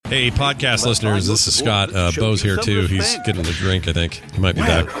Hey, podcast listeners, this is Scott. Bo's here, too. He's getting a drink, I think. He might be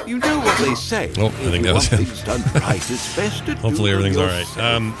back. You know what they say. Oh, I think that was him. Hopefully everything's all right.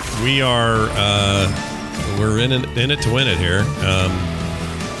 We're in it to win it here.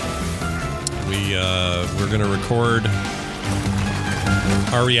 We're going to record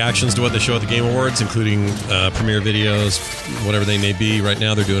our reactions to what they show at the Game Awards, including premiere videos, whatever they may be. Right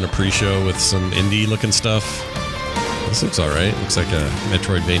now, they're doing a pre-show with some indie-looking stuff. This looks all right. Looks like a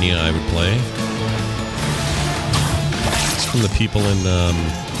Metroidvania I would play. It's from the people in...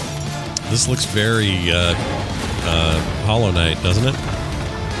 this looks very Hollow Knight, doesn't it?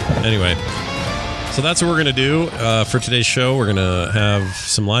 Anyway, so that's what we're going to do for today's show. We're going to have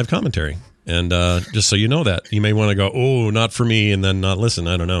some live commentary. And just so you know that, you may want to go, oh, not for me, and then not listen.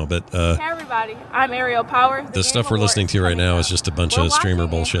 I don't know. But hey, everybody. I'm Ariel Power. The stuff we're listening to right now is just a bunch of streamer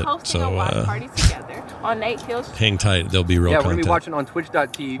bullshit. So hang tight. There'll be real content. We're going to be watching on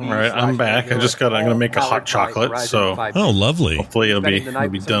twitch.tv. All right, I'm back. I'm going to make a hot chocolate. So, oh, lovely. Hopefully it'll be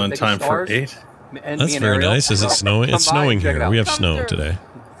done in time for 8. That's very nice. Is it snowing? It's snowing here. We have snow today.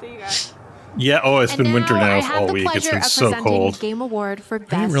 See you guys. Yeah, it's been winter now all week. It's been so cold. Game Award for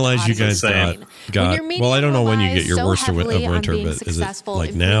Best I didn't realize you guys got well, I don't know when you get your worst of winter, but is it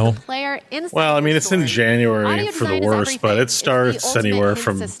like now? Well, I mean, it's in January for the worst, but it starts anywhere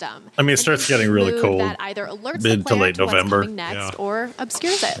from, I mean, it starts getting really cold mid to late November. Or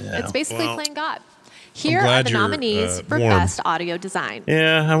obscures it. It's basically playing God. Here are the nominees for Best Audio Design.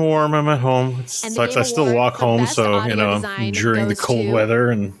 Yeah, I'm warm. I'm at home. It sucks. I still walk home, so, during the cold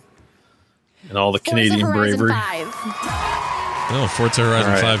weather and all the Canadian bravery. Oh, Forza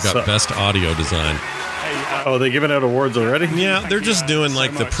Horizon 5 got Best Audio Design. Oh, they giving out awards already? Yeah, they're just doing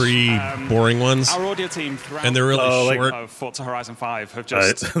like the pre-boring ones. Our audio team, and they're really short. Forza Horizon 5 have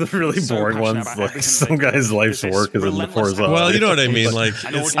just the really boring ones. Like some guy's life's work is in the Forza. Well, you know what I mean. Like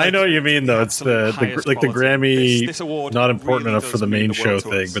I know what you mean though. It's the Grammy not important enough for the main show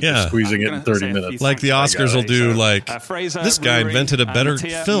thing, but they're squeezing it in 30 minutes. Like the Oscars will do like this guy invented a better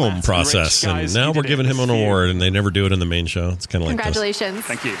film process, and now we're giving him an award, and they never do it in the main show. It's kind of like congratulations.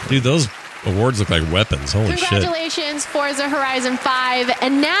 Thank you, dude. Those awards look like weapons. Holy shit. Congratulations, Forza Horizon 5.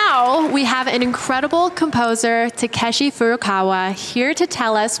 And now we have an incredible composer, Takeshi Furukawa, here to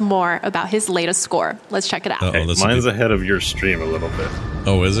tell us more about his latest score. Let's check it out. Mine's ahead of your stream a little bit.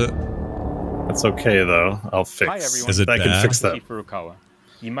 Oh, is it? That's okay, though. I'll fix. Hi, everyone. Is it I bad? can fix that. Furukawa.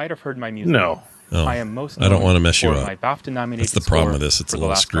 You might have heard my music. No. Oh, I am most I don't want to mess you up. my BAFTA-nominated That's the problem score with this. It's a for little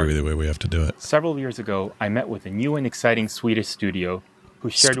The Last screwy Guardian. the way we have to do it. Several years ago, I met with a new and exciting Swedish studio who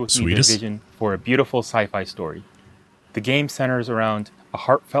shared with me their vision for a beautiful sci-fi story. The game centers around a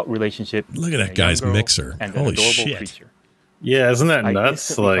heartfelt relationship. Look at that guy's mixer. And Holy an adorable shit. creature. Yeah, isn't that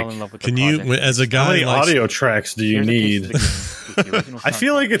nuts? Like, can you, as a guy, how many audio tracks do you need? I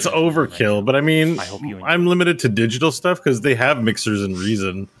feel like it's overkill, but I mean, I'm limited to digital stuff because they have mixers in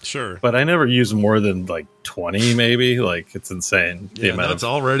Reason. Sure. But I never use more than like 20, maybe. Like, it's insane. Yeah, that's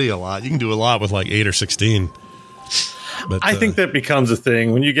already a lot. You can do a lot with like 8 or 16. But, I think that becomes a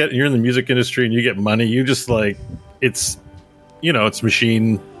thing when you're in the music industry and you get money. You just like it's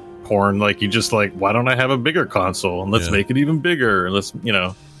machine porn. Like you just like, why don't I have a bigger console and let's make it even bigger and let's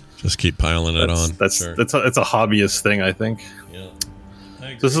just keep piling it on. That's a hobbyist thing, I think. Yeah,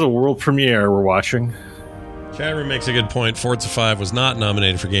 this is a world premiere we're watching. Chat room makes a good point. Forza 5 was not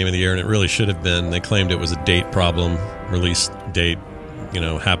nominated for Game of the Year, and it really should have been. They claimed it was a date problem. Release date,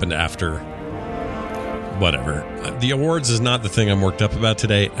 happened after. Whatever. The awards is not the thing I'm worked up about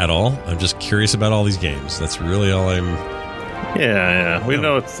today at all. I'm just curious about all these games. That's really all I'm... Yeah. We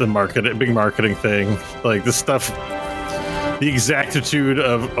know it's a big marketing thing. Like, this stuff... The exactitude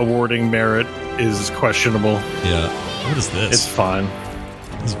of awarding merit is questionable. Yeah. What is this? It's fine.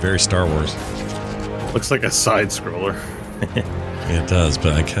 It's very Star Wars. Looks like a side-scroller. Yeah, it does,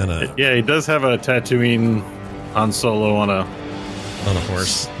 but I kind of... Yeah, he does have a Tatooine Han Solo on a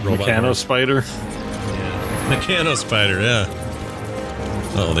horse. Meccano spider. Meccano spider, yeah.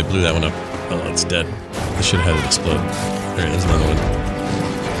 Oh, they blew that one up. Oh, it's dead. They should have had it explode. There's another one.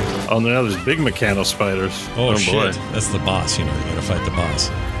 Oh, no, there's big Meccano spiders. Oh shit. Boy. That's the boss, you gotta fight the boss.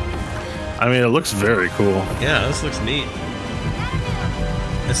 I mean, it looks very cool. Yeah, this looks neat.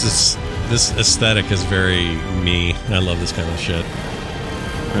 This aesthetic is very me. I love this kind of shit.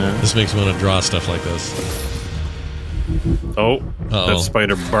 Yeah. This makes me want to draw stuff like this. Oh, that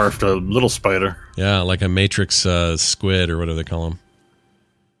spider barfed a little spider. Yeah, like a Matrix squid or whatever they call them.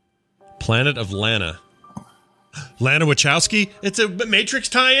 Planet of Lana. Lana Wachowski? It's a Matrix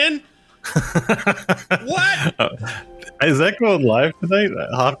tie-in? What? Is that going live tonight?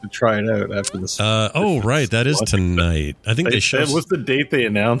 I'll have to try it out after this. Right, that is tonight. I think they show. That was the date they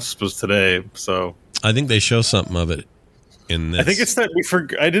announced was today. So I think they show something of it in this. I think it's that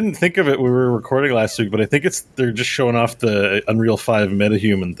I didn't think of it when we were recording last week, but I think they're just showing off the Unreal 5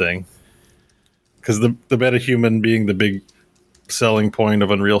 MetaHuman thing, because the MetaHuman being the big selling point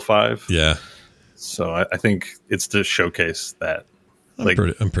of Unreal 5. Yeah. So I think it's to showcase that. I'm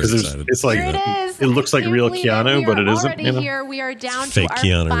pretty excited. It's like it looks like real Keanu, but it isn't. Here we are down Fake to our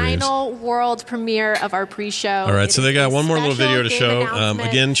Keanu final world premiere of our pre-show. All right, so they got one more little video to show.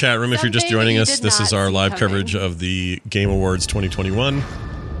 Again, chat room, if you're just joining us, this is our live coverage of the Game Awards 2021.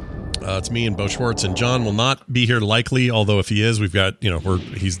 It's me and Bo Schwartz, and John will not be here likely, although if he is, we've got,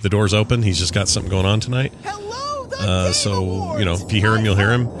 the door's open. He's just got something going on tonight. So, if you hear him, you'll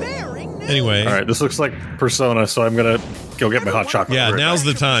hear him. Anyway. All right, this looks like Persona, so I'm going to go get my hot chocolate. Yeah, now's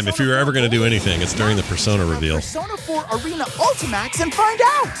the time. If you're ever going to do anything, it's during the Persona reveal. Persona 4 Arena Ultimax and find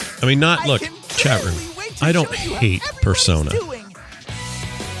out. I mean, look, chat room. I don't hate Persona.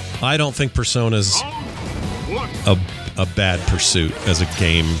 I don't think Persona's a bad pursuit as a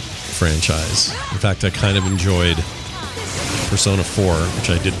game franchise. In fact, I kind of enjoyed Persona 4, which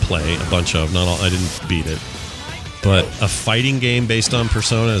I did play a bunch of. Not all, I didn't beat it. But a fighting game based on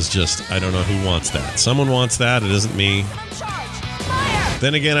Persona is just, I don't know who wants that. Someone wants that. It isn't me.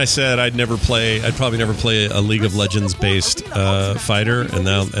 Then again, I said I'd probably never play a League of Legends based fighter, and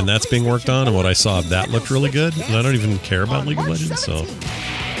that's being worked on. And what I saw of that looked really good. And I don't even care about League of Legends, so.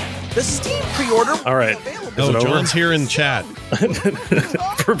 The Steam pre-order. All right. John's here in chat.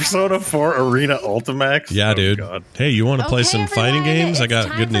 Persona 4 Arena Ultimax. Yeah, dude. God. Hey, you want to play some fighting games? I got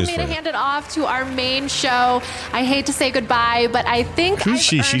good news for you. It's time for me to hand it off to our main show. I hate to say goodbye, but I think Who's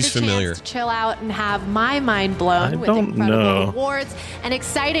she? I've She's earned a familiar. chance to chill out and have my mind blown with don't incredible know. awards and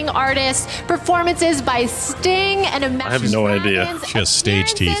exciting artists, performances by Sting and Imagine I have no idea. Dragons, She has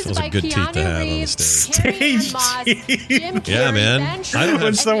stage teeth. Those are good teeth to Keanu have on the Reeves, stage. Carrie Ann Stage Moss, teeth. Jim Yeah, Carrey, man. Ben I Stiller, don't When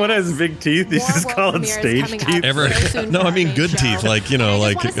have- someone has big teeth, you More just world call them premieres stage coming up teeth. very soon No, for I our mean main good show. teeth, like, I just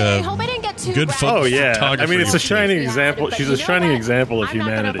wanna say, I hope I didn't get too good wrapped photo- Oh yeah, photography I mean it's a teeth. shining example. But She's you a know shining what? example of I'm not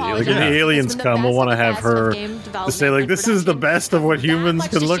gonna humanity. Like apologize. when the Yeah. aliens It's been the come, we'll best want to of the have best of her game to say development like and this is the production. best of what Not humans much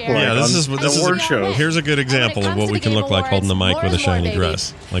can to look share. like. Yeah, this is on a award shows. Here's a good example of what we can look like holding the mic with a shiny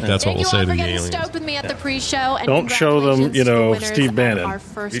dress. Like that's what Thank we'll say you all to for the getting aliens. stoked with me at the pre-show. And Don't show them, congratulations to the winners Steve of Bannon. Our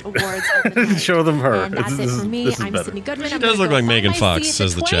first awards of the night. Show them her. And that's This it is- for me. this is I'm better. Sydney Goodman. She I'm does gonna look go like find Megan my Fox, seat.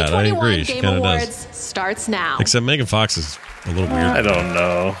 says the chat. I 2021 agree, she Game kinda does. Awards starts now. Except Megan Fox is a little weird. I don't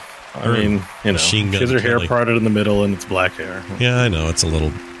know. I mean, Machine she Gun has her hair Kelly. parted in the middle and it's black hair. Yeah, I know it's a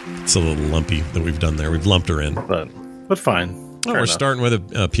little lumpy that we've done there. We've lumped her in. But fine. Oh, Fair we're enough. starting with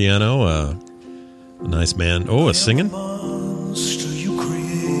a piano. A nice man. Oh, a singing.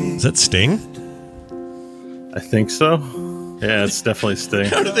 Is that Sting? I think so. Yeah, it's definitely Sting.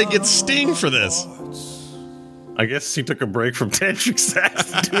 How did they get Sting for this? I guess he took a break from Tantric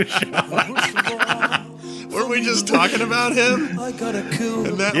Sax to do a show. Were we just talking about him?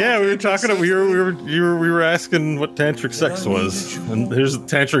 Yeah, we were talking. We were asking what tantric sex was, and here's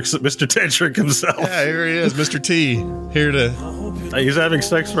Mr. Tantric himself. Yeah, here he is, Mr. T. Here to. He's having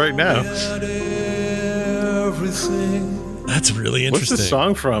sex right now. That's really What's interesting. this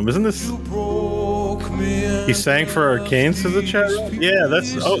song from? Isn't this? He sang for Arcane, says the chat. Yeah,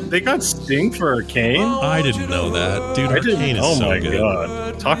 that's. Oh, they got Sting for Arcane. I didn't know that, dude. I didn't. Arcane is Oh so my good.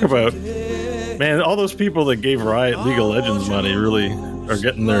 god! Talk about. Man, all those people that gave Riot League of Legends money really are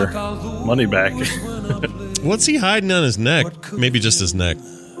getting their money back. What's he hiding on his neck? Maybe just his neck,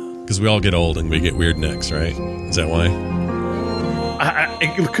 because we all get old and we get weird necks, right? Is that why?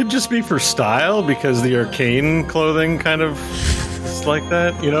 It could just be for style because the Arcane clothing kind of is like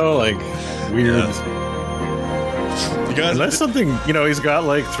that, like weird. You guys, Unless something, he's got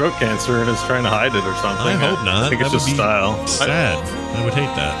like throat cancer and is trying to hide it or something. I hope not. I think it's That would just be style. sad. I would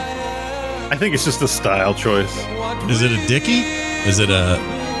hate that. I think it's just a style choice. Is it a dickie? Is it a?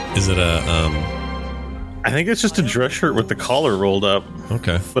 I think it's just a dress shirt with the collar rolled up.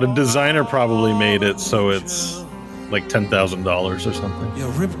 Okay. But a designer probably made it so it's like $10,000 or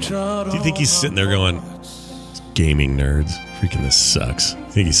something. Do you think he's sitting there going, "Gaming nerds, freaking this sucks"? You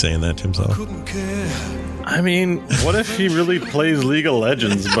think he's saying that to himself? I mean, what if he really plays League of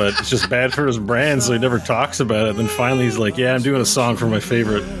Legends, but it's just bad for his brand, so he never talks about it? Then finally he's like, yeah, I'm doing a song for my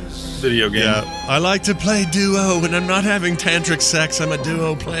favorite video game. Yeah, I like to play duo when I'm not having tantric sex. I'm a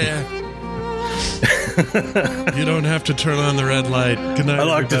duo player. You don't have to turn on the red light. Good night. I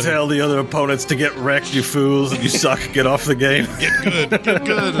like to everybody. tell the other opponents to get wrecked, you fools. You suck. Get off the game. Get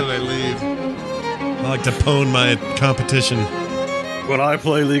good, and I leave. I like to pwn my competition. When I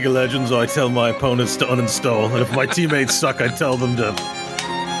play League of Legends, I tell my opponents to uninstall. And if my teammates suck, I tell them to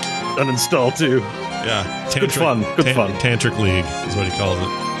uninstall too. Yeah. Good fun. Good fun. Tantric League is what he calls it.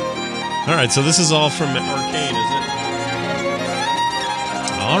 All right, so this is all from Arcane, is it?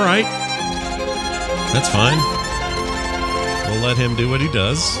 All right. That's fine. We'll let him do what he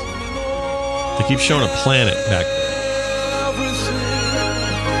does. They keep showing a planet back there.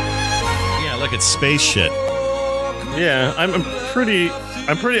 Yeah, look, it's space shit. Yeah, I'm pretty.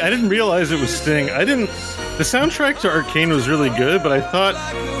 I didn't realize it was Sting. The soundtrack to Arcane was really good, but I thought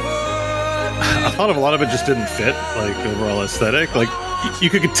a lot of it just didn't fit, like, overall aesthetic. Like, you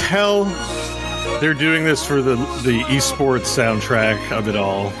could tell they're doing this for the esports soundtrack of it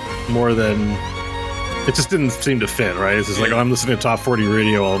all more than it just didn't seem to fit, right? It's just like, oh, I'm listening to Top 40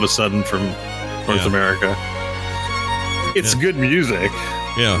 Radio all of a sudden from North America. It's good music,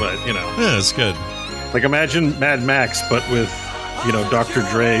 but yeah, it's good. Like, imagine Mad Max, but with Dr.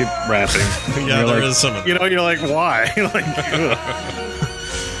 Dre rapping. Yeah, there is some of that. You're like, why?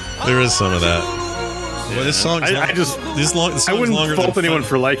 There is some of that. Well, this song. I wouldn't fault anyone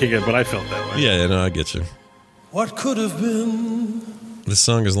for liking it, but I felt that way. Yeah, no, I get you. What could have been? This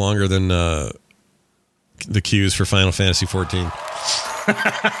song is longer than the cues for Final Fantasy XIV.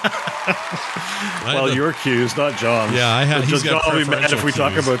 Well, your cues, not John's. Yeah, he's got John will be mad if we cues.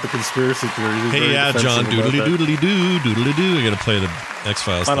 talk about the conspiracy theories. Hey, yeah, John, doodly-doo. I gotta play the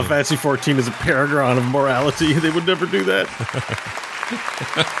X-Files Final Fantasy XIV is a paragon of morality. They would never do that.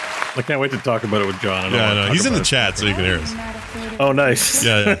 I can't wait to talk about it with John. I know. He's in the chat, so you can hear us. Oh, nice.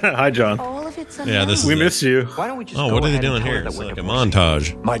 Yeah. Hi, John. Yeah, we miss you. Why don't we just what are they doing here? It's like a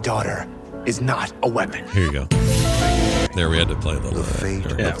montage. My daughter is not a weapon. Here you go. There, we had to play a little. The fate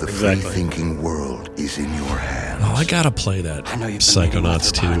of the free-thinking world is in your hands. Oh, I gotta play that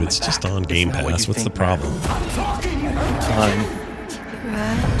Psychonauts 2. It's just on Game Pass. What's the problem?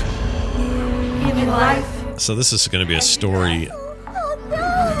 So this is going to be a story.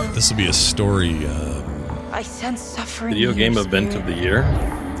 This will be a story. I sense suffering. Video game event of the year.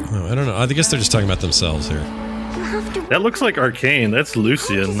 Oh, I don't know. I guess they're just talking about themselves here. That looks like Arcane. That's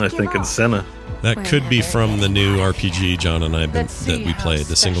Lucian, I think, and Senna. That could be from the new RPG John and I that we played,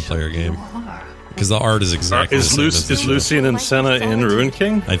 the single-player game. Because the art is exactly the same. Is Lucian and Senna in Ruin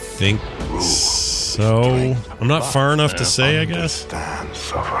King? I think so. I'm not far enough to say, I guess.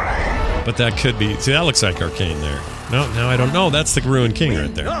 But that could be. See, that looks like Arcane there. No, I don't know. That's the Ruin King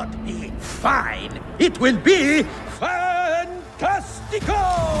right there. Not be fine. It will be fantastico.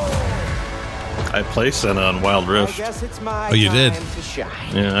 I play Senna on Wild Rift. Oh, you did?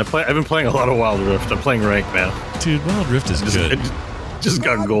 Yeah, I've been playing a lot of Wild Rift. I'm playing rank now. Dude, Wild Rift is good. Just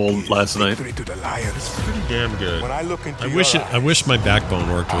got gold last night. It's pretty damn good. I wish my backbone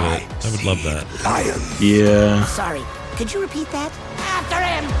worked with it. I would love that. Yeah. Sorry, could you repeat that? After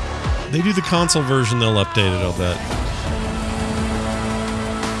him. They do the console version. They'll update it. I'll bet.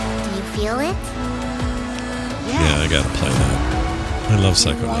 Do you feel it? Yeah, I gotta play that. I love Want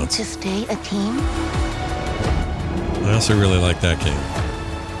Psychonauts. to stay a team? I also really like that game.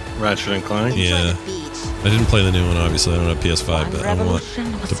 Ratchet and Clank? Yeah. I didn't play the new one, obviously. I don't have PS5, but I want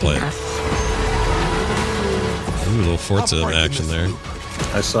to play it. Ooh, a little Forza action there.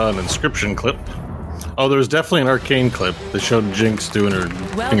 I saw an Inscription clip. Oh, there was definitely an Arcane clip that showed Jinx doing her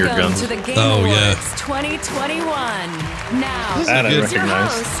finger guns. To the Game Awards 2021. Now, that I here's your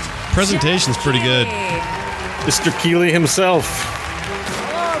recognize. host, Presentation's pretty good. Mr. Keeley himself.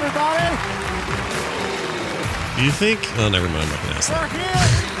 Hello, everybody. Do you think? Oh, never mind. I'm not gonna ask that.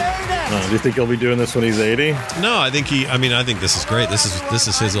 Do you think he'll be doing this when he's 80? No, I think this is great. This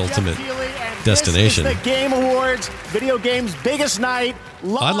is his ultimate destination. This is the Game Awards, video games' biggest night.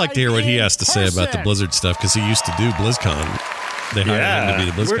 I'd like to hear what he has to say about the Blizzard stuff because he used to do BlizzCon. They hired him to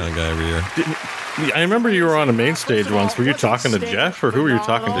be the BlizzCon guy every year. I remember you were on a main stage once. Were you talking to Jeff, or who were you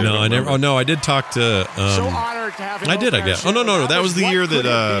talking to? No, I never. Oh no, I did talk to. I did, I guess. Oh no, that was the year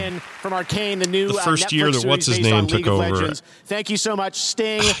that from Arcane, the new first year that what's his name took over. Thank you so much,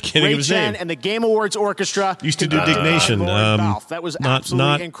 Sting, Ray Chen, and the Game Awards Orchestra. Used to do Dignation. That was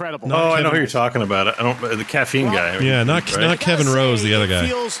absolutely incredible. Oh, I know who you're talking about. I don't. The caffeine guy. Yeah, not Kevin Rose, the other guy.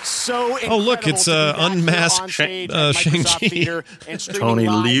 Oh look, it's unmasked Shang-Chi. Tony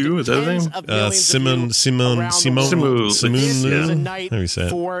Liu, is that his name? Simon Liu. How do you say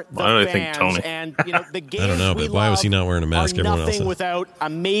it? Why do I think Tony? I don't know, but why was he not wearing a mask? Everyone else is. Without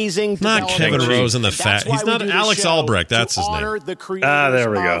amazing not Kevin Rose in the fat. He's not Alex Albrecht. That's his name. There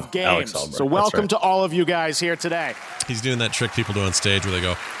we go. Alex Albrecht. So welcome to all of you guys here today. He's doing that trick people do on stage where they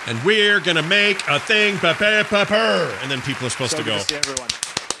go, and we're gonna make a thing, and then people are supposed to go.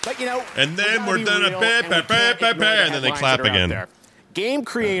 But, and then we're done and then they clap again. Game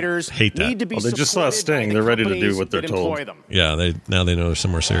creators hate that. need to be they just saw Sting. They're ready to do what they're told. Yeah, now they know they're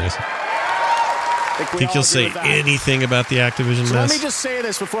somewhere serious. Think you'll say anything about the Activision so mess? Let me just say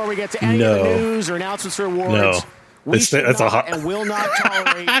this before we get to any of the news or announcements or awards. No. We should not and will not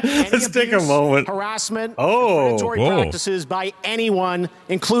tolerate any Let's take a moment. harassment, and predatory practices by anyone,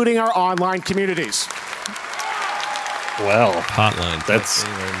 including our online communities. Well, hotline. That's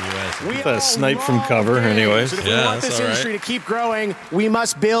we a snipe from cover, anyways. So if we want this industry to keep growing, we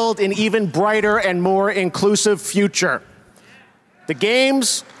must build an even brighter and more inclusive future. The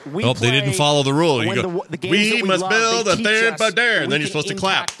games we play, they didn't follow the rule. You go, we must build a third by there, and then you're supposed to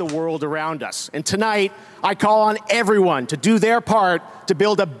clap. The world around us. And tonight, I call on everyone to do their part to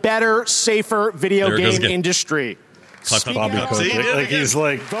build a better, safer video game industry. Bobby Kotick. Like he's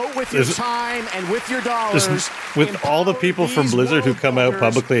like, vote with your time and with your dollars. With all the people from Blizzard who come out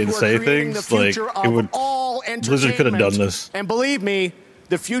publicly and say things, like it would. Blizzard could have done this. And believe me,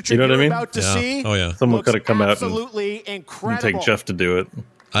 the future you're about to see. Oh yeah. Someone could have come out and take Jeff to do it.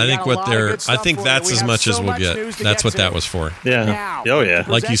 I think that's as much as we'll get. That's what that was for. Yeah. Now, oh yeah.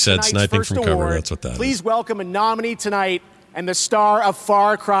 Like you said, sniping from cover. Award, that's what that is. Please welcome a nominee tonight and the star of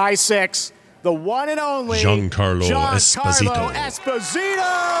Far Cry 6, the one and only Giancarlo Esposito.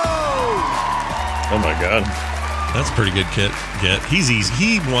 Oh my God. That's a pretty good kit. He's easy.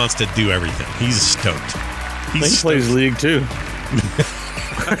 He wants to do everything. He's stoked. He plays League too.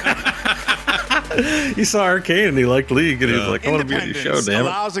 He saw Arcane and he liked League, and he was like, I want to be on your show, damn it.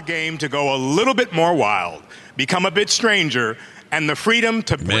 Allows a game to go a little bit more wild, become a bit stranger, and the freedom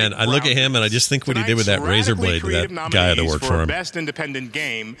to Man, I look at him and I just think what he did with that razor blade to that guy that worked for him. Best independent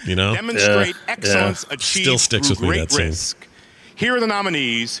game, you know, demonstrate excellence achieved still sticks with me, that risk. scene. Here are the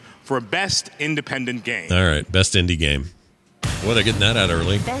nominees for best independent game. All right, best indie game. Well, they're getting that out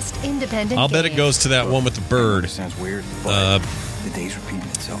early. Best independent I'll bet it goes to that one with the bird. Sounds weird. The day's repeating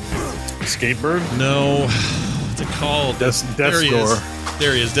itself. Skatebird? No. What's it called? Death's there he Door. is.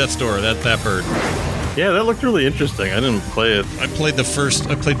 There he is, Death's Door. That bird. Yeah, that looked really interesting. I didn't play it. I played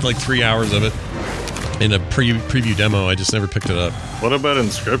like 3 hours of it in a preview demo. I just never picked it up. What about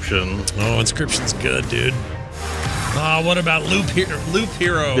Inscription? Oh, Inscription's good, dude. Oh, what about Loop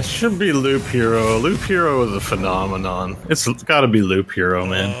Hero? It should be Loop Hero. Loop Hero is a phenomenon. It's got to be Loop Hero,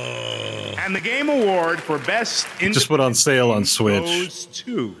 man. And the Game Award for Best Independent just went on sale on Switch. goes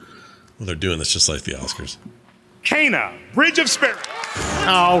to Well, they're doing this just like the Oscars. Kena, Bridge of Spirit.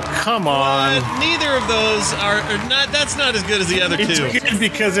 Oh, come on. Neither of those are not. That's not as good as the other two. It's good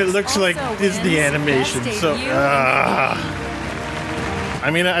because it looks like Disney animation. So, I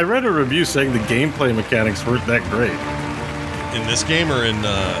mean, I read a review saying the gameplay mechanics weren't that great. In this game or in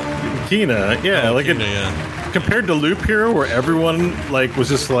Kena? Yeah, Kena, compared to Loop Hero, where everyone was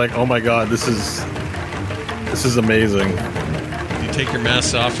just like, "Oh my God, this is amazing." Do you take your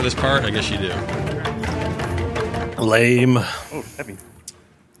mask off for this part? I guess you do. Lame. Oh, heavy.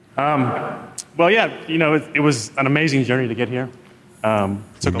 Well, yeah, it was an amazing journey to get here.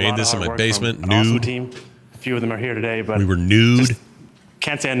 We made this in my basement, nude. Awesome team. A few of them are here today, but we were nude.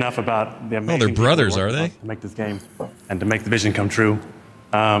 Can't say enough about the amazing. Oh, they're brothers, are they? To make this game and to make the vision come true.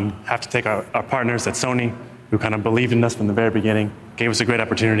 Have to take our partners at Sony, who kind of believed in us from the very beginning, gave us a great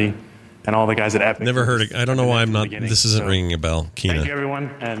opportunity, and all the guys at Epic. Never heard it. I don't know why I'm not. This isn't ringing a bell. Kena. Thank you,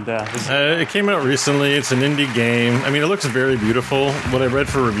 everyone. And it came out recently. It's an indie game. I mean, it looks very beautiful. What I read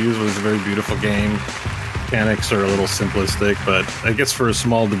for reviews was a very beautiful game. Mechanics are a little simplistic, but I guess for a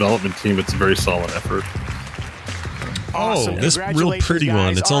small development team, it's a very solid effort. Awesome. Oh, this real pretty guys.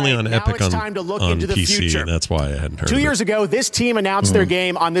 one. It's only on Epic on PC. Future. That's why I hadn't heard 2 of it. years ago, this team announced their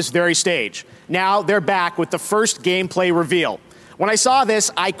game on this very stage. Now they're back with the first gameplay reveal. When I saw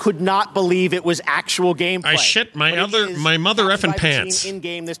this, I could not believe it was actual gameplay. I shit my mother effing pants. In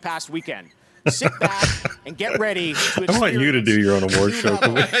game this past weekend. Sit back and get ready. I want you to do your own award show.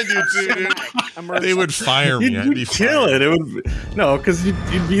 I do too. They would fire me. I'd be kill fired. it. It would no, because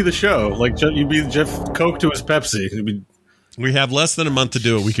you'd be the show. Like you'd be Jeff Coke to his Pepsi. We have less than a month to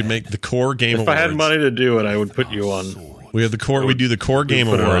do it. We could make the core game. If awards. I had money to do it, I would put you on. We have the core. We do the core game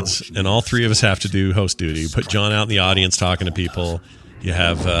awards, and all three of us have to do host duty. Put John out in the audience talking to people. You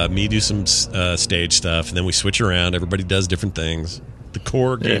have me do some stage stuff, and then we switch around. Everybody does different things. The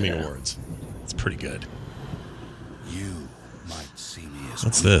core gaming awards. It's pretty good.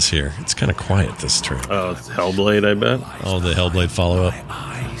 What's this here? It's kind of quiet, this trip. Oh, it's Hellblade, I bet. Oh, the Hellblade follow-up.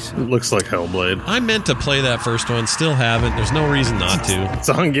 It looks like Hellblade. I meant to play that first one. Still haven't. There's no reason not to. It's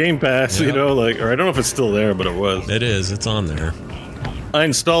on Game Pass, Yeah. or I don't know if it's still there, but it was. It is. It's on there. I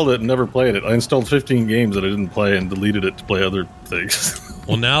installed it and never played it. I installed 15 games that I didn't play and deleted it to play other things.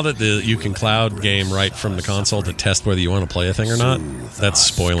 Well, now that you can cloud game right from the console to test whether you want to play a thing or not, that's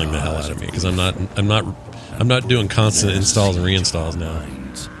spoiling the hell out of me because I'm not doing constant installs and reinstalls now.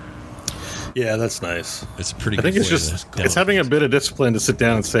 Yeah, that's nice. It's pretty. I think it's just it's having a bit of discipline to sit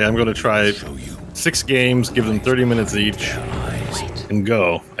down and say I'm going to try 6 games, give them 30 minutes each, and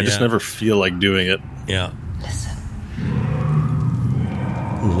go. I just never feel like doing it. Yeah.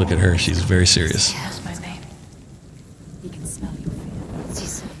 Ooh, look at her. She's very serious.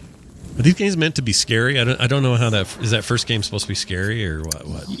 Are these games meant to be scary? I don't know how is that first game supposed to be scary or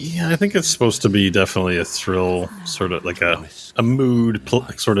what? Yeah, I think it's supposed to be definitely a thrill, sort of like a mood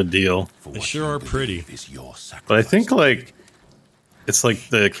sort of deal. They sure are pretty. But I think like it's like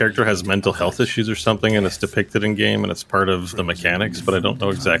the character has mental health issues or something, and it's depicted in game, and it's part of the mechanics. But I don't know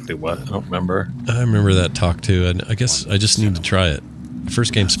exactly what. I don't remember. I remember that talk too, and I guess I just need to try it. The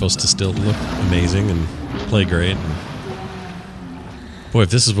first game's supposed to still look amazing and play great. And boy, if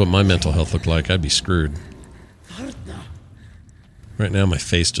this is what my mental health looked like, I'd be screwed. Right now, my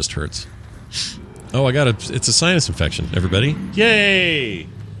face just hurts. Oh, it's a sinus infection, everybody. Yay!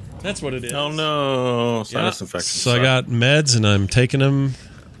 That's what it is. Oh, no. Sinus infection. So I got meds, and I'm taking them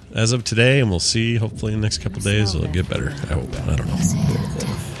as of today, and we'll see. Hopefully, in the next couple of days, it'll get better. I hope. I don't know.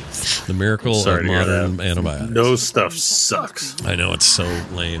 The miracle of modern antibiotics. No stuff sucks. I know, it's so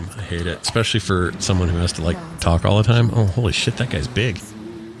lame. I hate it. Especially for someone who has to, like, talk all the time. Oh, holy shit, that guy's big.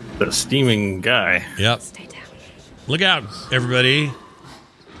 The steaming guy. Yep. Look out, everybody.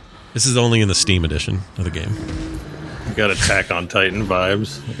 This is only in the Steam edition of the game. You got Attack on Titan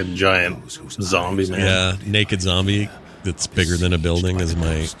vibes. Like a giant zombie man. Yeah, naked zombie that's bigger than a building is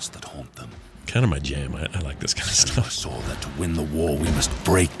kind of my jam. I like this kind of stuff. I saw that to win the war, we must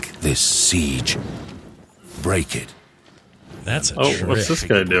break this siege. Break it. That's a trick. What's this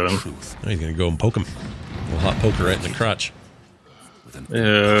guy doing? Oh, he's going to go and poke him. A little hot poker right in the crotch.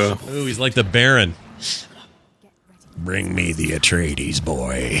 Yeah. Ooh, he's like the Baron. Bring me the Atreides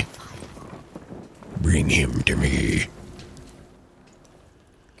boy. Bring him to me.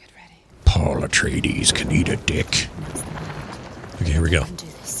 Get ready. Paul Atreides can eat a dick. Okay, here we go.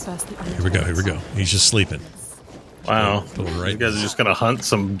 Here we go. He's just sleeping. Wow. Right. You guys are just going to hunt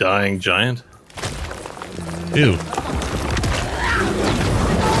some dying giant? Ew.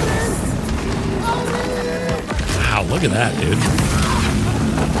 Wow, look at that, dude.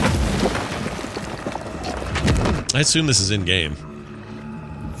 I assume this is in-game.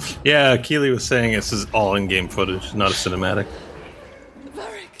 Yeah, Keeley was saying this is all in-game footage, not a cinematic.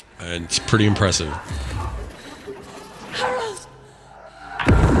 And it's pretty impressive.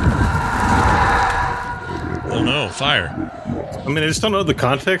 Oh no, fire. I mean, I just don't know the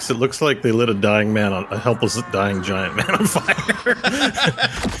context. It looks like they lit a helpless dying giant man on fire.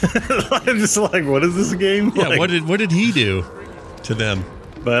 I'm just like, what is this game? Yeah, like, what did he do to them?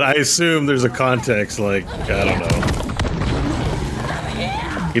 But I assume there's a context, like, I don't know.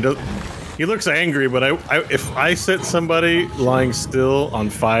 He looks angry, but if I set somebody lying still on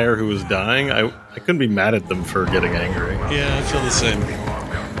fire who was dying, I couldn't be mad at them for getting angry. Yeah, I feel the same.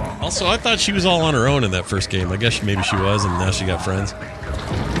 Also, I thought she was all on her own in that first game. I guess maybe she was, and now she got friends.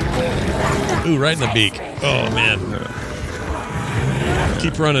 Ooh, right in the beak. Oh, man.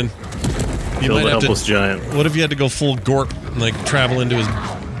 Keep running. You might have helpless giant. What if you had to go full Gork and, like, travel into his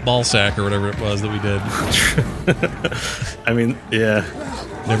ball sack or whatever it was that we did? I mean, yeah.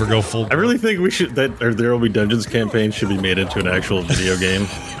 Never go full. I really think There Will Be Dungeons campaign should be made into an actual video game.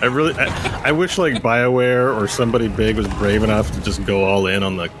 I wish like BioWare or somebody big was brave enough to just go all in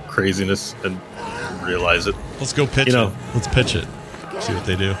on the craziness and realize it. Let's go pitch it. Let's pitch it. See what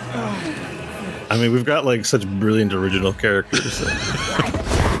they do. I mean, we've got like such brilliant original characters.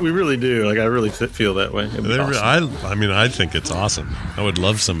 We really do. Like, I really feel that way. Awesome. I mean, I think it's awesome. I would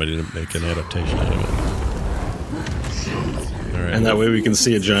love somebody to make an adaptation out of it. Right. And that way we can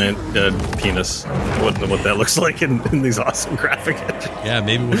see a giant penis. What that looks like in these awesome graphic edges. Yeah,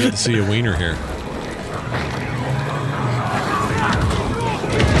 maybe we'll get to see a wiener here.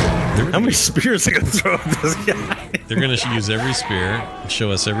 How many spears are going to throw at this guy? They're going to use every spear and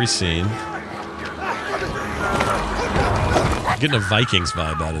show us every scene. I'm getting a Vikings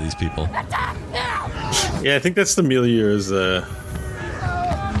vibe out of these people. Yeah, I think that's the Milieu's,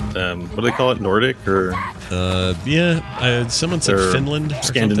 what do they call it? Nordic or... yeah, someone said Finland,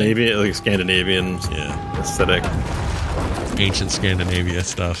 Scandinavia, like Scandinavian aesthetic, ancient Scandinavia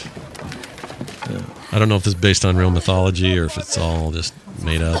stuff. Yeah. I don't know if this is based on real mythology or if it's all just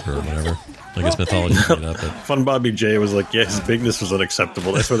made up or whatever. I guess mythology's made up. But. Fun Bobby J was like, yeah, his bigness was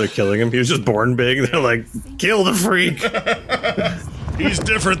unacceptable. That's why they're killing him. He was just born big. They're like, kill the freak. He's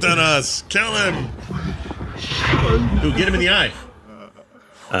different than us. Kill him. Ooh, get him in the eye.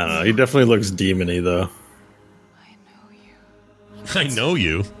 I don't know. He definitely looks demon-y, though. I know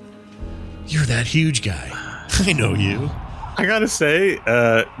you. You're that huge guy. I know you. I gotta say,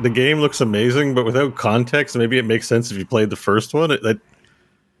 the game looks amazing, but without context, maybe it makes sense if you played the first one. That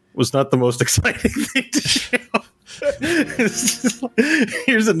was not the most exciting thing to show.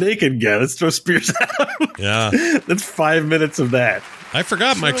 Here's a naked guy. Let's throw spears at him. Yeah. That's 5 minutes of that. I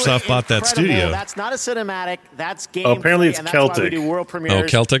forgot Microsoft bought that studio. That's not a cinematic. That's game. Apparently it's and that's Celtic. Why we do world premieres,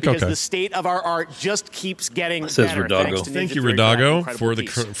 Celtic? Because Okay. the state of our art just keeps getting Says better. Ridago. Thank you, Ridago, for the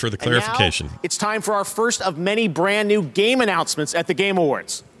clarification. And now it's time for our first of many brand new game announcements at the Game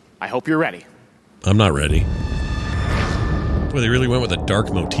Awards. I hope you're ready. I'm not ready. Boy, they really went with a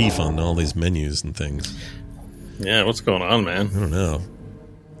dark motif on all these menus and things. Yeah, what's going on, man? I don't know.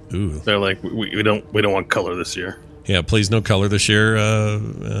 Ooh. They're like, we don't want color this year. Yeah, please no color this year.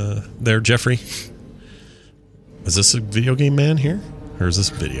 There, Jeffrey. Is this a video game man here, or is this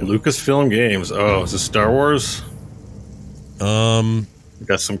video? Lucasfilm Games. Oh, is this Star Wars?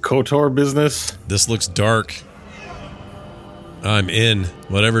 Got some KOTOR business. This looks dark. I'm in.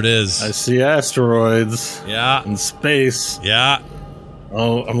 Whatever it is. I see asteroids. Yeah. And space. Yeah.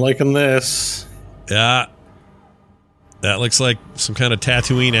 Oh, I'm liking this. Yeah. That looks like some kind of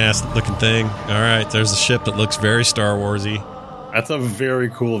Tatooine-ass looking thing. All right, there's a ship that looks very Star Wars-y. That's a very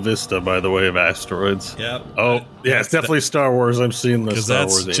cool vista, by the way, of asteroids. Yep. Oh, yeah, it's definitely Star Wars. I'm seeing the Star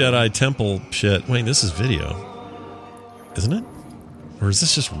that's Wars. Jedi Temple shit. Wait, this is video, isn't it? Or is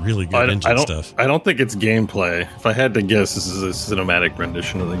this just really good engine stuff? I don't think it's gameplay. If I had to guess, this is a cinematic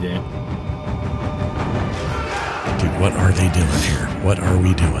rendition of the game. Dude, what are they doing here? What are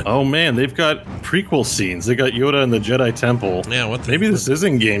we doing? Oh man, they've got prequel scenes. They got Yoda in the Jedi Temple. Yeah, maybe this is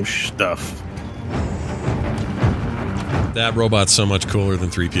in-game stuff. That robot's so much cooler than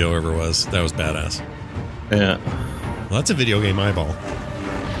 3PO ever was. That was badass. Yeah. Well, that's a video game eyeball.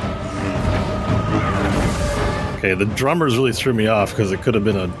 Okay, the drummers really threw me off because it could have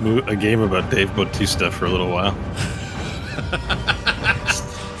been a game about Dave Bautista for a little while.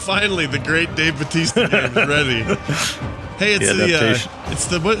 Finally, the great Dave Bautista game is ready. Hey, it's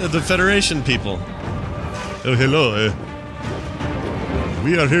the Federation people. Oh, hello.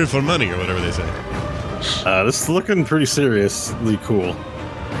 We are here for money, or whatever they say. This is looking pretty seriously cool.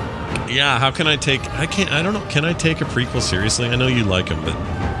 Yeah, how can I take... I don't know. Can I take a prequel seriously? I know you like them, but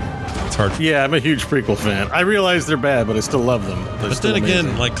it's hard. Yeah, I'm a huge prequel fan. I realize they're bad, but I still love them. But then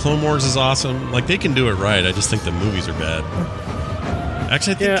again, like, Clone Wars is awesome. Like, they can do it right. I just think the movies are bad.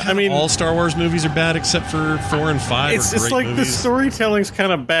 Actually, I think all Star Wars movies are bad except for 4 and 5. It's like movies. The storytelling's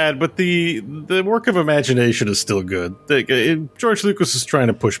kind of bad, but the work of imagination is still good. George Lucas is trying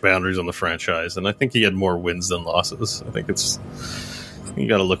to push boundaries on the franchise, and I think he had more wins than losses. I think you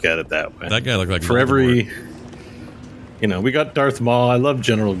got to look at it that way. That guy looked like for every. We got Darth Maul. I love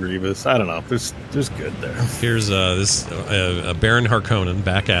General Grievous. I don't know. There's good there. Here's Baron Harkonnen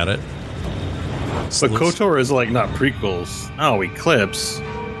back at it. But KOTOR is like not prequels. Oh, Eclipse.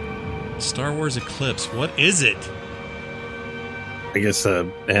 Star Wars Eclipse. What is it? I guess an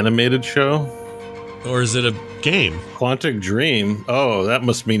animated show? Or is it a game? Quantic Dream. Oh, that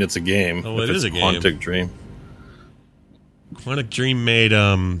must mean it's a game. Oh, it is a game. Quantic Dream. Quantic Dream made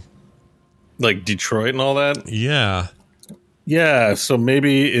like Detroit and all that? Yeah. Yeah, so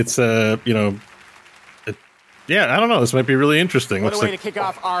maybe it's yeah, I don't know. This might be really interesting. What a way to kick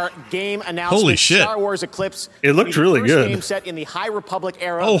off our game announcement. Holy shit. Star Wars Eclipse. It looked really good. Game set in the High Republic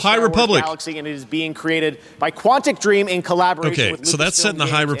era. Oh, High Republic Galaxy, and it is being created by Quantic Dream in collaboration with so that's set in the Lucasfilm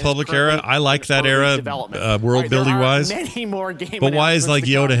High Games Republic era. I like that era, world building wise. Many more game but why is like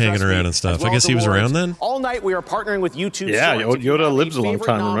Yoda hanging around and stuff? I guess he was around then. All night we are partnering with YouTube. Yeah, Yoda lives a long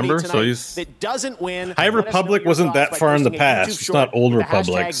time. Remember, so he's. That doesn't win. High Republic wasn't that far in the past. It's not Old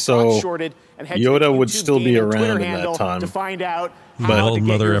Republic, so Yoda would still be around in that time. To find out But how to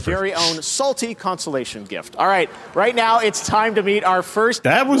get your effort. very own salty consolation gift. All right, right now it's time to meet our first.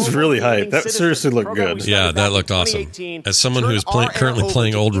 That was really hype. That seriously looked good. Yeah, that looked awesome. As someone who's currently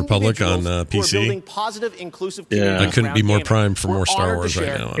playing Old Republic on PC, I couldn't be more primed for more Star Wars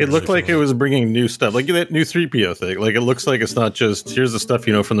right now. It looked like it was bringing new stuff, like that new 3PO thing. Like it looks like it's not just here's the stuff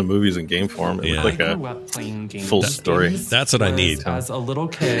you know from the movies in game form. It looked like a full story. That's what I need. As a little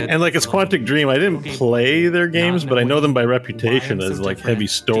kid, and like it's Quantic Dream. I didn't play their games, but I know them by reputation as like heavy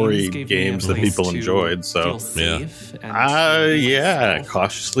story games that people enjoyed. So yeah,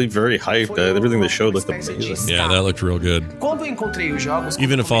 cautiously very hyped. Everything they showed looked amazing. Yeah, that looked real good.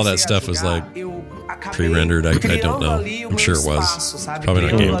 Even if all that stuff was like pre-rendered. I don't know. I'm sure it was. It's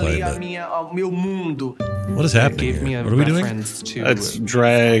probably not gameplay, but what is happening here? What are we doing? It's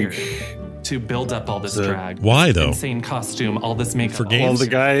drag. To build up all this drag. Why though? Insane costume, all this makeup. For games? Well, the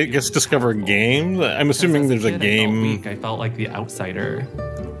guy gets to discover a game. I'm assuming there's a game. I felt like the outsider.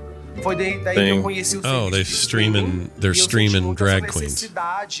 Thing. Oh, they're streaming drag queens.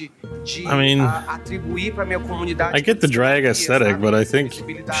 I mean, I get the drag aesthetic, but I think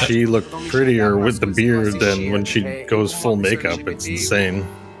she looked prettier with the beard than when she goes full makeup. It's insane.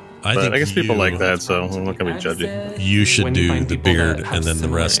 I guess people like that, so I'm not gonna be judgy. You should do the beard and then the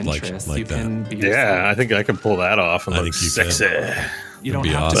rest like that. Yeah, I think I could pull that off and look sexy. You don't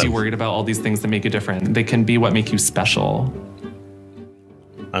have to be worried about all these things that make you different. They can be what make you special.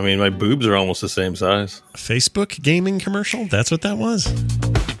 I mean, my boobs are almost the same size. Facebook gaming commercial? That's what that was?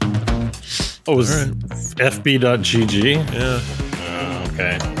 Oh, it was fb.gg? Yeah.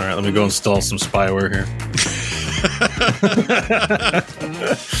 Okay. All right, let me go install some spyware here.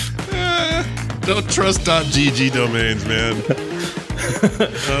 Don't trust .gg domains, man.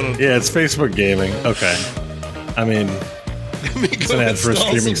 Yeah, it's Facebook gaming. Okay. I mean, it's an ad for a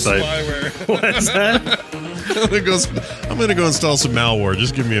streaming site. What's that? I'm gonna go install some malware.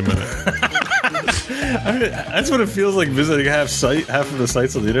 Just give me a minute. I mean, that's what it feels like visiting half of the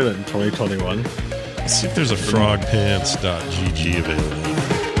sites on the internet in 2021. Let's see if there's a frogpants.gg available.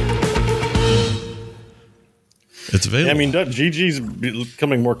 It's available. Yeah, I mean, .gg's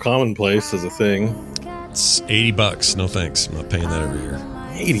becoming more commonplace as a thing. It's $80. No thanks. I'm not paying that every year.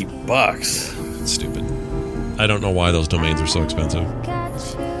 $80. It's stupid. I don't know why those domains are so expensive.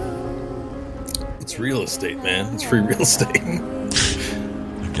 It's real estate, man. It's free real estate.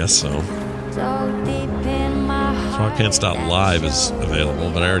 I guess so. Frogpants.live is available,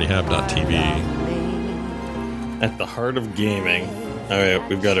 but I already have .tv. At the heart of gaming. All right,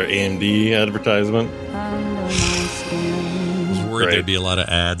 we've got our AMD advertisement. I was worried there'd be a lot of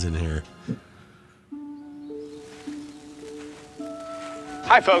ads in here.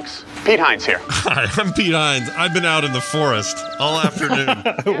 Hi, folks. Pete Hines here. Hi, I'm Pete Hines. I've been out in the forest all afternoon.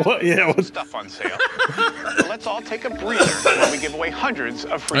 What stuff on sale? So let's all take a breather while we give away hundreds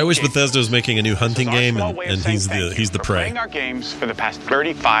of free I wish games. Bethesda was making a new hunting game, and he's the prey. Playing our games for the past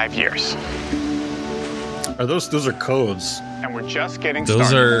 35 years. Are those are codes? And we're just getting Those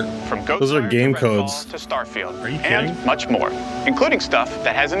started. are- From those are game codes. to Starfield. Are you and kidding? much more, including stuff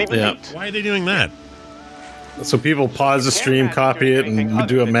that hasn't even leaked. Why are they doing that? So people pause the stream, copy it, and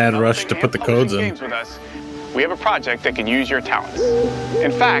do a mad rush to put the codes in. Games with us, we have a project that can use your talents.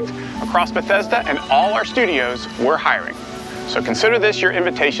 In fact, across Bethesda and all our studios, we're hiring. So consider this your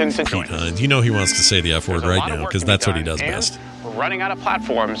invitation to join us. You know he wants to say the F word right now, because that's what he does And best. we're running out of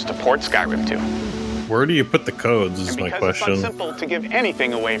platforms to port Skyrim to. Where do you put the codes is my Because question. it's not simple to give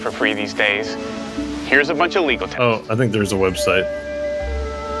anything away for free these days, here's a bunch of legal tips. Oh, I think there's a website.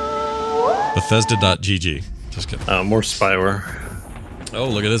 Bethesda.gg. Just kidding. More spyware. Oh,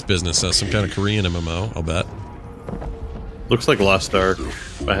 look at this business. Some kind of Korean MMO, I'll bet. Looks like Lost Ark.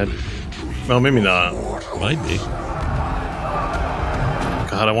 Well, maybe not. Might be.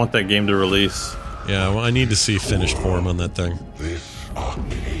 God, I want that game to release. Yeah, well, I need to see finished form on that thing.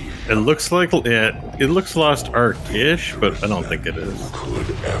 It looks like it looks Lost Ark-ish, but I don't think it is.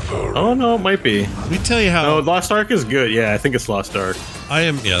 Oh no, it might be. Let me tell you how. No, Lost Ark is good. Yeah, I think it's Lost Ark.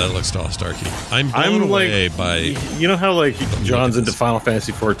 Yeah, that looks Lost Arky. I'm blown away by. You know how like John's into Final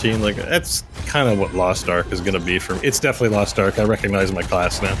Fantasy 14? Like that's kind of what Lost Ark is going to be for me. It's definitely Lost Ark. I recognize my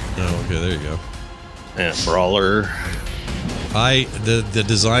class now. Oh, okay, there you go. Yeah, Brawler. The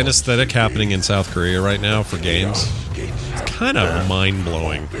design aesthetic happening in South Korea right now for games, it's kind of mind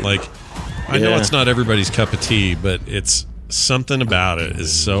blowing. Like, I know it's not everybody's cup of tea, but it's something about it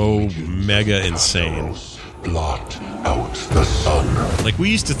is so mega insane. Blot out the sun. Like, we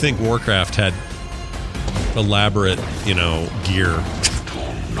used to think Warcraft had elaborate, gear.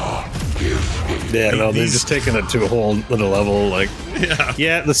 Yeah, no, they're just taking it to a whole little level. Like,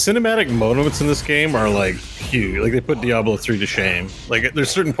 yeah, the cinematic moments in this game are like huge. Like, they put Diablo 3 to shame. Like,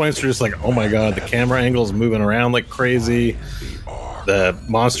 there's certain points where you're just like, oh my god, the camera angle's moving around like crazy. The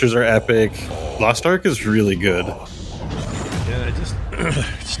monsters are epic. Lost Ark is really good. Yeah, it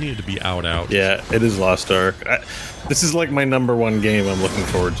just needed to be out. Yeah, it is Lost Ark. This is like my number one game I'm looking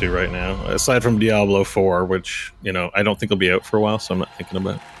forward to right now, aside from Diablo 4, which I don't think will be out for a while, so I'm not thinking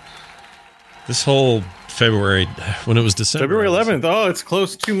about it. This whole February, when it was December. February 11th. Oh, it's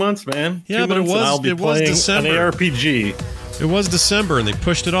close. 2 months, man. Yeah, 2 but months and I'll be it was playing December. an ARPG. It was December, and they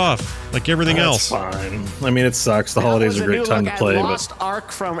pushed it off like everything else. Fine. I mean, it sucks. The holidays are a great time to play. Lost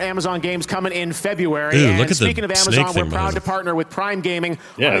Ark from Amazon Games coming in February. Ew, and look at speaking the of snake Amazon, thing we're proud behind to partner with Prime Gaming.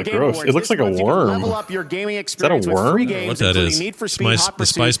 Yeah, on the Game gross. Awards. It looks This like a month you can worm. level up your gaming Is that a experience with worm? free I don't games, know what that including is. Need for It's Speed, my- Hot the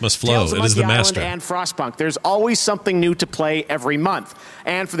Pursuit, spice must flow. Tales of It is Monkey the Island, master. and Frostpunk. There's always something new to play every month.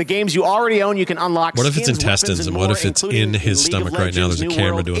 And for the games you already own, you can unlock What if it's skins, intestines, weapons, and what more, if it's including in his League stomach of right now? Legends, There's a New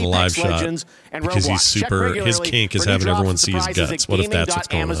camera World, doing a live Apex shot Legends, and because he's Roblox. Check super. His regularly kink is for new having drops everyone and see his surprises guts. at What if that's what's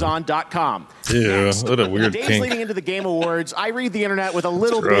going on? gaming.amazon.com. Ew, what a weird Days kink. leading into the Game Awards, I read the internet with a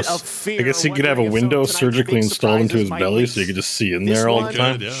little bit Gross. of fear. I guess he could have a window surgically installed into his belly so you could just see in there all the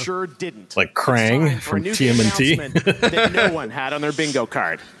time. Sure didn't. Like Krang from TMNT. that no one had on their bingo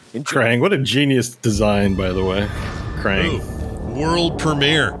card. Enjoy. Krang, what a genius design, by the way. Krang. Ooh, world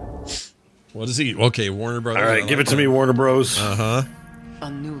premiere. What is he? Okay, Warner Brothers. All right, give it to me, Warner Bros.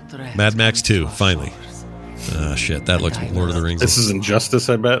 Mad Max 2, finally. Shit, that looks Lord of the Rings. This is Injustice,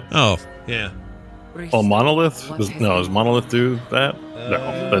 I bet. Oh, yeah. Oh, Monolith? Does Monolith do that?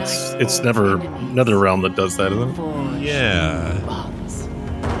 No, it's never NetherRealm that does that, isn't it? Yeah.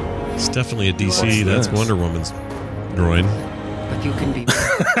 It's definitely a DC. That's Wonder Woman's groin. But you can be.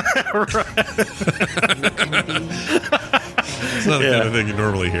 It's not the kind of thing you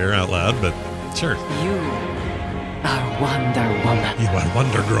normally hear out loud, but sure. You are Wonder Woman. You are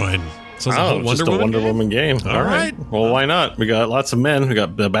Wonder Groin. So it's a whole just a Wonder Woman game. All right. Well, why not? We got lots of men. We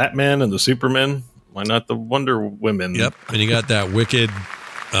got the Batman and the Superman. Why not the Wonder Women? Yep. And you got that wicked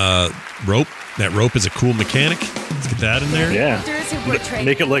rope. That rope is a cool mechanic. Let's get that in there. Yeah.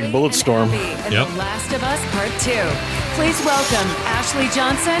 Make it like Bulletstorm. And Yep. The Last of Us Part 2. Please welcome Ashley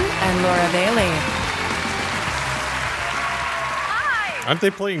Johnson and Laura Bailey. Aren't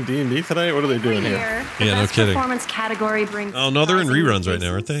they playing D&D tonight? What are they doing here? Yeah, no kidding. Performance category brings Oh, no, they're in reruns right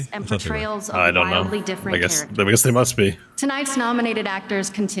now, aren't they? and I thought they were. portrayals of I don't wildly know. different I guess characters. they must be. Tonight's nominated actors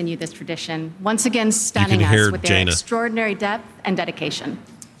continue this tradition, once again stunning can hear us with their Jaina. extraordinary depth and dedication.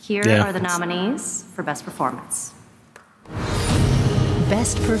 Here Yeah. are the nominees for Best Performance.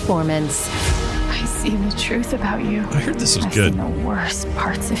 Best performance. I see the truth about you. I heard this was I've good. seen the worst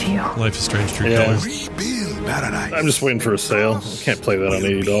parts of you. Life is Strange, True Yeah. Colors. I'm just waiting for a sale. I can't play that on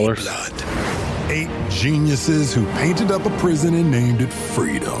 $80. 8 geniuses who painted up a prison and named it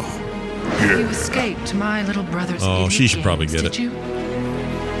Freedom. You escaped my little brother's Oh, she idiot should probably games, get did it. you?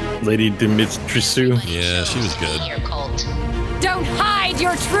 Lady Dimitrisou. Yeah, she was good. Don't hide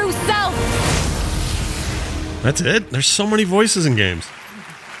your true self. That's it. There's so many voices in games.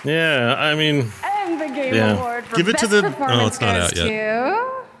 Yeah, I mean, And the Game Yeah. Award for Give it to Best the- Performance oh, it's not goes out yet.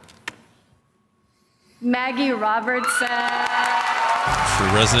 to Maggie Robertson.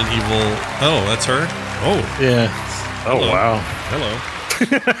 For Resident Evil. Oh, that's her? Oh. yeah. Oh, Hello. wow. Hello.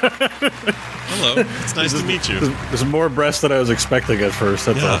 Hello. It's nice to meet you. There's more breasts than I was expecting at first.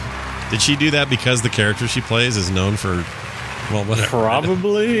 That's all. Yeah. Did she do that because the character she plays is known for, well, whatever.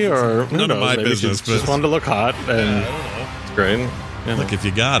 Probably, or who None of knows, my maybe business, She just but- wanted to look hot, and it's great. You know. Look, if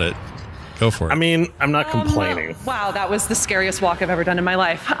you got it, go for it. I mean, I'm not complaining. Wow, that was the scariest walk I've ever done in my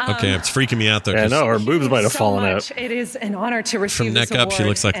life. Okay, it's freaking me out though. Yeah, 'cause no, her boobs might have so fallen much. out. It is an honor to receive From neck this up, she award,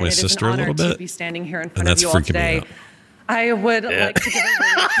 looks like and my it is an sister a honor little to bit. be standing here in And front that's of you all freaking me today. out. I would Yeah. like to give a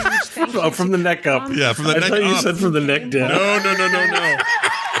really huge thank you. Oh, from the neck up. Yeah, from the I neck thought you up. said from the neck down. No.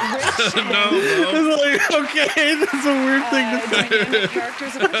 It's like, okay, that's a weird thing to say. The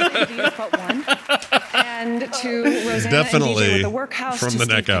characters of our community, but one. And to Rosanna Definitely and DJ with the Workhouse. from to the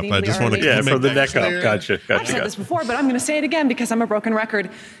Steve neck up. I Knievely, just our want to amazing Yeah, from the neck clear. up. Gotcha. I've said this before, but I'm going to say it again because I'm a broken record.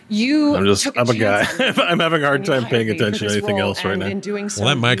 You I'm a guy. chance on me. I'm having a hard time paying You hired me for attention to this anything role, else right and now. in doing so, Well,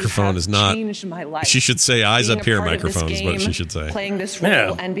 that you microphone have is not. changed my life. She should say eyes Being up a here part of this microphones, but she game, should say. Playing this role Yeah.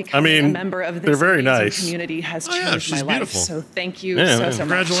 and I becoming a mean, member of this they're very amazing nice. community has Oh, yeah, changed she's my beautiful. life. So thank you Yeah, so man. much.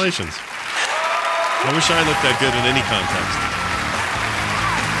 Congratulations. I wish I looked that good in any context.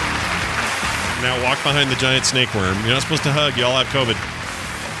 Now walk behind the giant snake worm. You're not supposed to hug. You all have COVID.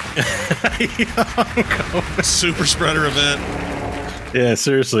 Super spreader event. Yeah,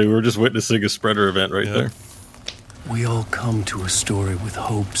 seriously, we're just witnessing a spreader event right there. We all come to a story with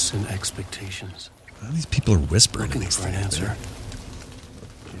hopes and expectations. These people are whispering Looking for an answer.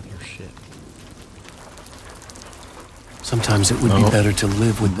 Sometimes it would be better to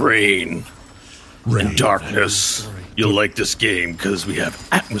live with rain and darkness. You'll like this game because we have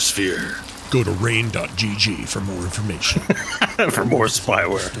atmosphere. Go to rain.gg for more information. For more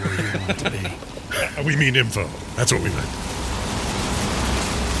spyware. We mean info. That's what we meant.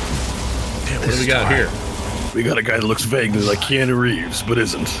 What do we got here? We got a guy that looks vaguely like Keanu Reeves, but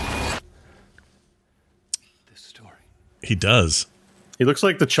isn't. He does. He looks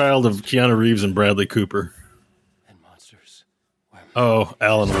like the child of Keanu Reeves and Bradley Cooper. Oh,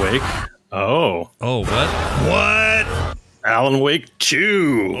 Alan Wake. Oh, what? Alan Wake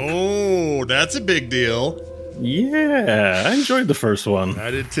 2. Oh, that's a big deal. Yeah, I enjoyed the first one.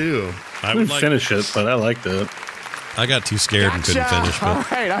 I did too. I didn't finish it, but I liked it. I got too scared and couldn't finish. But. All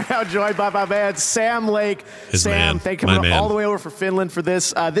right, I'm now joined by my man, Sam Lake. Sam, thank you all the way over for Finland for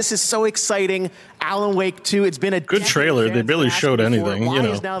this. This is so exciting. Alan Wake 2. It's been a good trailer. They barely showed anything. Why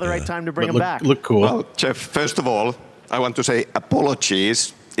is now the right time to bring him back? Look cool. Well, Jeff, first of all, I want to say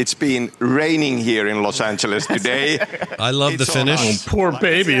apologies. It's been raining here in Los Angeles today. I love the finish. Oh, poor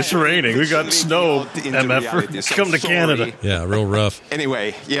baby, it's raining. We got snow. MF, come to Canada. Yeah, real rough.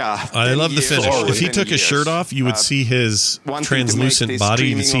 Anyway, yeah. I love the finish. If he took his shirt off, you would see his translucent body.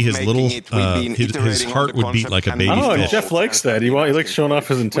 You would see his little, his heart would beat like a baby fish. Jeff likes that. He likes showing off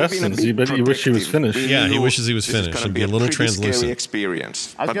his intestines. He wish he was finished. Yeah, he wishes he was finished. It'd be a little translucent.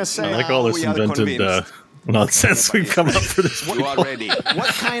 Experience. I was going to say, I like all this invented nonsense we've come up for this. You are ready. What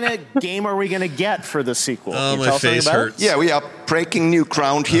kind of game are we going to get for the sequel? Oh, my face hurts. Yeah, we are breaking new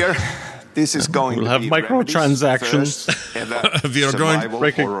ground here. This is going to have microtransactions.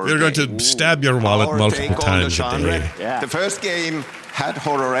 You're going to stab your wallet multiple times a day. Yeah. The first game had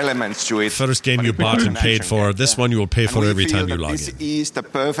horror elements to it. First game you bought and paid for. This one you will pay for every time you log in. This is the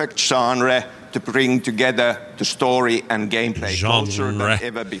perfect genre to bring together the story and gameplay closer than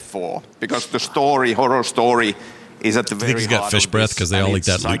ever before. Because the story, horror story, is at the very heart of this. I think he's got fish breath because they all eat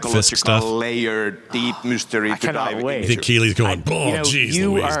that Luke Fisk stuff. Layered, deep mystery to dive into. You think Keely's going, geez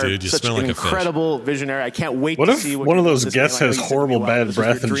Louise, dude, you smell like a fish. Incredible visionary. I can't wait to see what one of those guests has horrible bad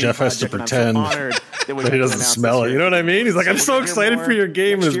breath and Jeff has to pretend that he doesn't smell it. You know what I mean? He's like, I'm so excited for your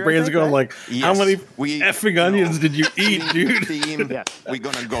game, and his brain's going like, how many effing onions did you eat, dude? We're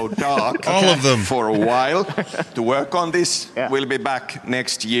going to go dark all of them for a while to work on this. We'll be back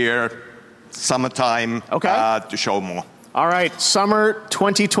next year. Summertime to show more. All right, summer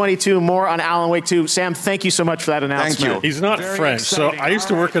 2022, more on Alan Wake 2. Sam, thank you so much for that announcement. Thank you. He's not French, so I used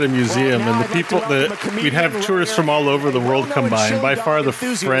to work at a museum, and the people we'd have tourists from all over the world come by, and by far the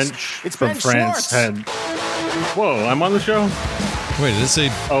French from France had. Whoa, I'm on the show? Wait, did it say?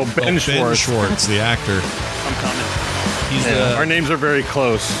 Ben Schwartz, the actor. I'm coming. He's our names are very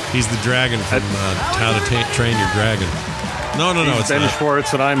close. He's the dragon from How to Train Your Dragon. No, it's Ben not.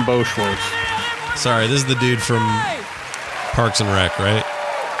 Schwartz, and I'm Bo Schwartz. Sorry, this is the dude from Parks and Rec, right?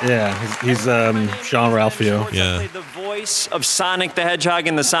 Yeah, he's Jean-Ralphio. Yeah. The voice of Sonic the Hedgehog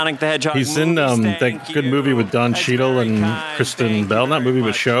in the Sonic the Hedgehog He's in that good movie with Don Cheadle and Kristen Bell. Not movie,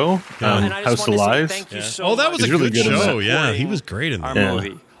 but show. House of Lies. Oh, that was a really good show. that. Yeah, he was great in that.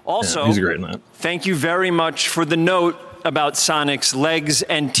 Movie. Also, he's great in that. Thank you very much for the note about Sonic's legs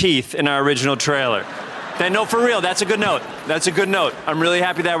and teeth in our original trailer. No, for real, that's a good note. That's a good note. I'm really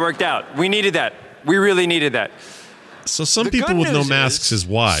happy that worked out. We needed that. We really needed that. So some people with no masks is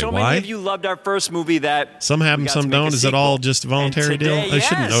why. So many of you loved our first movie that some have them, some don't. Is it all just a voluntary deal? I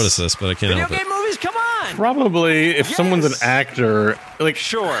shouldn't notice this, but I can't help it. Video game movies, come on! Probably, if someone's an actor, like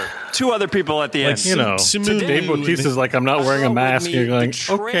sure, two other people at the end. You know, Dave Bautista's like, I'm not wearing a mask. And you're going,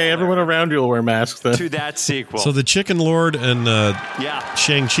 okay, everyone around you will wear masks then. To that sequel. So the Chicken Lord and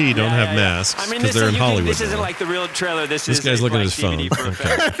Shang-Chi don't have masks because they're in Hollywood. This isn't like the real trailer. This guy's looking at his phone. They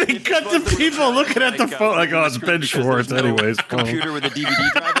cut the people looking at the phone like, oh, it's Ben Schwartz anyways. Computer with a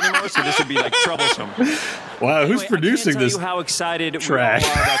DVD drive anymore, so this would be like troublesome. Wow, who's producing this? I can't tell you how excited trash. we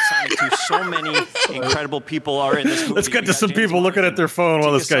all are about Sonic 2. So many incredible people are in this movie. Let's get to some people looking at their phone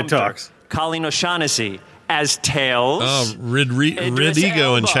while this guy talks. Colleen O'Shaughnessy as Tails.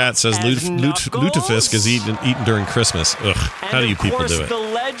 Ridigo in chat says Lutefisk is eaten during Christmas. Ugh, how do you people do it? The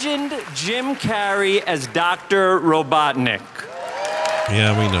legend Jim Carrey as Dr. Robotnik.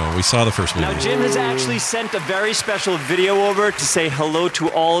 Yeah, we know. We saw the first movie. Now, Jim has actually sent a very special video over to say hello to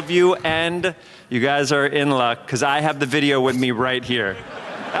all of you, and you guys are in luck because I have the video with me right here.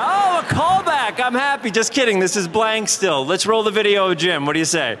 Oh, a callback. I'm happy. Just kidding. This is blank still. Let's roll the video of Jim. What do you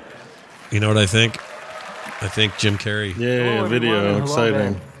say? You know what I think? I think Jim Carrey. Yeah, video.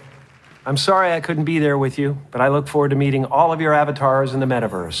 Exciting. I'm sorry I couldn't be there with you, but I look forward to meeting all of your avatars in the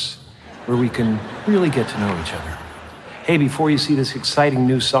metaverse, where we can really get to know each other. Hey, before you see this exciting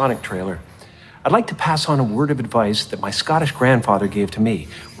new Sonic trailer, I'd like to pass on a word of advice that my Scottish grandfather gave to me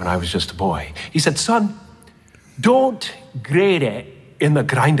when I was just a boy. He said, son, don't grate it in the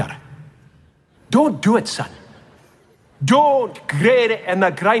grinder. Don't do it, son. Don't grate it in the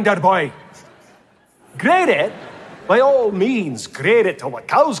grinder, boy. Grate it, by all means, grate it till the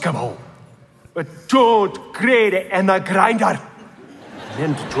cows come home. But don't grate it in the grinder.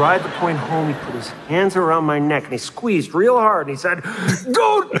 And then to drive the point home, he put his hands around my neck and he squeezed real hard and he said,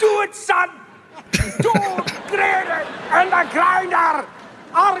 don't do it, son! Don't grader and the grinder.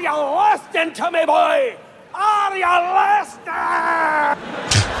 Are you listening to me, boy? Are you listening?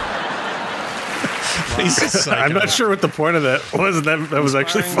 I'm not sure what the point of that was. That was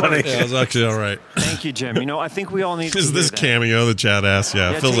actually funny. Yeah, it was actually all right. Thank you, Jim. You know, I think we all need to Is this cameo the chat asked?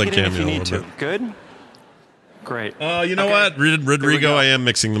 Yeah, it feels take like it in cameo if you a need little to. bit. Good? Great. You know what? Rodrigo, I am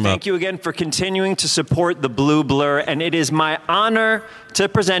mixing them up. Thank you again for continuing to support the Blue Blur, and it is my honor to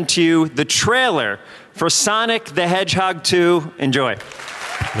present to you the trailer for Sonic the Hedgehog 2. Enjoy.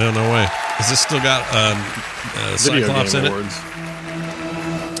 No way. Has this still got Video Cyclops Game in Awards. it?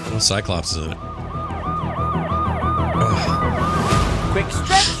 Oh, Cyclops is in it. Quick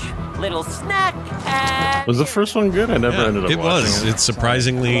stretch, little snack, and... Was the first one good? I never ended up It watching was. It's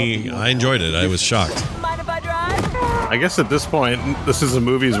surprisingly, I enjoyed it. I was shocked. I guess at this point, this is the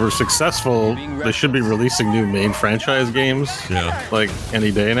movies were successful. They should be releasing new main franchise games. Yeah. Like any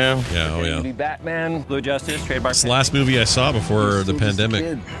day now. Yeah, oh yeah. Batman, Blue Justice, trademark. It's the last movie I saw before the pandemic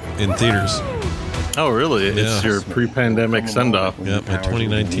in theaters. Oh, really? Yeah. It's your pre-pandemic send-off. Yeah, my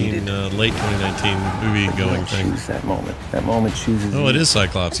 2019, late 2019 movie-going thing. That moment chooses. Oh, it is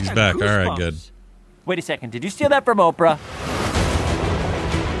Cyclops. He's back. All right, good. Wait a second, did you steal that from Oprah?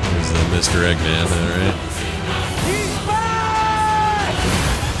 There's the Mr. Eggman, all right.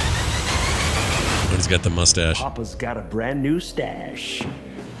 He's got the mustache. Papa's got a brand new stash.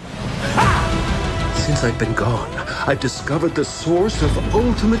 Since I've been gone, I've discovered the source of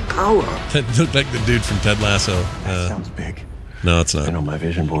ultimate power. That looked like the dude from Ted Lasso. That sounds big. No, it's not. Been on my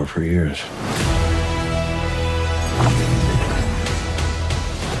vision board for years.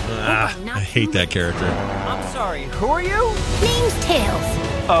 I hate that character. I'm sorry, who are you? Name's Tails.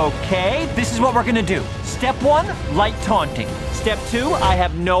 Okay, this is what we're gonna do. Step 1, light taunting. Step 2, I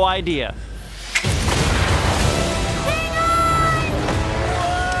have no idea.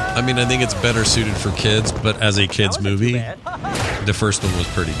 I mean, I think it's better suited for kids, but as a kids movie, the first one was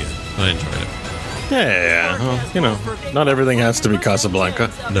pretty good. I enjoyed it. Yeah. Well, you know, not everything has to be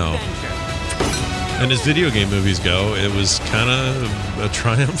Casablanca. No. And as video game movies go, it was kind of a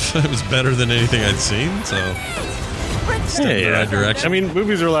triumph. It was better than anything I'd seen, so step in the right direction. I mean,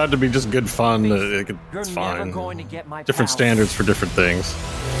 movies are allowed to be just good fun. It's fine. Different standards for different things.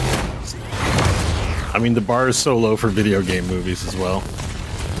 I mean, the bar is so low for video game movies as well.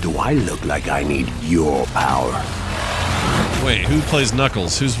 Do I look like I need your power? Wait, who plays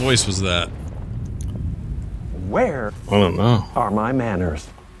Knuckles? Whose voice was that? Where I don't know. are my manners?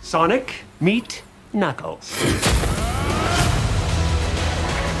 Sonic, meet Knuckles.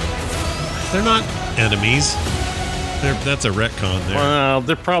 They're not enemies. That's a retcon there. Well,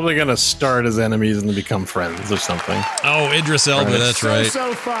 they're probably going to start as enemies and then become friends or something. Oh, Idris Elba, that's right.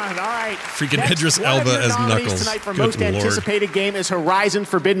 So fun. All right. Freaking Next, Idris one of Elba your as nominees Knuckles. Tonight for Good most Lord. anticipated game is Horizon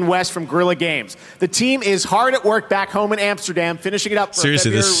Forbidden West from Guerrilla Games. The team is hard at work back home in Amsterdam, finishing it up for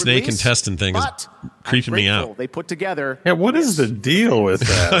Seriously, a February this snake release, intestine thing is but creeping me grateful out. They put together. Yeah, what is the deal with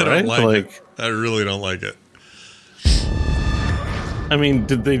that? I don't right? like it. I really don't like it. I mean,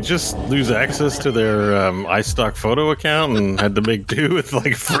 did they just lose access to their iStock photo account and had to make do with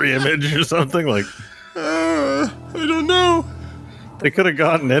like a free image or something? Like, I don't know. They could have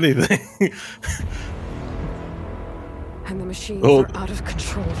gotten anything. And the machines Oh. are out of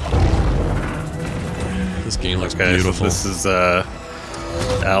control. This game looks Okay, so beautiful. this is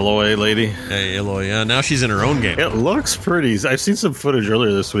Alloy lady. Hey, Aloy. Yeah, now she's in her own game. It looks pretty. I've seen some footage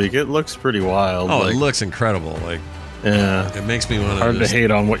earlier this week. It looks pretty wild. Oh, like, it looks incredible. Like, yeah. it makes me want Hard to hate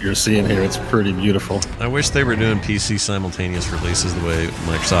on what you're seeing here. It's pretty beautiful. I wish they were doing PC simultaneous releases the way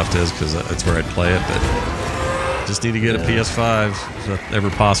Microsoft is, because that's where I'd play it. But just need to get a PS5 if that's ever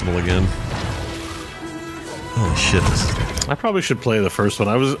possible again. Holy shit! I probably should play the first one.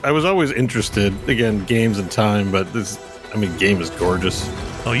 I was always interested. Again, games and time, but game is gorgeous.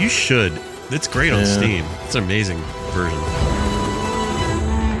 Oh, you should. It's great on Steam. It's an amazing version.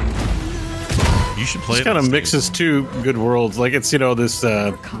 You should play It it. kind on of Steam. mixes two good worlds. Like it's this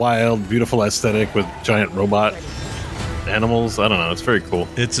wild, beautiful aesthetic with giant robot animals. I don't know. It's very cool.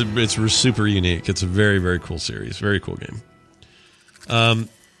 It's super unique. It's a very, very cool series. Very cool game.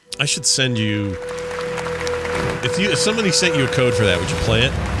 I should send you. If somebody sent you a code for that, would you play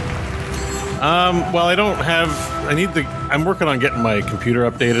it? Well, I don't have. I'm working on getting my computer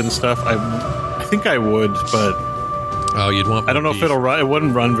updated and stuff. I think I would, but you'd want. I don't know if it'll run. It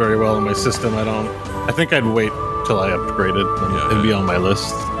wouldn't run very well on my system. I think I'd wait till I upgraded. It'd be on my list.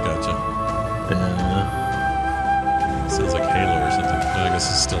 Gotcha. Sounds like Halo or something. No, I guess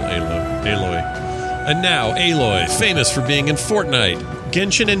it's still Aloy. And now Aloy, famous for being in Fortnite,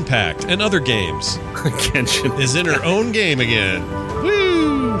 Genshin Impact, and other games, Genshin is in her own game again.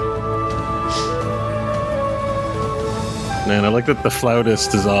 Woo! Man, I like that the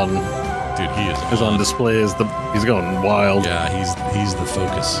flautist is on. Dude, he is on display as he's going wild. Yeah, he's the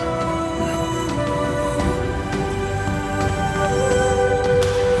focus.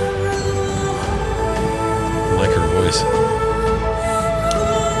 I like her voice.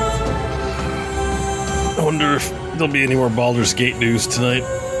 I wonder if there'll be any more Baldur's Gate news tonight.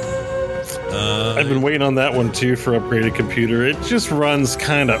 I've been waiting on that one too for upgraded computer. It just runs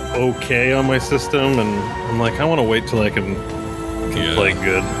kind of okay on my system, and I'm like, I want to wait till I can play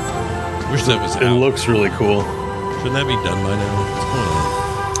good. Wish that was It out. looks really cool. Shouldn't that be done by now? What's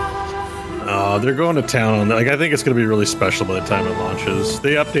going on? They're going to town on that. Like, I think it's going to be really special by the time it launches.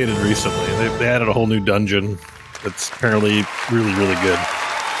 They updated recently. They added a whole new dungeon that's apparently really, really good.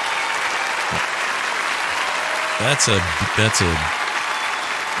 That's a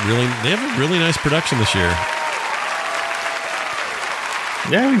really. They have a really nice production this year.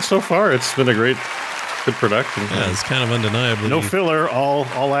 Yeah, I mean, so far it's been a good production. Yeah, it's kind of undeniably no filler, all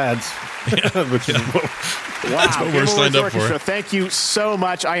ads. Which is That's what we're signed up Orchestra, for. Thank you so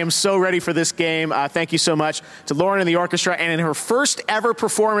much. I am so ready for this game. Thank you so much to Lauren and the orchestra. And in her first ever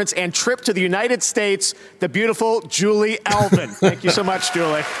performance and trip to the United States, the beautiful Julie Elvin. Thank you so much,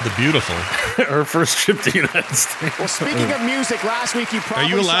 Julie. The beautiful. Her first trip to the United States. Well, speaking of music, last week you probably Are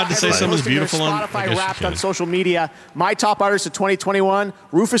you allowed to saw say everyone something's posting their beautiful on- I Spotify guess you Wrapped can. on social media. My top artists of 2021,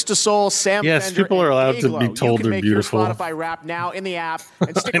 Rufus DeSoul, Sam Yes, Fender, people are and allowed to Iglo. be told you can they're make beautiful. Your Spotify Wrapped now in the app,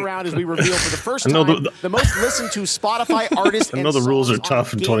 and stick around as we reveal for the first I know time the most listened to Spotify artists. I know the rules are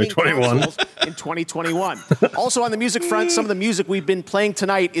tough in 2021. In 2021. Also on the music front, some of the music we've been playing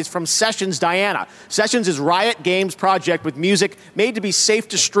tonight is from Sessions Diana. Sessions is Riot Games' project with music made to be safe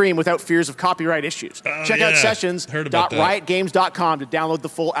to stream without fears of copyright issues. Check out yeah. Heard about that. sessions.riotgames.com to download the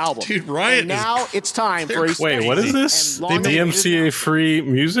full album. Dude, Riot And now it's time for a Wait, what is this? and long- DMCA free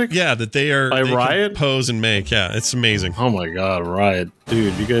music? Yeah, that they are By they can Riot? pose and make. Yeah, it's amazing. Oh my god, Riot.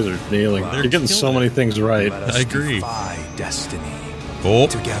 Dude, you guys are nailing it. They're You're getting so killing many things right. I agree. Destiny. Oh, A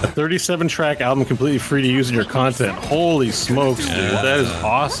 37-track album completely free to use in your content. Holy smokes, dude. That is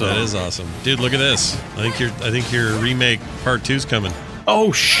awesome. That is awesome, dude. Look at this. I think your remake part 2's coming.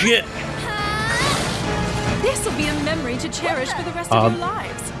 Oh shit. This will be a memory to cherish for the rest of your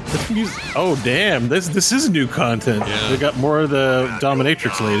lives. Oh damn, this is new content. Yeah. They got more of the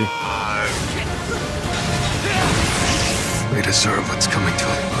dominatrix lady. We deserve what's coming to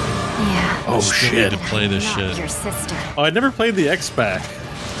him. Yeah. Oh Still shit. need to play this Not shit. your sister. Oh, I never played the X back.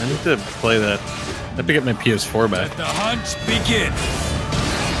 I need to play that. I have to get my PS4 back. The hunt begin.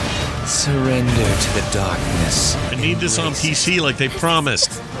 Surrender to the darkness. I need this on PC like they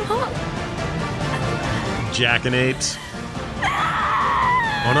promised. Jackanapes.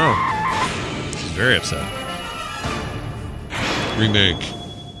 Oh no. She's very upset. Remake.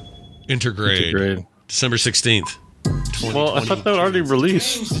 Intergrade. December 16th. Well, I thought that already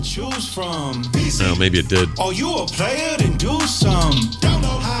released. To choose from. No, maybe it did. Oh, you a player? Then do some.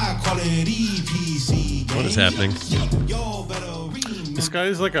 Download high quality PC. What is happening? This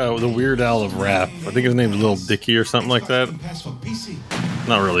guy's like the Weird Al of rap. I think his name's Lil Dicky or something like that.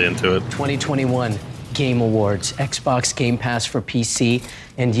 Not really into it. 2021 Game Awards, Xbox Game Pass for PC,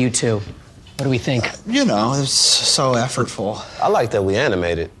 and you too. What do we think? You know, it's so effortful. I like that we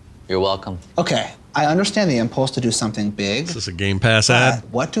animated. You're welcome. Okay, I understand the impulse to do something big. Is this a Game Pass ad?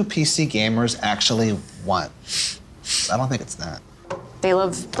 What do PC gamers actually want? I don't think it's that. They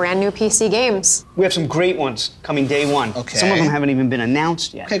love brand new PC games. We have some great ones coming day one. Okay. Some of them haven't even been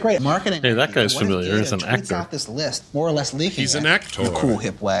announced yet. Okay, great. Marketing. Hey, that guy's What if familiar. He's Data an tweets actor. out this list, more or less leaking He's it an actor. in a cool,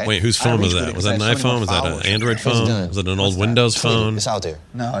 hip way. Wait, whose I phone was retweeted that? it Was that an because I have so iPhone? many Was that an followers. Android What's it phone? doing? Was it an old Windows phone? It's out there.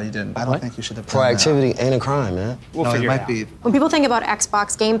 No, you didn't. I don't think you should have done that. Proactivity ain't a crime, man. We'll No, it figure might out. be. When people think about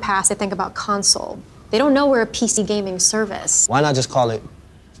Xbox Game Pass, they think about console. They don't know we're a PC gaming service. Why not just call it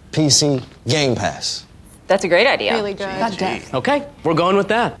PC Game Pass? That's a great idea. Really good. Okay, we're going with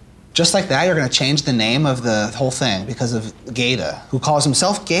that. Just like that, you're going to change the name of the whole thing because of Gata, who calls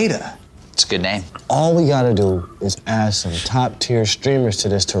himself Gata. It's a good name. All we gotta do is add some top-tier streamers to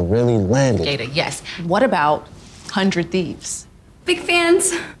this to really land it. Data, yes. What about 100 Thieves? Big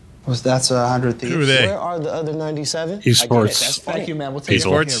fans. That's 100 Thieves. Who are they? Where are the other 97? Esports. Thank you, man. We'll take it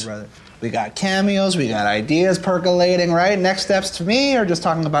from Esports? here, brother. We got cameos, we got ideas percolating, right? Next steps to me, or just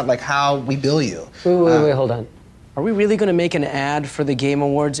talking about like how we bill you. Wait, hold on. Are we really going to make an ad for the Game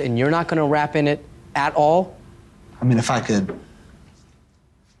Awards and you're not going to rap in it at all? I mean, if I could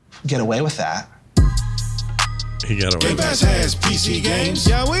get away with that. He got away. Game Pass has PC games.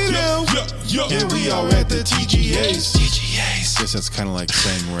 Yeah, we do. Yeah, we are at the TGAs. TGAs. Guess that's kind of like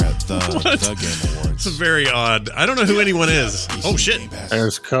saying we're at the Game Awards. It's very odd. I don't know who anyone is. Oh shit.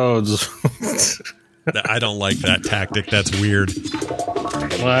 There's codes. I don't like that tactic. That's weird.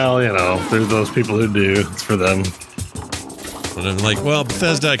 Well, there's those people who do. It's for them. And I'm like, well,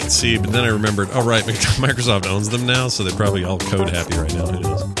 Bethesda I could see, but then I remembered, oh, right, Microsoft owns them now, so they're probably all code happy right now. Who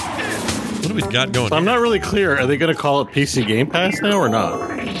knows? What do we got going? So I'm not really clear. Are they going to call it PC Game Pass now or not?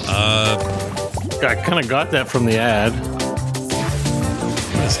 I kind of got that from the ad.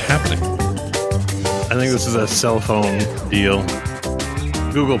 What is happening? I think this is a cell phone deal.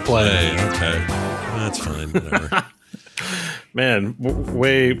 Google Play. Okay. That's fine. Whatever. Man,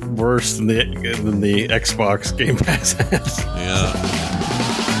 way worse than the Xbox Game Pass has. Yeah.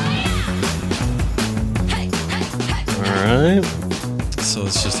 All right. So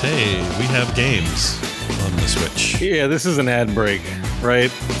it's just, hey, we have games on the Switch. Yeah, this is an ad break,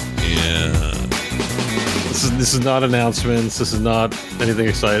 right? Yeah. This is not announcements. This is not anything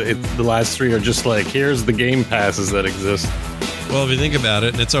exciting. The last three are just like, here's the Game Passes that exist. Well, if you think about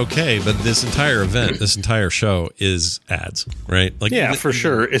it, and it's okay, but this entire event, this entire show is ads, right? Like, yeah, for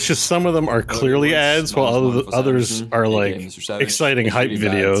sure. It's just some of them are clearly ads, while others are like exciting hype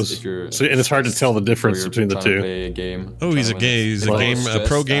videos. And it's hard to tell the difference between the two. Oh, he's a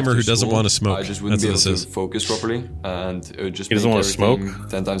pro gamer who doesn't want to smoke. I just wouldn't be able to focus properly, and it would just he doesn't want to smoke.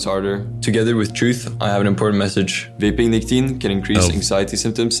 10 times harder. Together with Truth, I have an important message: vaping nicotine can increase anxiety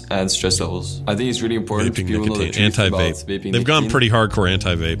symptoms and stress levels. I think it's really important for people to know the truth about vaping. They've gone pretty hardcore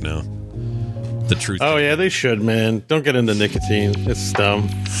anti-vape now. The truth. Oh yeah, they should, man. Don't get into nicotine. It's dumb.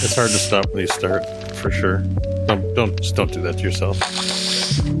 It's hard to stop when you start, for sure. Don't do that to yourself.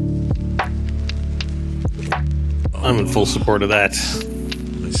 I'm in full support of that.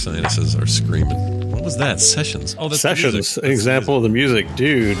 My sinuses are screaming. What was that? Sessions. Oh, that's Sessions. An example of the music,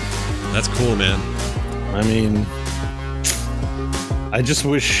 dude. That's cool, man. I mean, I just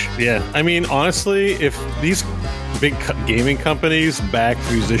wish. Yeah. I mean, honestly, if these big gaming companies backed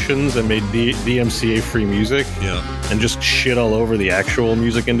musicians and made DMCA free music, and just shit all over the actual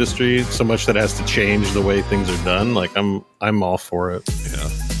music industry so much that it has to change the way things are done, like I'm all for it. Yeah,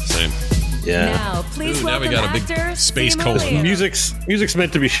 same. Yeah. Now, please now we welcome got a big actor space Steve colon. McQueen. Music's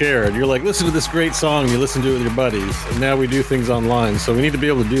meant to be shared. You're like, listen to this great song, you listen to it with your buddies, and now we do things online, so we need to be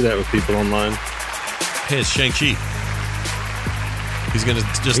able to do that with people online. Hey, it's Shang-Chi.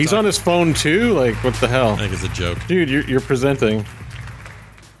 He's on his phone too? Like, what the hell? I think it's a joke. Dude, you're presenting.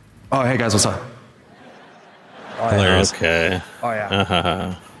 Oh, hey guys, what's up? Hilarious. Okay. Oh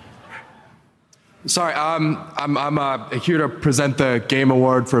yeah. Sorry, I'm here to present the Game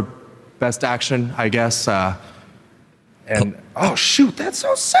Award for Best Action, I guess. Oh shoot, that's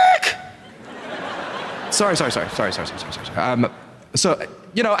so sick. Sorry. So,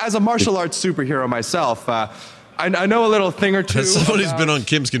 as a martial arts superhero myself, I know a little thing or two. As someone who's been on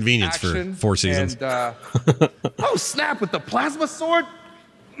Kim's Convenience for 4 seasons. And, oh snap! With the plasma sword.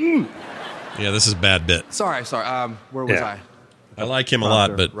 Mm. Yeah, this is a bad bit. Sorry. Where was I? I like him a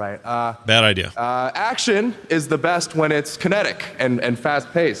lot, but bad idea. Action is the best when it's kinetic and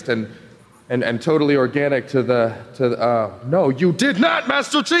fast paced and totally organic to the. No, you did not,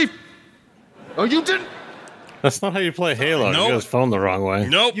 Master Chief. Oh, you didn't. That's not how you play Halo. Nope. You guys phone the wrong way.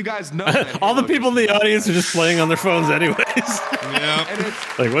 Nope. You guys know all the people in the audience are just playing on their phones anyways. Yeah. And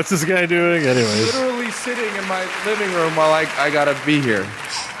it's like, what's this guy doing anyways? literally sitting in my living room while I gotta be here.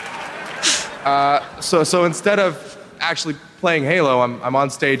 So instead of actually playing Halo, I'm on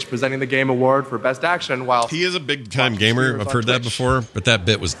stage presenting the Game Award for Best Action while he is a big time gamer. I've heard that before, but that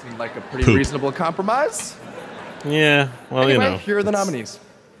bit was seemed like a pretty reasonable compromise. Yeah. Well, anyway, here are the nominees.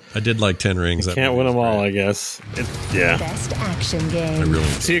 I did like 10 Rings. You can't win them all, I guess. Yeah. Best action game. I really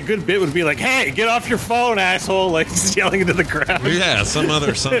see. A good bit would be like, "Hey, get off your phone, asshole!" Like just yelling into the crowd. Yeah,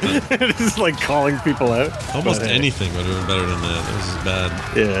 something. Just like calling people out. Almost anything would have been better than that. This is bad.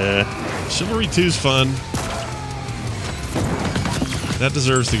 Yeah. Chivalry 2's fun. That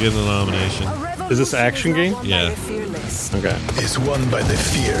deserves to get the nomination. Is this action game? Yeah. Okay. Is won by the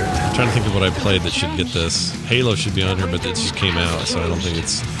feared. I'm trying to think of what I played that should get this. Halo should be on here, but it just came out, so I don't think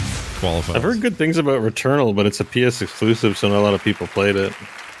it's qualified. I've heard good things about Returnal, but it's a PS exclusive, so not a lot of people played it.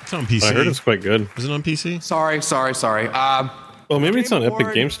 It's on PC. I heard it's quite good. Is it on PC? Sorry. Oh, maybe it's on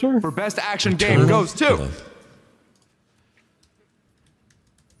Epic Game Store? For Best Action Game goes to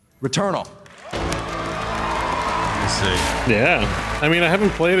Returnal. Let's see. Yeah. I mean, I haven't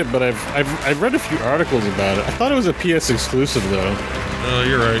played it, but I've read a few articles about it. I thought it was a PS exclusive, though. Oh,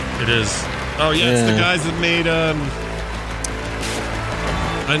 you're right. It is. Oh, yeah, it's the guys that made...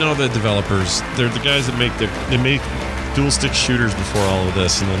 I know the developers. They're the guys that they make dual-stick shooters before all of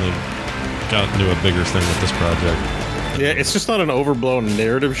this, and then they got into a bigger thing with this project. Yeah, it's just not an overblown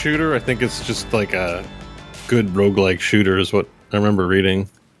narrative shooter. I think it's just like a good roguelike shooter is what I remember reading.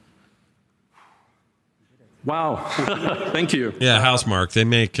 Wow. Thank you. Yeah, Housemarque. They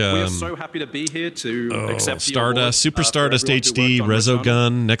make we are so happy to be here to accept Stardust, Super Stardust HD,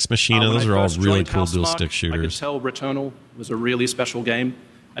 Resogun, Nex Machina. Those are all really cool dual stick shooters. I could tell Returnal was a really special game,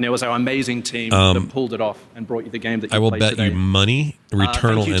 and it was our amazing team that pulled it off and brought you the game that you I will played bet today. you money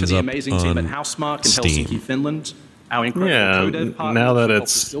Returnal thank you to ends the up amazing team at on Housemarque in Steam. Helsinki, Finland. Our incredible co-dev partners now that who helped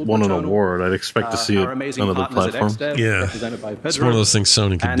it's us build won an Returnal. award, I'd expect to see it Our amazing on other partners at platforms. XDev, Yeah. represented by Pedro. It's one of those things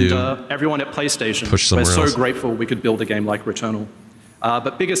Sony could and, do. Everyone at PlayStation. Push We're somewhere so else. grateful we could build a game like Returnal.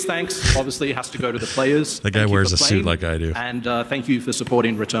 But biggest thanks, obviously, has to go to the players. That guy Thank you wears for a suit playing, like I do. And thank you for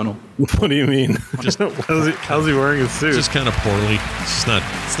supporting Returnal. What do you mean? Just how's he wearing a suit? Just kind of poorly. It's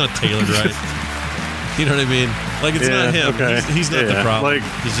not tailored right. You know what I mean? Like, it's not him. Okay. He's not the problem.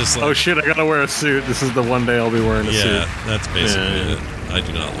 Like, he's just like, oh shit, I gotta wear a suit. This is the one day I'll be wearing a suit. yeah, that's basically it. I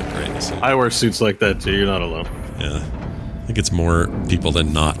do not look great in a suit. I wear suits like that too. You're not alone. Yeah. I think it's more people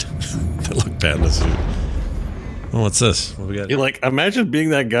than not that look bad in a suit. Oh, what's this? What we got? You're like, imagine being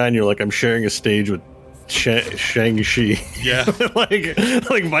that guy and you're like, I'm sharing a stage with Shang-Chi. Yeah.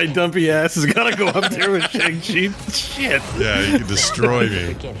 like my dumpy ass has got to go up there with Shang-Chi. Shit. Yeah, you can destroy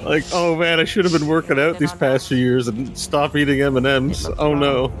me. Like, oh man, I should have been working out these past few years and stop eating M&Ms. Oh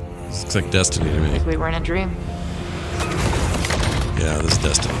no. This looks like Destiny to me. We were in a dream. Yeah, this is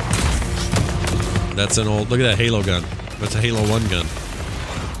Destiny. That's an old... Look at that Halo gun. That's a Halo 1 gun.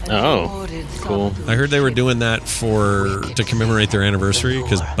 Oh, cool. I heard they were doing that to commemorate their anniversary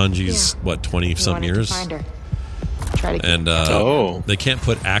because Bungie's, 20-something years? And they can't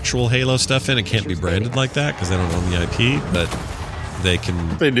put actual Halo stuff in. It can't be branded like that because they don't own the IP, but they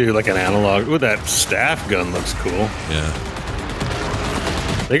can... They do like an analog. With that staff gun looks cool. Yeah.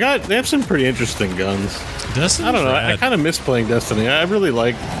 They have some pretty interesting guns. Destiny? I don't know. I kind of miss playing Destiny. I really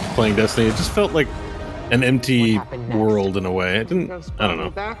like playing Destiny. It just felt like an empty world in a way. I don't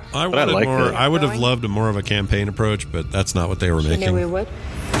know. I would have loved more of a campaign approach, but that's not what they were making. we would.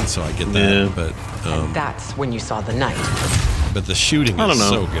 So I get that, but that's when you saw the night. But the shooting I don't is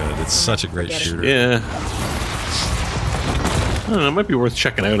know. so good. It's such a great shooter. Yeah. I don't know. It might be worth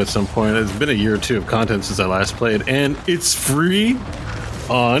checking out at some point. It's been a year or two of content since I last played, and it's free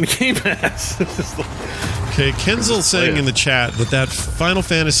on Game Pass. Okay, Kenzel saying in the chat that Final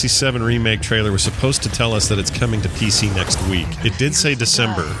Fantasy VII Remake trailer was supposed to tell us that it's coming to PC next week. It did say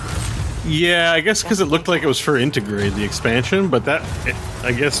December. Yeah, I guess because it looked like it was for Intergrade, the expansion, but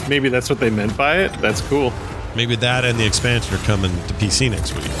I guess maybe that's what they meant by it. That's cool. Maybe that and the expansion are coming to PC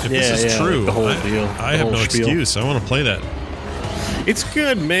next week. If this is true, like the whole deal. I have no excuse. I want to play that. It's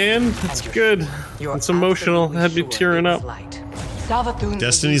good, man. It's good. It's emotional. It had me tearing up.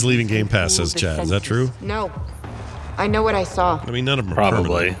 Destiny's leaving Game Pass, says Chad. Is that true? No. I know what I saw. I mean, none of them are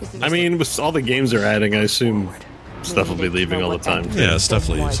Probably. permanent. I mean, with all the games they're adding, I assume stuff will be leaving all the time. Yeah, stuff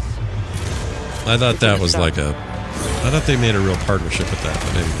leaves. I thought that was I thought they made a real partnership with that,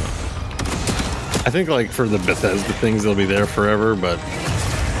 but maybe not. I think, like, for the Bethesda things, they'll be there forever, but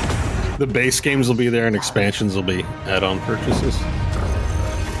the base games will be there and expansions will be add-on purchases.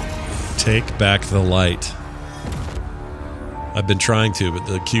 Take back the light. I've been trying to, but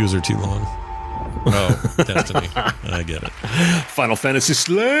the queues are too long. Oh, Destiny. I get it. Final Fantasy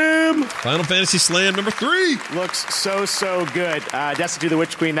Slam! Final Fantasy Slam number 3! Looks so good. Destiny the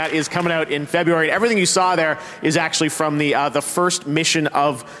Witch Queen, that is coming out in February. And everything you saw there is actually from the first mission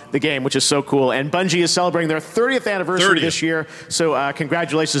of the game, which is so cool. And Bungie is celebrating their 30th anniversary this year. So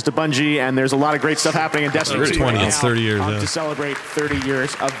congratulations to Bungie. And there's a lot of great stuff happening in Destiny 2 right now, it's 30 years to celebrate 30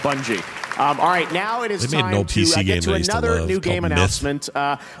 years of Bungie. All right, now it is time to get to another new game announcement.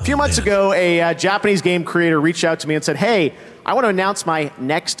 A few months ago, a Japanese game creator reached out to me and said, hey, I want to announce my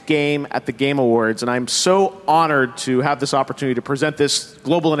next game at the Game Awards, and I'm so honored to have this opportunity to present this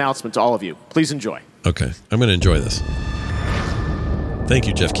global announcement to all of you. Please enjoy. Okay, I'm going to enjoy this. Thank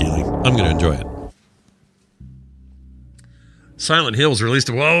you, Jeff Keighley. I'm going to enjoy it. Silent Hill was released.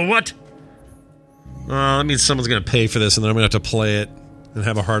 Whoa, what? That means someone's going to pay for this, and then I'm going to have to play it and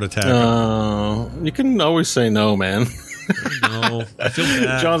have a heart attack. You can always say no, man. No, I feel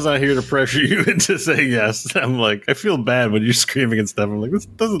bad. John's not here to pressure you into saying yes. I'm like, I feel bad when you're screaming and stuff. I'm like, this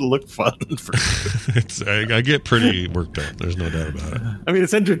doesn't look fun for you. I get pretty worked up. There's no doubt about it. I mean,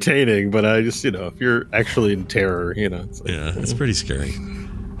 it's entertaining, but I just, if you're actually in terror, it's like, it's pretty scary.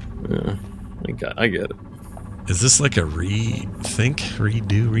 Yeah, I get it. Is this like a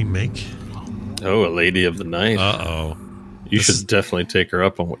redo, remake? Oh, a Lady of the Night. Uh-oh. You should definitely take her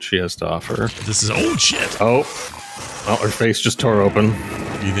up on what she has to offer. This is old shit. Oh, her face just tore open.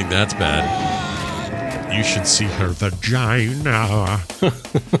 You think that's bad? You should see her vagina.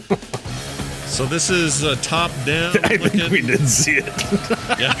 So this is top down. I think we did see it.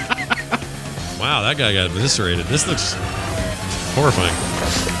 Yeah. Wow, that guy got eviscerated. This looks horrifying.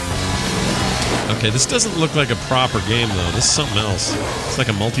 Okay, this doesn't look like a proper game, though. This is something else. It's like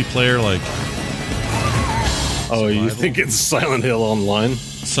a multiplayer, like... Oh, you think it's Silent Hill Online?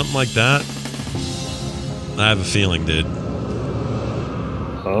 Something like that. I have a feeling, dude.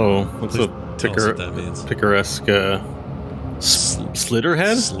 Oh, what's a what that means. picaresque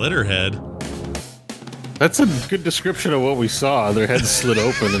slitterhead? Slitterhead? That's a good description of what we saw. Their heads slid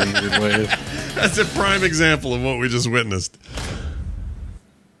open in weird ways. That's a prime example of what we just witnessed.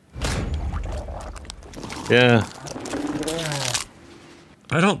 Yeah.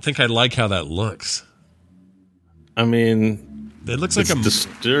 I don't think I like how that looks. I mean... It looks like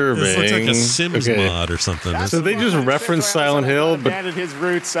disturbing. This looks like a Sims mod or something. So they just referenced Silent Hill, but abandoned his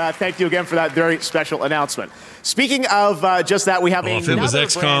roots. Thank you again for that very special announcement. Speaking of just that, we have if it was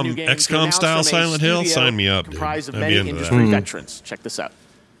XCOM style Silent Hill, sign me up. Comprised of I'd many be into industry that. veterans. Check this out.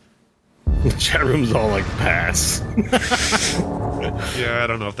 the chat room's all like pass. Yeah, I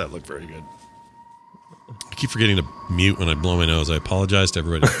don't know if that looked very good. I keep forgetting to mute when I blow my nose. I apologize to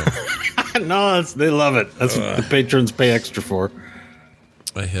everybody. No, they love it. That's what the patrons pay extra for.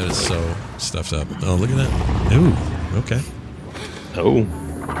 My head is so stuffed up. Oh, look at that. Ooh, okay. Oh. Ooh,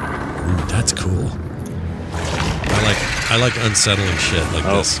 that's cool. I like unsettling shit like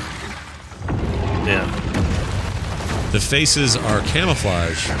this. Yeah. The faces are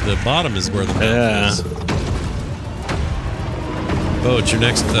camouflage. The bottom is where the mouth is. Oh, it's your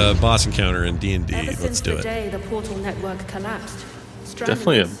next boss encounter in D&D. Let's do it. Day the portal network collapsed.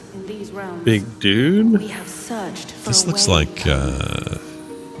 Definitely a in these realms, big dude. we have searched for This a looks way. like I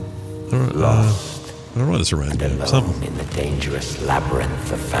don't know what this reminds me of. Something. In the dangerous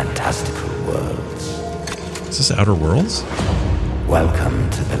labyrinth of fantastical worlds. Is this Outer Worlds? Welcome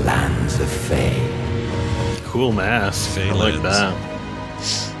to the lands of Fae. Cool mask. Fae I like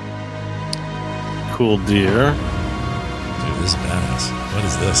lands. that. Cool deer. Dude, this is badass. What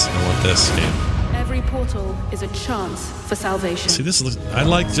is this? I want this game. Every portal is a chance for salvation. See, this looks. I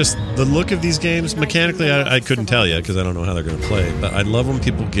like just the look of these games. Mechanically, I couldn't tell you because I don't know how they're going to play. But I love when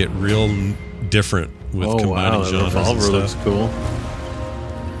people get real different with combining the genres revolver and stuff. looks cool.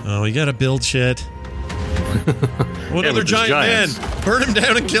 Oh, you got to build shit. What other giant man? Burn him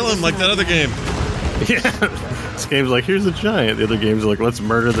down and kill him like that other game. Yeah. This game's like, here's a giant. The other game's like, let's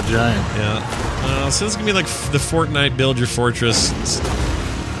murder the giant. Yeah. So this is going to be like the Fortnite Build Your Fortress.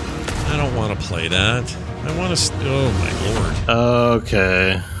 I don't want to play that. I want to... Oh, my lord.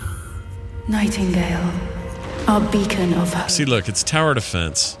 Okay. Nightingale, our beacon of hope. See, look, it's tower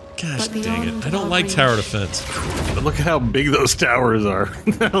defense. Gosh dang it. I don't like tower defense. But look at how big those towers are.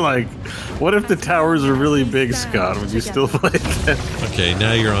 Like, what if the towers are really big, Scott? Would you still play that? Okay,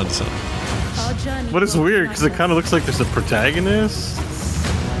 now you're on something. But it's weird, because it kind of looks like there's a protagonist.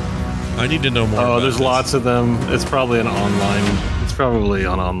 I need to know more. Oh, there's lots of them. It's probably an online... It's probably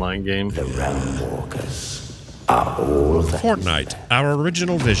an online game. The Realm Walkers are all that Fortnite, our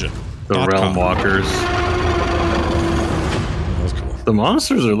original vision. The Realm Walkers. That was cool. The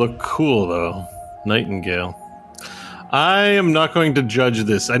monsters look cool, though. Nightingale. I am not going to judge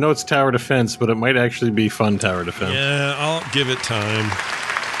this. I know it's tower defense, but it might actually be fun tower defense. Yeah, I'll give it time.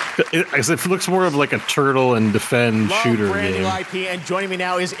 It looks more of like a turtle and defend shooter brand game. new IP, and joining me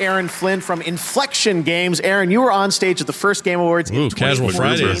now is Aaron Flynn from Inflection Games. Aaron, you were on stage at the first Game Awards. Ooh, in Casual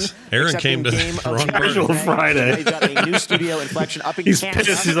 2014, Fridays. Aaron came to Game the of wrong the Casual Year. Friday. They've got a new studio, Inflection, up in He's Canada.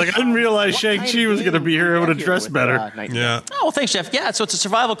 pissed. He's like, I didn't realize Shang-Chi was going to be here. I would have dressed better. Yeah. Oh, well, thanks, Jeff. Yeah, so it's a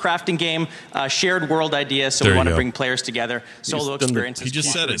survival crafting game, shared world idea. So There we you want to go. bring players together, solo experiences. He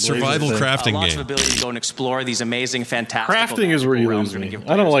just said it. Survival crafting Lots game. of ability to go and explore these amazing, fantastic. Crafting is where you lose me.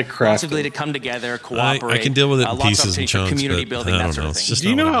 I don't like Lots of crafting. ability to come together, cooperate. I can deal with it in lots of pieces and opportunity for chunks, community but building, I that don't sort know. of It's thing. just Do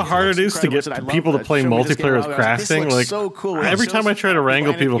you not know what how I hard it is to get people to play multiplayer with crafting? Like, every time I try to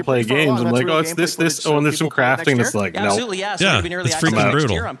wrangle people to play games, I'm like, oh, it's this, oh, and there's some crafting. It's like, Yeah, no. absolutely, yeah. So Yeah, maybe an early it's access freaking next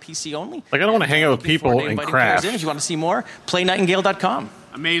brutal. year on PC only. Like, I don't want to hang out with people and Inviting craft. players in. If you want to see more, play nightingale.com.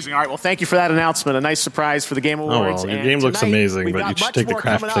 Amazing. All right. Well, thank you for that announcement. A nice surprise for the Game Awards. well, your And game looks tonight, amazing, we've but got you should much take the more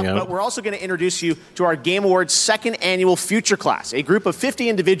craft coming thing up, out. But we're also going to introduce you to our Game Awards second annual Future Class, a group of 50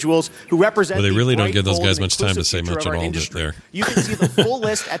 individuals who represent. Well, they the really don't bright, give those bold, guys and much time to inclusive say future much of at our all industry. there. You can see the full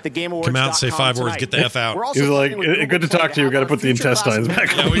list at thegameawards.com. Come out, say 5 words, tonight. get the F out. We're also He's like, working with good to Google talk to you. Play We've got to have put the our Future Class intestines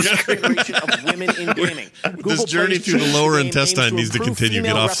back mentor on the the screen. generation of women in gaming. Google This journey Play's through the Choose lower Game aims intestine to needs to improve continue. Get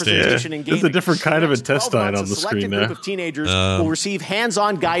female off stage. representation in There's a gaming. different kind of For the next 12 intestine months, on the a selected screen group there. of teenagers will receive hands-on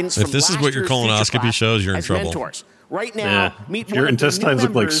guidance If from this is last what your year's Future colonoscopy Class shows, you're in as trouble. mentors. Right now, Yeah. meet Your one of the new intestines look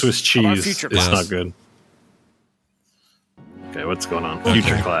like members Swiss of our cheese. Future It's Class. not good. Okay, what's going on?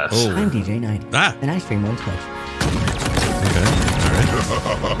 Future Class. Oh. I'm DJ Knight, Ah. and I stream on Twitch. Okay.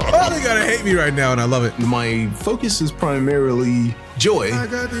 All right. probably gonna hate me right now, and I love it. My focus is primarily joy. All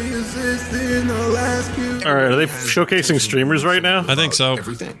right, are they showcasing streamers right now? I think so.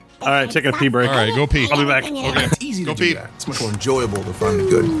 Everything. All right, taking a pee break. All right, go pee. I'll be back. Okay. It's easy Go to do pee. that. It's much more enjoyable to find the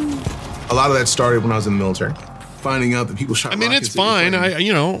good. A lot of that started when I was in the military. Finding out that people shot. I mean, it's fine.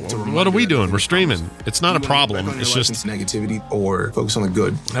 What are we doing? We're streaming. It's not a problem. It's just negativity or focus on the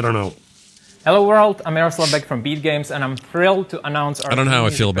good. I don't know. Hello world, I'm Miroslav Beck from Beat Games, and I'm thrilled to announce our I don't know how I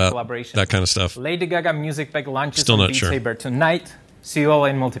Music feel Pack about collaboration. that kind of stuff. Lady Gaga Music Pack launches Still on not Beat sure. Saber tonight. See you all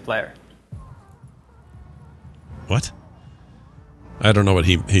in multiplayer. What? I don't know what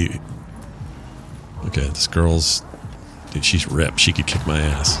he. Okay, this girl's. Dude, she's ripped. She could kick my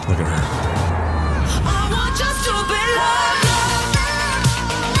ass. Look at her.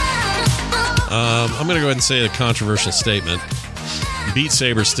 I'm going to go ahead and say a controversial statement. Beat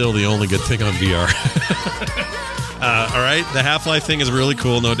Saber's still the only good thing on VR. All right, the Half-Life thing is really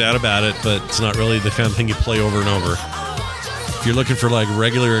cool, no doubt about it, but it's not really the kind of thing you play over and over. If you're looking for like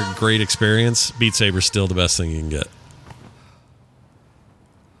regular great experience, Beat Saber's still the best thing you can get.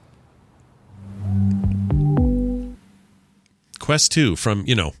 Quest 2 from,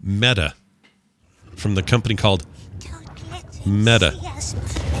 Meta. From the company called Meta.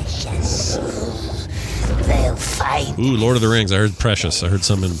 They'll fight. Ooh, Lord of the Rings. I heard Precious. I heard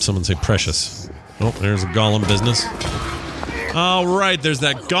someone say Precious. Oh, there's a Gollum business. All right, there's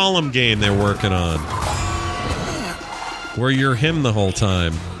that Gollum game they're working on. Where you're him the whole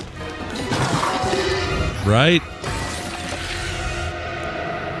time. Right?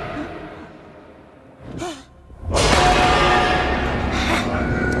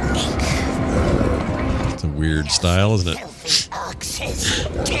 It's a weird style, isn't it?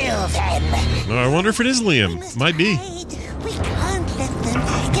 I wonder if it is Liam. Might be.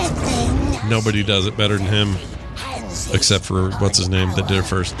 Nobody does it better than him. Except for, what's his name, that did it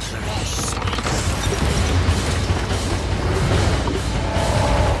first.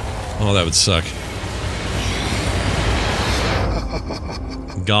 Oh, that would suck.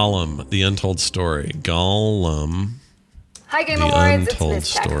 Gollum, The Untold Story. Gollum. Hi Game The Awards, it's Untold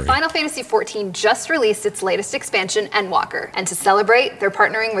Ms. Tech. Story. Final Fantasy XIV just released its latest expansion, Endwalker. And to celebrate, they're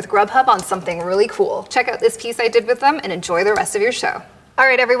partnering with Grubhub on something really cool. Check out this piece I did with them and enjoy the rest of your show. All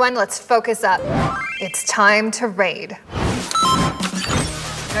right, everyone, let's focus up. It's time to raid. All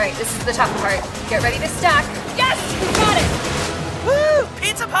right, this is the tough part. Get ready to stack. Yes, we got it! Woo!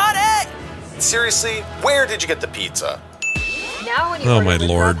 Pizza party! Seriously, where did you get the pizza? Now when you Oh, order my with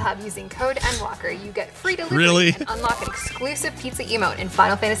Lord. Grubhub using code Endwalker, you get free delivery Really? and unlock an exclusive pizza emote in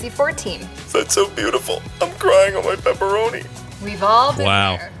Final Fantasy XIV. That's so beautiful. I'm crying on my pepperoni. We've all been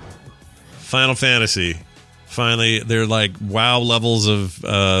Wow. there. Final Fantasy. Finally, they're like WoW levels of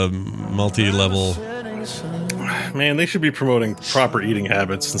multi-level. Man, they should be promoting proper eating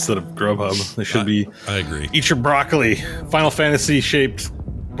habits instead of Grubhub. They should be. I agree. Eat your broccoli. Final Fantasy shaped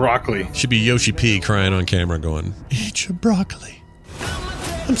broccoli. Should be Yoshi P crying on camera going, "Eat your broccoli.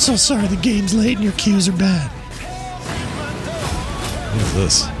 I'm so sorry the game's late and your queues are bad." What is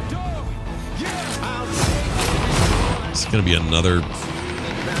this? It's going to be another...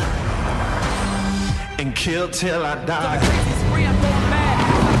 And kill till I die.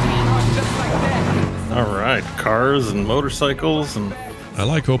 All right, cars and motorcycles and. I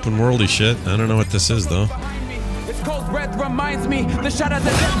like open worldy shit. I don't know what this is though. Reminds me the shot of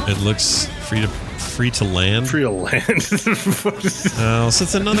the It looks free to land. Free to land. Oh, so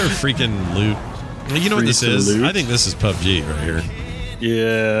it's another freaking loot. You know what this Free to is? loot? I think this is PUBG right here.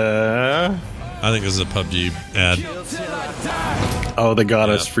 Yeah. I think this is a PUBG ad. Oh, they got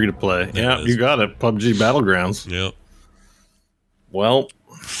us free to play. Yeah, you got it. PUBG Battlegrounds. Yep. Well,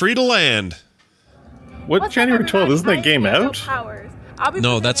 free to land. What, January 12th? Isn't that game out?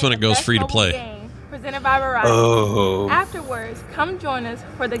 No, that's when it goes free to play. Presented by Verizon. Oh. Afterwards, come join us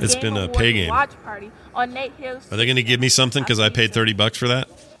for the It's Game been a Awards pay game. watch party on Nate Hill's. Are they going to give me something because I paid $30 for that?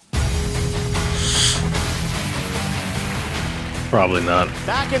 Probably not.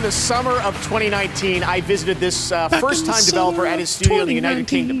 Back in the summer of 2019, I visited this first-time developer at his studio in the United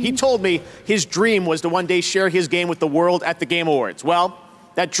Kingdom. He told me his dream was to one day share his game with the world at the Game Awards. Well,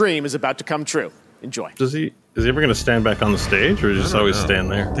 that dream is about to come true. Enjoy. Is he ever going to stand back on the stage, or does he just always stand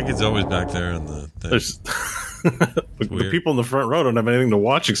there? I think he's always back there on the thing. The people in the front row don't have anything to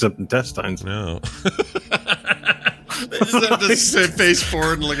watch except intestines. No. They just have to sit face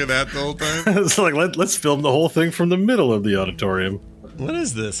forward and look at that the whole time. It's like let's film the whole thing from the middle of the auditorium. What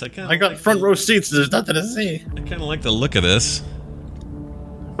is this? I got front row seats. There's nothing to see. I kind of like the look of this.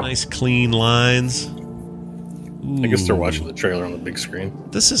 Nice clean lines. I guess they're watching the trailer on the big screen.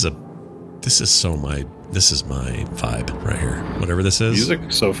 This is a This is my vibe right here. Whatever this is.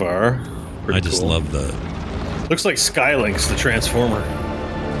 Music so far. I just love the. Looks like Skylinks, the Transformer.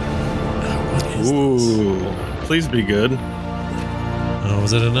 Ooh, please be good. Oh,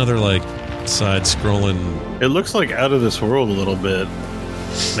 was it another like side-scrolling? It looks like Out of This World a little bit.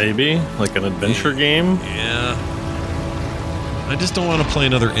 Maybe like an adventure game. Yeah. I just don't want to play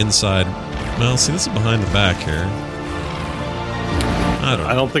another Inside. Well, see, this is behind the back here.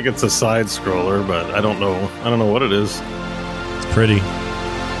 I don't think it's a side scroller, but I don't know what it is. It's pretty.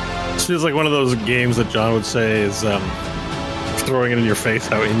 It feels like one of those games that John would say is throwing it in your face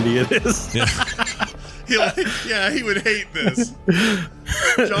how indie it is. Yeah. He would hate this.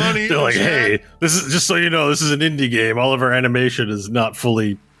 Johnny, they're like, hey, this is just so you know, this is an indie game. All of our animation is not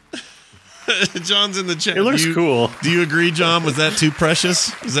fully. John's in the chat. It looks cool. Do you agree, John? Was that too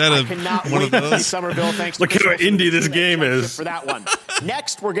precious? Is that one of those? Somerville, thanks. Look how indie this game is. For that one.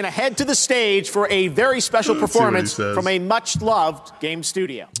 Next, we're going to head to the stage for a very special performance from a much-loved game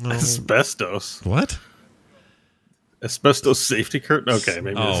studio. Asbestos. What? Asbestos safety curtain? Okay,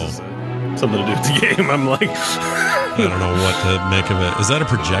 maybe this is something to do with the game. I'm like... I don't know what to make of it. Is that a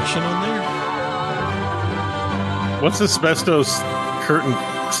projection on there? What's asbestos curtain?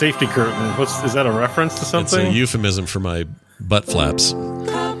 Safety curtain. Is that a reference to something? It's a euphemism for my butt flaps.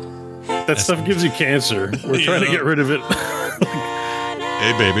 That stuff gives you cancer. We're trying to get rid of it.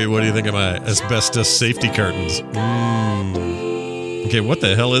 Hey, baby, what do you think of my asbestos safety curtains? Okay, what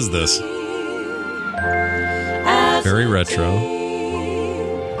the hell is this? Very retro.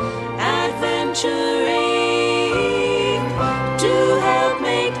 Adventuring to help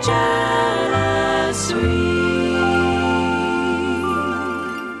make jealous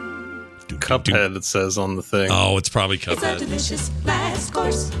Cuphead, it says on the thing. Oh, it's probably Cuphead.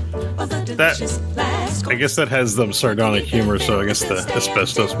 I guess that has them sardonic humor, so I guess the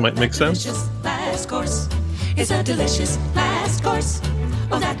asbestos might make sense. I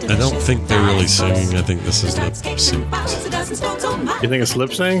don't think they're really singing. I think this is lip sync. You think it's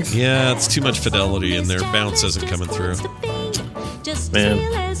lip sync? Yeah, it's too much fidelity and their bounce isn't coming through. Man.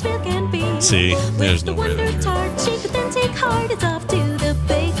 See, there's no way they're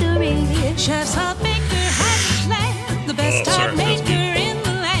Chef's hot maker has planned the best tart maker in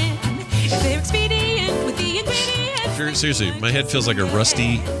the land. If they're expedient with the ingredients. Seriously, my head feels like a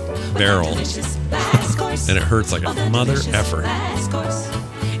rusty barrel, and it hurts like a mother effer.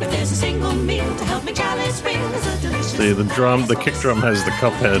 See, the kick drum has the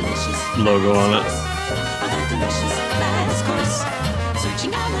Cuphead logo on it.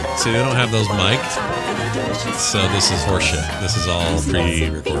 See, they don't have those mic'd, so this is horseshit. This is all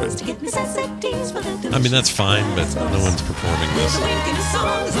pre-recorded. I mean, that's fine, but no one's performing this.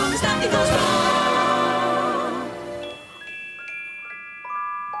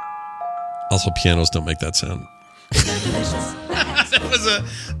 Also, pianos don't make that sound. That was a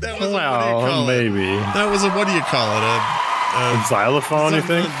what do you call maybe. It? That was a, what do you call it? A xylophone, you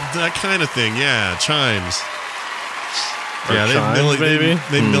think? That kind of thing, yeah. Chimes. Or yeah, chimes,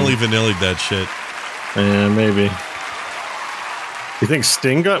 they Milli Vanilli'd that shit. Yeah, maybe. You think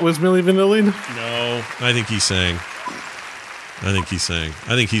Sting was Milli Vanilli'd? No, I think he sang. I think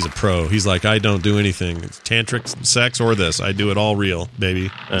he's a pro. He's like, I don't do anything. It's tantric sex or this. I do it all real,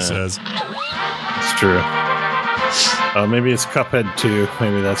 baby, he says. It's true. Maybe it's Cuphead 2.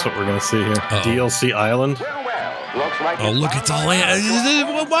 Maybe that's what we're going to see here. DLC Island. Oh, look, it's all...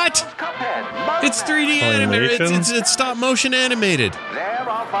 What? It's 3D animated. It's stop motion animated.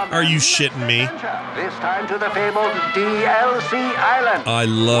 Are you shitting me? This time to the fabled DLC Island. I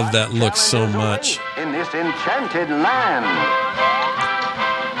love that look so much. In this enchanted land.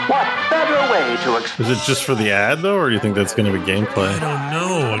 What better way to Is it just for the ad, though, or do you think that's going to be gameplay? I don't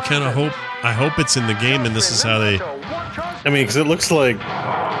know. I hope it's in the game, and this is how they... I mean, because it looks like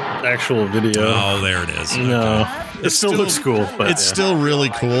actual video. Oh, there it is. No. Okay. It still looks cool. But it's still really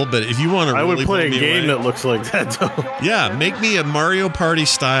cool, but if you want to I really would play a game away, that looks like that, though. Yeah, make me a Mario Party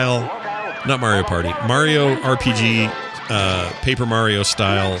style... Not Mario Party. Mario RPG... Paper Mario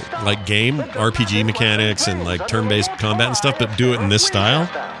style like game, RPG mechanics and like turn-based combat and stuff, but do it in this style.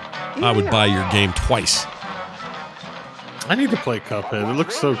 I would buy your game twice. I need to play Cuphead. It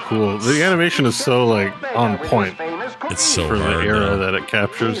looks so cool. The animation is so like on point. It's so for hard, the era though. that it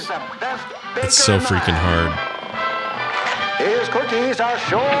captures. It's so freaking hard. His cookies are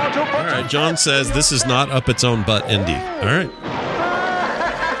sure to put All right, John says this is not up its own butt indie. All right.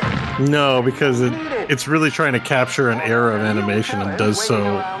 No, because it's really trying to capture an era of animation and does so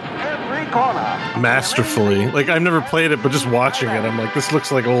masterfully. Like, I've never played it, but just watching it, I'm like, this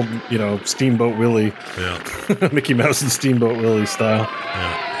looks like old, Steamboat Willie. Yeah. Mickey Mouse and Steamboat Willie style.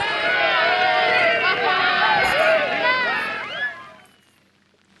 Yeah.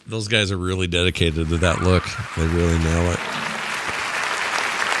 Those guys are really dedicated to that look. They really nail it.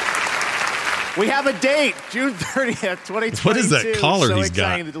 We have a date, June 30th, 2022. What is that collar so he's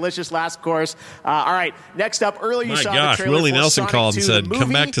exciting, got? The delicious last course. All right, next up, earlier you My saw gosh, the trailer Willie for Nelson Sonic called and 2, said, the "Come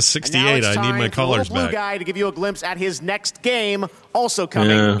movie, back to and 68, now it's I need time my for collars Little Blue back." Guy to give you a glimpse at his next game, also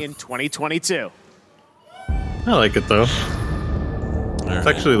coming in 2022. I like it though. It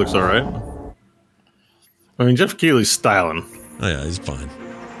actually looks all right. I mean, Jeff Keighley's styling. Oh yeah, he's fine.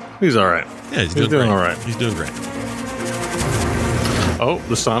 He's all right. Yeah, he's doing great. all right. He's doing great. Oh,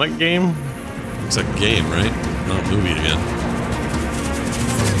 the Sonic game? It's a game, right? Not a movie again.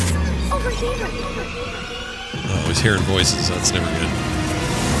 Over here. Oh, he's hearing voices. That's never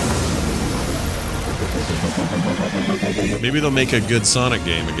good. Maybe they'll make a good Sonic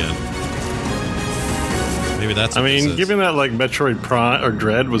game again. Maybe that's what this is. given that like Metroid Prime or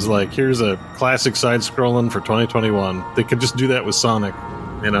Dread was like, here's a classic side-scrolling for 2021, they could just do that with Sonic.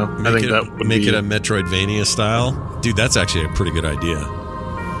 You know, I think that would make be it a Metroidvania style. Dude, that's actually a pretty good idea.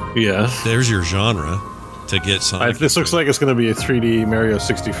 Yeah. There's your genre to get Sonic. This looks like it's going to be a 3D Mario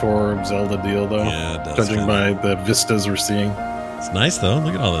 64 Zelda deal, though. Yeah, it does, judging by the vistas we're seeing. It's nice, though.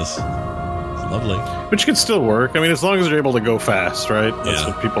 Look at all this. It's lovely. Which can still work. I mean, as long as they're able to go fast, right? That's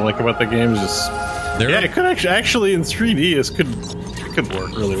what people like about the games. It could actually in 3D. It could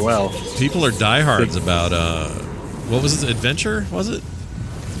work really well. People are diehards about what was it? Adventure? Was it?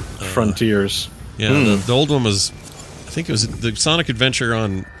 Frontiers. Yeah, the old one was. I think it was the Sonic Adventure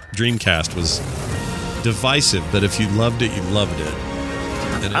on Dreamcast was divisive, but if you loved it, you loved it.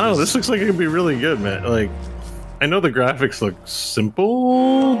 And I don't know. This looks like it could be really good, man. Like, I know the graphics look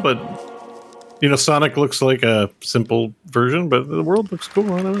simple, but you know, Sonic looks like a simple version, but the world looks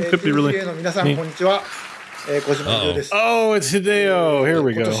cool. I don't know. It could be really. neat. Oh, it's Hideo. Here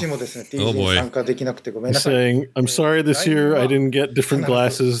we go. Oh boy. He's saying, I'm sorry this year I didn't get different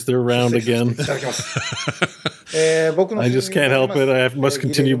glasses. They're round again. I just can't help it. I must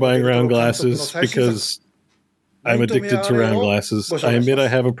continue buying round glasses because I'm addicted to round glasses. I admit I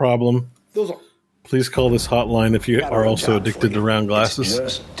have a problem. Please call this hotline if you are also addicted to round glasses.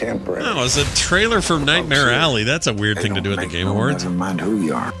 Oh, it's a trailer for Nightmare Alley. That's a weird thing to do at the Game Awards. Never mind who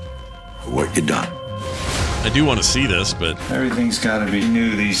you are, what you done. I do want to see this, but everything's got to be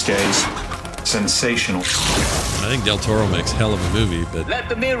new these days. Sensational. I think Del Toro makes hell of a movie, but Let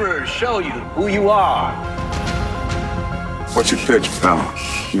the mirror show you who you are. What's your pitch, pal?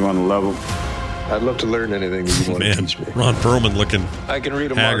 You on the level? I'd love to learn anything that you want to teach me. Ron Perlman looking I can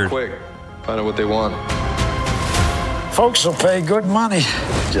read them haggard. all quick. Find out what they want. Folks will pay good money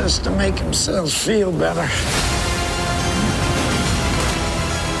just to make themselves feel better.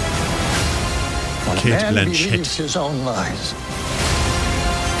 When a man believes his own lies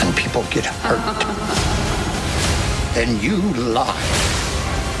and people get hurt, then you lie.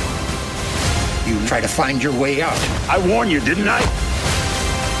 You try to find your way out. I warned you, didn't I?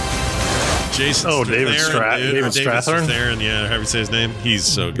 Jason. David Strathairn. Strathairn, yeah, however you say his name. He's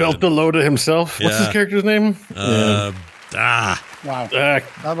so good. Beltalowda himself. What's his character's name? Wow. That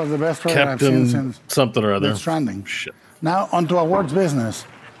was the best trailer I've seen Captain since something or other. Death Stranding. Now, on to awards business.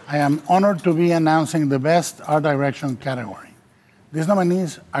 I am honored to be announcing the Best Art Direction category. These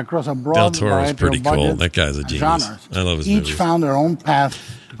nominees across a broad Del Toro's variety pretty of cool. budgets That guy's a and genius. genres. I love his Each movies. found their own path.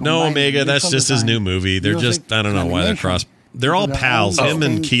 to No, combine Omega, that's visual just his design, new movie. They're music, just, I don't know why they're animation, cross. They're all their pals, own him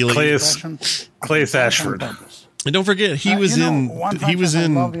and distinct Keeley. expression Claes Ashford. And don't forget, he was in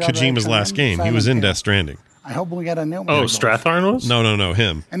Kojima's last game. He was in Death Stranding. I hope we get a new one. Oh, Strathairn was? No,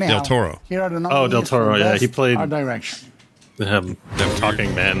 him. Anyhow, Del Toro. Here are the Oh, Del nominees Toro, for yeah. Best He played Art Direction. the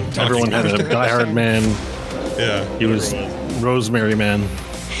Talking Man. Everyone had a Die Hard Man. Yeah. He was Rosemary Man.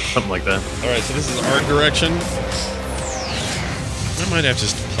 Something like that. All right, so this is art direction. I might have to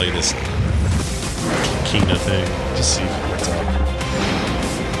just play this Kina thing. Just see what's up.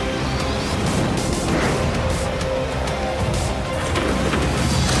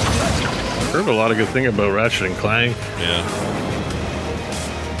 Heard a lot of good thing about Ratchet and Clank. Yeah.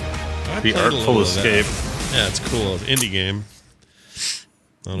 The Artful Escape. Yeah, it's cool. It's an indie game.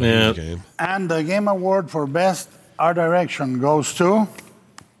 Not an indie game. And the Game Award for Best Art Direction goes to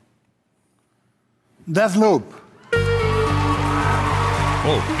Deathloop.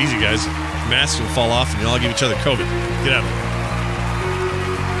 Whoa, easy guys. Masks will fall off and you'll all give each other COVID. Get out.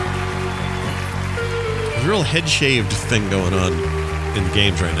 There's a real head-shaved thing going on in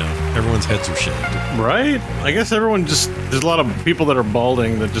games right now. Everyone's heads are shaved. Right? I guess everyone there's a lot of people that are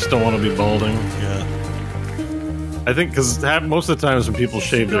balding that just don't want to be balding. Yeah. I think because most of the times when people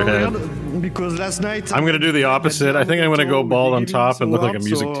shave their head, because last night I'm going to do the opposite. I think I'm going to go bald on top and look like a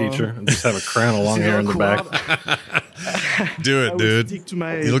music teacher and just have a crown of long hair in the back. Do it, dude.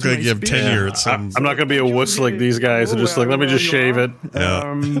 You look like you have tenure at some. I'm not going to be a wuss like these guys and just like, let me just shave it.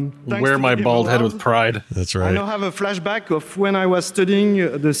 Wear my bald head with pride. That's I right. now have a flashback of when I was studying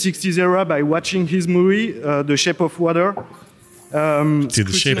the 60s era by watching his movie, The Shape of Water. Dude,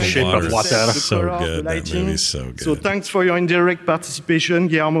 The Shape of Water is so colors, good. the That lighting. movie's so good. So thanks for your indirect participation,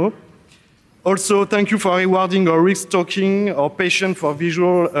 Guillermo. Also, thank you for rewarding our risk-taking, our passion for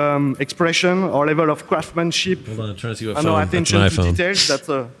visual expression, our level of craftsmanship, Hold on, I'm trying to see what and our phone. That's attention an to iPhone. details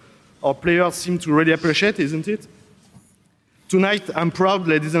that our players seem to really appreciate, isn't it? Tonight, I'm proud,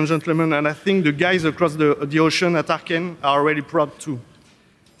 ladies and gentlemen, and I think the guys across the ocean at Arkane are really proud too.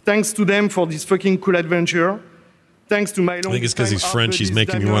 Thanks to them for this fucking cool adventure. Thanks to my long I think it's because he's French. He's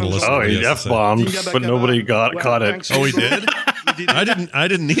making me want to listen. Oh, to he F-bombed, but nobody caught it. Oh, he did? I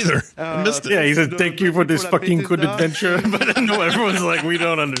didn't either. I missed it. Yeah, he said, thank you for this fucking good adventure. But no, everyone's like, we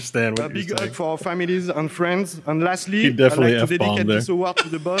don't understand what A you're big hug saying. for our families and friends. And lastly, He I'd definitely like to F-bombed dedicate there. this award to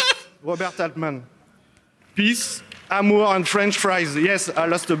the boss, Robert Altman. Peace, amour, and French fries. Yes, I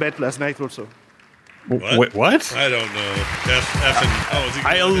lost a bet last night also. Wait, what? I don't know. Is he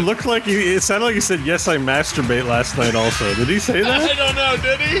I looked like it sounded like he said, yes, I masturbate last night also. Did he say that? I don't know,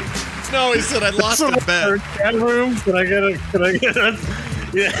 did he? No, he said I lost a bet. Chat room? Can I get a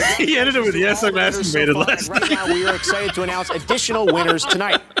yeah, he ended it with, yes, I masturbated last Right now, we are excited to announce additional winners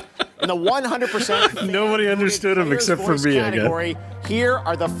tonight. In the 100% Nobody understood him except for me, I guess. category, here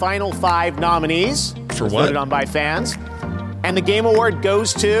are the final 5 nominees. For as what? Voted on by fans. And the Game Award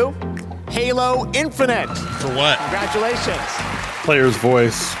goes to Halo Infinite. For what? Congratulations. Player's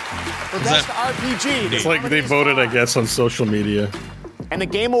voice. For Best RPG. It's like they voted, I guess, on social media. And the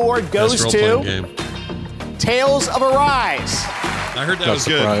Game Award goes Best to role-playing game. Tales of Arise. I heard that Not was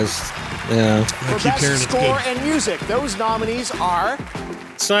good. surprised. Yeah. For Best Score and Music, those nominees are...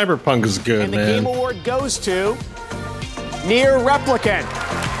 Cyberpunk is good, And the man. Game Award goes to Nier Replicant.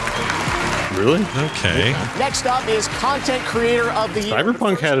 Really? Okay. Next up is Content Creator of the Year.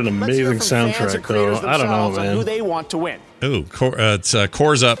 Cyberpunk had an amazing soundtrack, though. I don't know, On who man. they want to win. Ooh, it's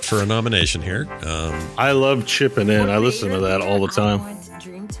Core's up for a nomination here. I love chipping in. I listen to that all the time.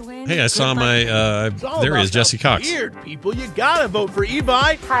 Hey, I saw my. There he is, Jesse Cox. Weird people, you gotta vote for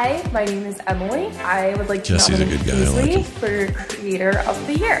Evi. Hi, my name is Emily. I would like to Jesse's a nominate good guy. I like Beasley him. for Creator of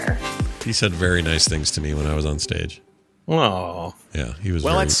the Year. He said very nice things to me when I was on stage. Oh. Yeah, he was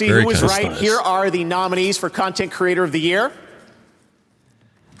Well, very, let's see very who was kind. right. Here are the nominees for Content Creator of the Year.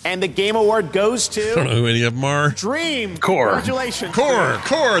 And the Game Award goes I don't know to who any of them are. Dream. Core. Congratulations.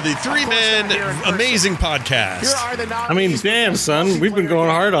 Core, the 3-man amazing podcast. Here are the nominees. I mean, damn, son. We've been going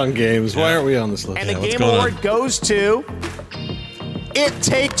hard on games. Why aren't we on this list? And the Game Award goes to It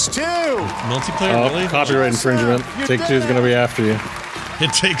Takes Two. Multiplayer, really? Copyright infringement. Take-Two is going to be after you.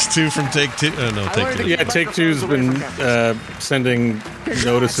 It Takes Two from Take-Two. No, Take-Two. Yeah, Take-Two's been sending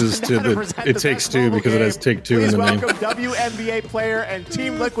notices to the It Takes Two because it has Take-Two in Please the name. welcome WNBA player and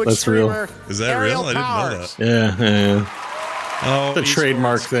Team Liquid That's real. streamer. Is that Ariel real? I didn't know Powers. that. Yeah. Oh, The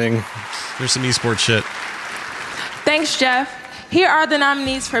trademark thing. There's some esports shit. Thanks, Jeff. Here are the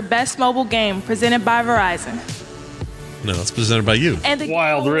nominees for Best Mobile Game presented by Verizon. No, it's presented by you. And the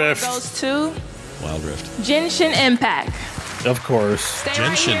Wild Game Award Rift. goes to Wild Rift. Genshin Impact. Of course. Stay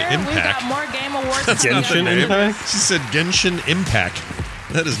right Genshin here. Impact. We've got more game awards. That's coming not the Genshin name. Impact? She said Genshin Impact.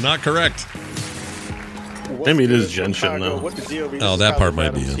 That is not correct. Maybe it is Genshin, though. What the deal? Oh, that part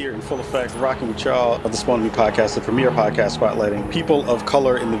might be it. Here in full effect, rocking with y'all of the Spawn Me podcast, the premier podcast spotlighting people of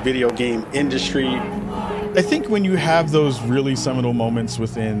color in the video game industry. I think when you have those really seminal moments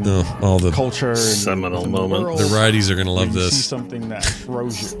within all the culture, and seminal within moment. world, The righties are going to love when you see this. something that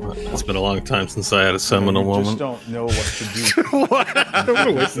throws you. It's been a long time since I had a seminal You just moment. don't know what to do. What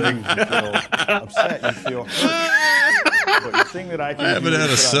are we You saying? feel upset. You feel hurt. But the thing that I can I haven't do had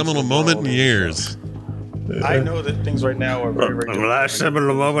a is put out into seminal the moment world in is, years. I know that things right now are very, very The last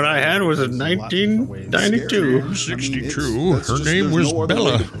seminal moment I had was in 1992. 62. Her name was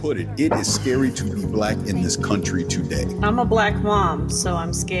Bella. Put it. It is scary to be black in this country today. I'm a black mom, so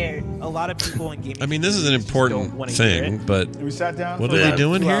I'm scared. A lot of people in gaming. I mean, this is an important thing, but We sat down what for are they about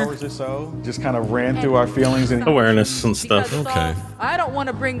doing 2 here? hours or so, just kind of ran through our feelings and Awareness and stuff. Okay. I don't want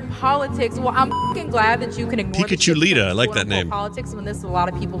to bring politics. Well, I'm fucking glad that you can ignore Pikachu Lita. I like that name. politics when this is a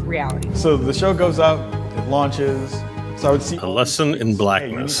lot of people's reality. So the show goes up, it launches. So I would see A lesson in Hey, you need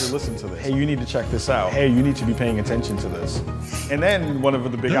blackness. to listen to this. Hey, you need to check this out. Hey, you need to be paying attention to this. And then one of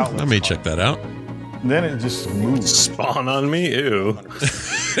the big outlets. I may check that out. And then it just moves. Spawn on me? Ew.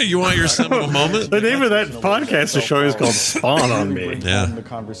 You want your seminal moment? The name of that podcast is showing is called Spawn on Me. Yeah. The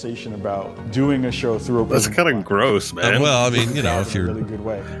conversation about doing a show through a That's prison kind of format. gross, man. Well, I mean, you know, if in a you're really good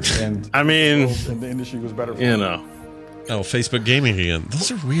way. And I mean, and the industry was better for you it. know. Oh, Facebook Gaming again.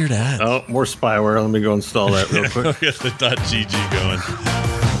 Those are weird ads. Oh, more spyware. Let me go install that real quick. Get the .gg going.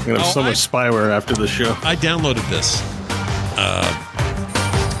 I'm going to have so much spyware after the show. I downloaded this.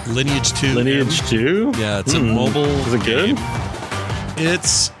 Lineage 2. Lineage 2? Yeah, it's a mobile Is it good? game.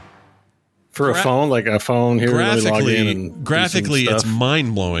 It's... For a phone, like a phone here, really log in and graphically, do some it's stuff.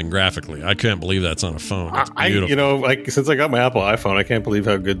 mind-blowing graphically. I can't believe that's on a phone. It's beautiful. You know, like since I got my Apple iPhone, I can't believe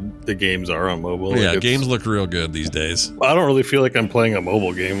how good the games are on mobile. Yeah, Like, games look real good these days. I don't really feel like I'm playing a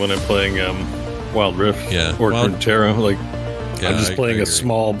mobile game when I'm playing Wild Rift or Runeterra. Like I'm just playing a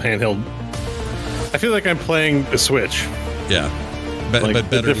small handheld. I feel like I'm playing a Switch. Yeah, but the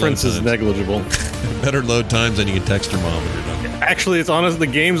better difference load is times. negligible. Better load times, and you can text your mom when you're done. Actually, it's honest. The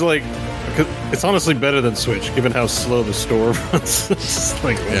game's like. It's honestly better than Switch, given how slow the store runs. It's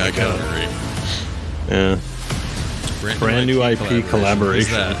like, Yeah, I kind of agree. Yeah. Brand new IP collaboration.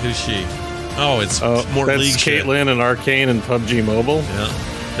 Who's that? Who's she? Oh, it's more that's League shit. Caitlyn and Arcane and PUBG Mobile.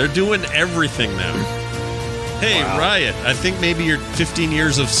 Yeah. They're doing everything now. Hey, Riot, I think maybe your 15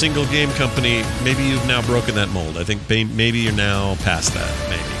 years of single game company, maybe you've now broken that mold. I think maybe you're now past that,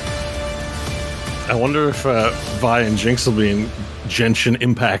 maybe. I wonder if Vi and Jinx will be in Genshin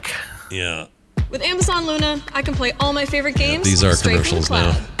Impact. Yeah. With Amazon Luna, I can play all my favorite games. These are straight from the commercials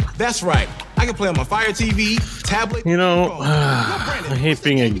cloud. now. That's right. I can play on my Fire TV, tablet. You know, I hate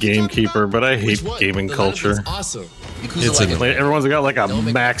being a gamekeeper, but I hate gaming culture. Awesome. It's like, everyone's got like a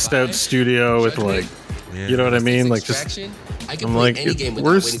maxed out studio with like, you know what I mean? Like just, I'm like,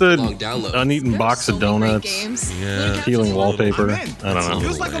 where's the uneaten box of donuts? Yeah. Peeling wallpaper. I don't know.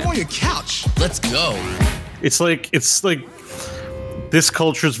 Feels like I'm on your couch. Let's go. It's like this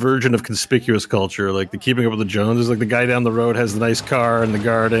culture's version of conspicuous culture, like the Keeping Up with the Joneses. Like the guy down the road has the nice car and the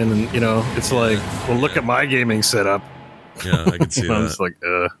garden, and you know, it's like, well, look at my gaming setup. Yeah, I can see that. It's like,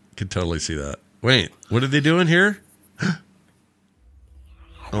 could totally see that. Wait, what are they doing here?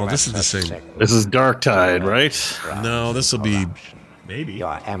 Oh, this is the same. This is Darktide, right? No, this will be maybe.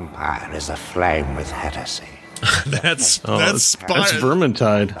 Your empire is aflame with heresy. that's that's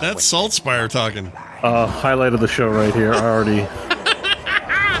Vermintide. That's Saltspire talking. Highlight of the show right here. I already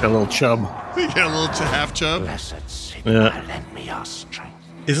got a little chub. You got a little half chub. Yeah.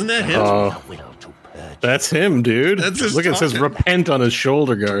 Isn't that him? That's him, dude. That's his Look, it says talking. repent on his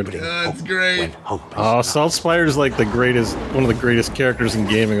shoulder guard. That's great. Saltspire is like one of the greatest characters in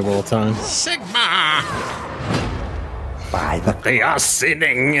gaming of all time. Sigma. They are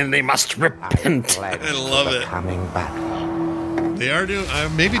sinning and they must repent. I love it. Coming back. They are doing.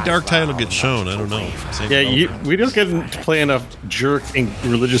 Maybe Darktide will get shown. I don't know. Same Yeah, we don't get to play enough jerk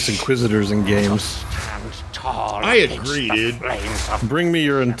religious inquisitors in games. I agree, dude. Bring me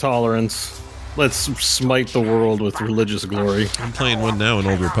your intolerance. Let's smite the world with religious glory. I'm playing one now in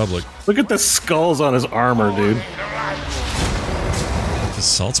Old Republic. Look at the skulls on his armor, dude. Does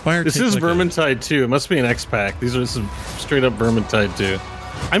Saltspire? This is Vermintide 2. It must be an X-Pack. These are some straight up Vermintide 2.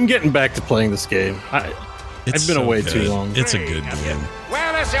 I'm getting back to playing this game. I've been away too long. It's a good game.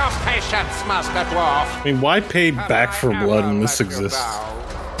 Where is your patience, Master Dwarf? I mean, why pay back for blood when this exists?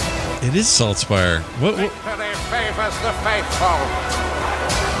 It is Saltspire. What? Victory favors the faithful.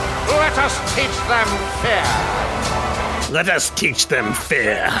 Let us teach them fear. Let us teach them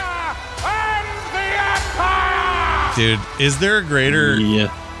fear. Dude, is there a greater warrior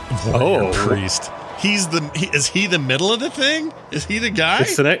Oh. priest? Is he the middle of the thing? Is he the guy?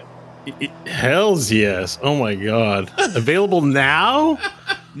 Hells yes. Oh my god. Available now?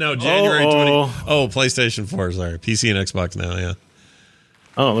 No, January 20. Oh, PlayStation 4, sorry. PC and Xbox now, yeah.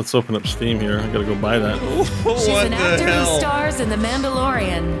 Oh, let's open up Steam here. I gotta go buy that. She's an actor who stars in The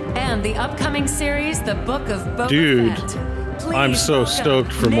Mandalorian and the upcoming series, The Book of Boba Dude, Fett. I'm so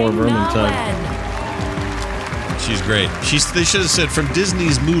stoked for more Vermintide. She's great. They should have said from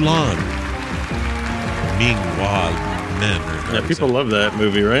Disney's Mulan. Meanwhile, men. Yeah, people love that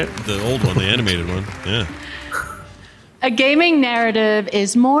movie, right? The old one, the animated one. Yeah. A gaming narrative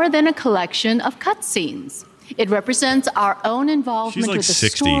is more than a collection of cutscenes. It represents our own involvement She's like with the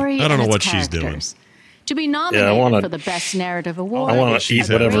 60. story I don't know and what its she's doing. characters. To be nominated wanna- for the Best Narrative Award, I wanna eat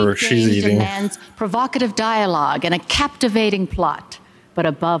a whatever great she's game eating. demands provocative dialogue and a captivating plot. But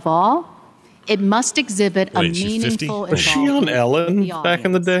above all, it must exhibit a Wait, she's 50? meaningful Was she on Ellen back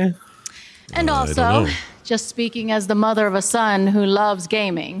in the day? And I also, don't know. just speaking as the mother of a son who loves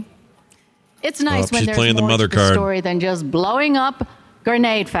gaming, it's nice when she's there's playing the more mother to the card. story than just blowing up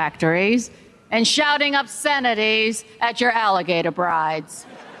grenade factories and shouting obscenities at your alligator brides.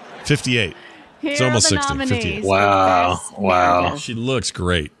 58. It's Here are almost the 60. nominees 58. for Wow, Best wow. Narrative. She looks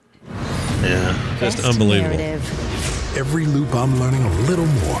great. Yeah. Just unbelievable. Every loop I'm learning a little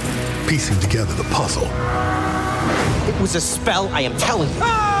more, piecing together the puzzle. was a spell, I am telling you.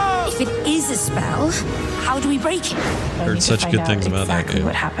 If it is a spell, how do we break it? Heard such good things about that game.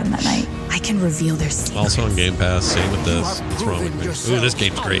 What happened that night? I can reveal their secrets. Also on Game Pass. Same with this. What's wrong with me? Ooh, this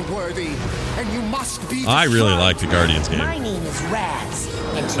game's great. I really like the Guardians game. My name is Raz.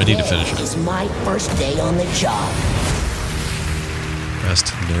 And I need to finish it. It's my first day on the job.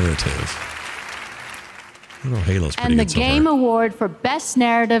 Best narrative. I don't know, Halo's pretty And the good so Game far. Award for Best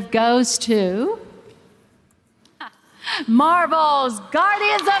Narrative goes to Marvel's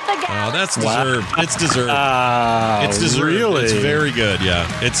Guardians of the Galaxy. Oh, that's deserved. It's deserved. It's deserved. Really? It's very good. Yeah,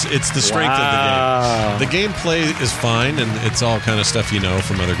 it's the strength of the game. The gameplay is fine, and it's all kind of stuff you know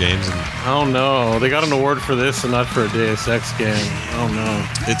from other games. And Oh no, they got an award for this and not for a Deus Ex game. Oh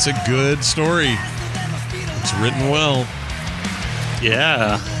no, it's a good story. It's written well.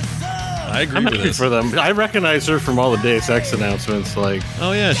 Yeah, I agree I'm with happy this. for them. I recognize her from all the Deus Ex announcements. Like,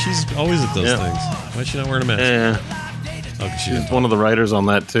 Oh yeah, she's always at those things. Why is she not wearing a mask? yeah, Oh, 'cause she she's didn't. one of the writers on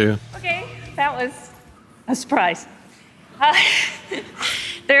that too. Okay, that was a surprise.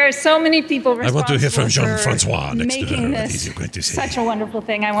 There are so many people I want to hear from responsible for Jean-Francois next to her. making What this is you going to say? such a wonderful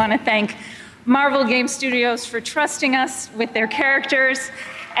thing. I want to thank Marvel Game Studios for trusting us with their characters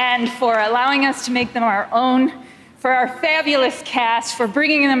and for allowing us to make them our own, for our fabulous cast, for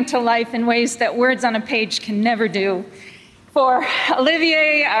bringing them to life in ways that words on a page can never do. For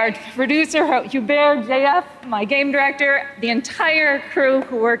Olivier, our producer, Hubert, JF, my game director, the entire crew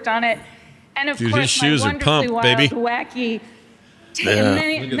who worked on it, and of Dude, course his shoes my are wonderfully pumped, wild, baby. wacky, Yeah. Look at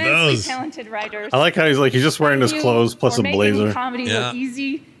immensely those. talented writers. I like how he's just wearing his Thank you clothes plus for a making blazer. comedy look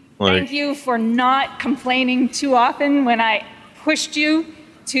easy. Like- Thank you for not complaining too often when I pushed you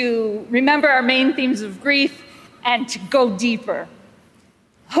to remember our main themes of grief and to go deeper.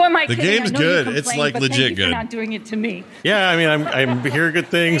 Who am I The kidding? I game's know you good. It's, complain, like, but legit thank you good. for not doing it to me. Yeah, I mean, I'm hearing good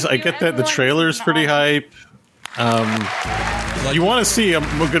things. I get that the trailer's pretty hype. You want to see a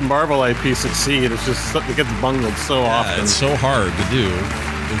good Marvel IP succeed. It's just it gets bungled so often. It's so hard to do.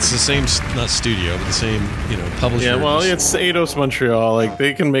 It's the same, not studio, but the same, publisher. Yeah, well, it's Eidos Montreal. Like,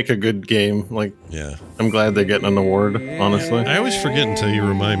 they can make a good game. Like, yeah, I'm glad they're getting an award. Honestly, I always forget until you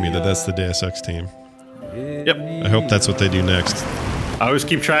remind me that that's the Deus Ex team. Yep. I hope that's what they do next. I always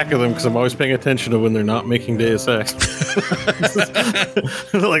keep track of them because I'm always paying attention to when they're not making Deus Ex.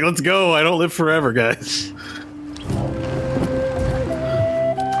 Like, let's go. I don't live forever, guys.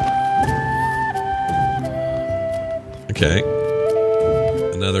 Okay.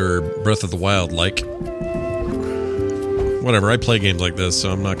 Another Breath of the Wild like. Whatever, I play games like this,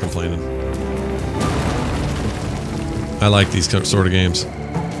 so I'm not complaining. I like these sort of games.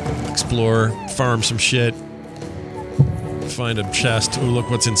 Explore, farm some shit, find a chest. Oh, look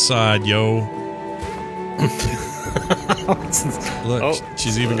what's inside, yo. Look,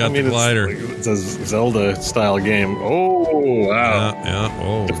 she's even got the glider. It's a Zelda-style game. Oh, wow. Yeah,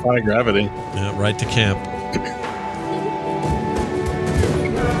 oh. Defy gravity. Yeah, right to camp. I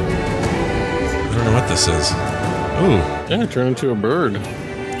don't know what this is. Ooh. Yeah, turn into a bird.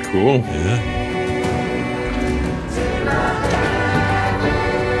 Cool. Yeah.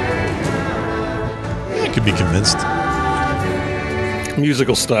 I could be convinced.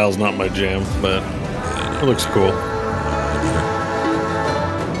 Musical style's not my jam, but it looks cool.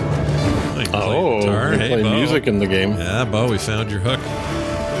 Oh, guitar. you Hey, play Bo. music in the game. Yeah, Bo, we found your hook.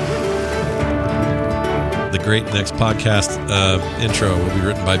 The great next podcast intro will be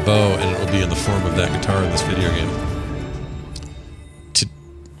written by Bo, and it will be in the form of that guitar in this video game.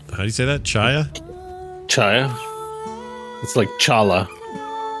 How do you say that? Chaya? Chaya? It's like Chala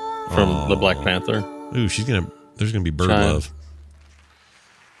from the Black Panther. Ooh, there's gonna be bird Chaya. love.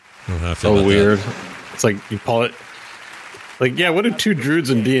 I don't know how I feel So about weird. that. It's like you call it. Like, yeah, what do two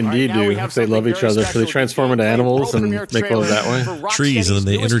druids in D&D do if they love each other? Do they transform into animals and make love that way? Trees, and then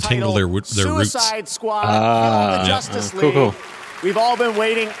they intertangle their roots. Suicide Squad, Kill the Justice League. Cool. We've all been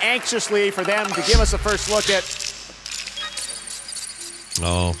waiting anxiously for them to give us a first look at.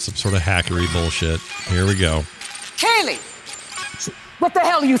 Oh, some sort of hackery bullshit. Here we go. Kaylee! What the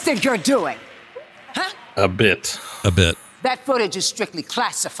hell do you think you're doing? Huh? A bit. That footage is strictly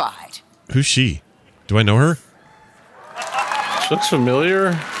classified. Who's she? Do I know her? She looks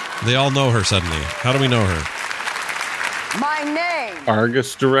familiar. They all know her suddenly. How do we know her? My name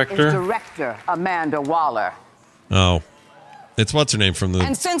Argus director. is Director Amanda Waller. Oh. It's what's her name from the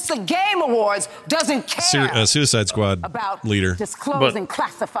And since the Game Awards doesn't care Suicide Squad about leader. disclosing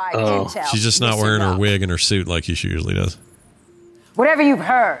classified intel, She's just not listen wearing her up. wig and her suit like she usually does. Whatever you've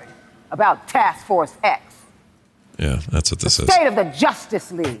heard about Task Force X, Yeah, that's what this is. state of the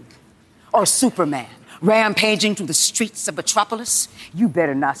Justice League, or Superman rampaging through the streets of Metropolis, you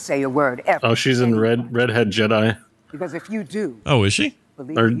better not say a word ever. Oh, she's in Redhead Jedi. Because if you do, Oh, is she?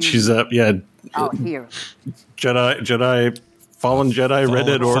 Or she's up, yeah. out here. Jedi, fallen Jedi,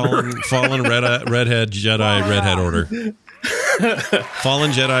 redhead order. Fallen redhead Jedi, redhead order.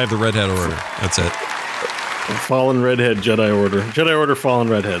 Fallen Jedi of the redhead order. That's it. Fallen redhead Jedi order. Jedi order, fallen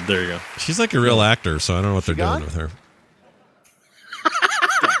redhead. There you go. She's like a real actor, so I don't know what they're doing with her.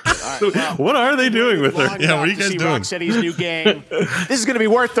 What are they doing with her? Yeah, what are you guys doing? Rocksteady's new game. This is going to be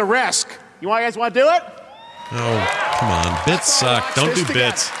worth the risk. You guys want to do it? Oh, come on. Bits suck. Don't do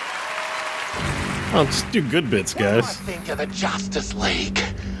bits. Oh, just do good bits, guys. Think of the Justice League.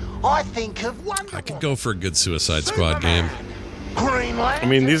 I think of Wonder I could go for a good Suicide Squad game. Green Lantern.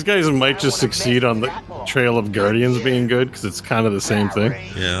 I mean, these guys might just succeed on the trail of Guardians being good because it's kind of the same thing.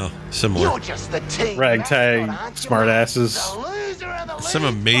 Yeah, similar. You're just the team. Ragtag, smartasses. Some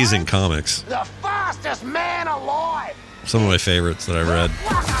amazing comics. The fastest man alive. Some of my favorites that I read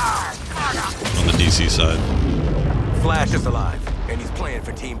on the DC side. Flash is alive, and he's playing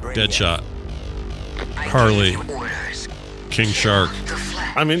for Team Brainiac. Deadshot. Harley. King Shark.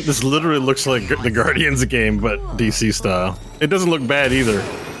 I mean, this literally looks like the Guardians game, but DC style. It doesn't look bad either.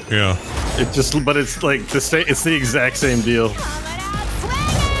 Yeah. But it's like it's the exact same deal.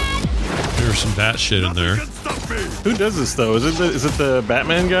 There's some bat shit in there. Who does this though? Is it the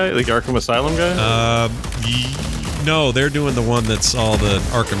Batman guy, like Arkham Asylum guy? No, they're doing the one that's all the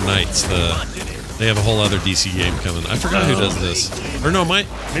Arkham Knights. They have a whole other DC game coming. I forgot who does this. Or no,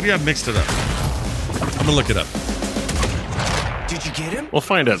 maybe I've mixed it up. I'm gonna look it up. Did you get him? We'll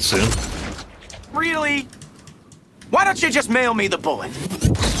find out soon. Really? Why don't you just mail me the bullet?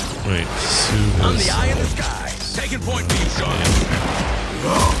 Wait, I'm the eye in the sky. Taking point B, Sean.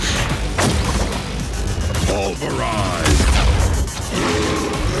 Pulverize.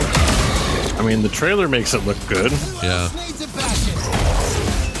 I mean, the trailer makes it look good. Yeah.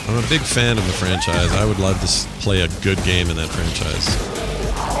 I'm a big fan of the franchise. I would love to play a good game in that franchise.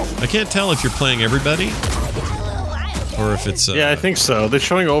 I can't tell if you're playing everybody or if it's... yeah, I think so. They're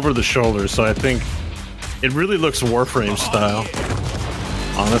showing over the shoulder, so I think it really looks Warframe style.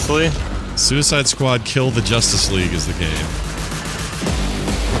 Honestly. Suicide Squad Kill the Justice League is the game.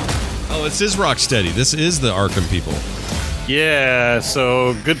 Oh, this is Rocksteady. This is the Arkham people. Yeah,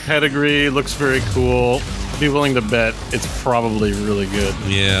 so good pedigree, looks very cool. Be willing to bet it's probably really good.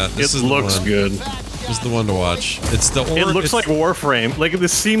 Yeah, it looks good. This is the one to watch. It looks like Warframe. Like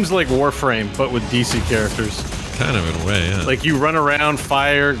this seems like Warframe, but with DC characters. Kind of in a way, yeah. Like you run around,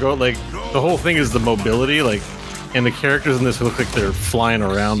 fire, go. Like the whole thing is the mobility. Like, and the characters in this look like they're flying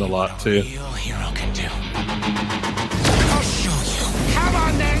around a lot too.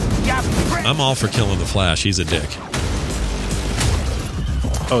 I'm all for killing the Flash. He's a dick.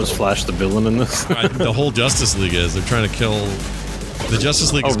 Oh, is Flash the villain in this? The whole Justice League is. They're trying to kill... The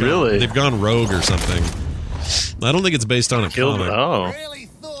Justice League is really? They've gone rogue or something. I don't think it's based on a comic. Oh.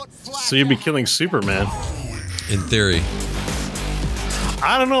 So you'd be killing Superman. In theory.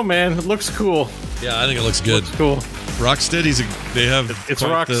 I don't know, man. It looks cool. Yeah, I think it looks good. Looks cool. Rocksteady's... They have... It's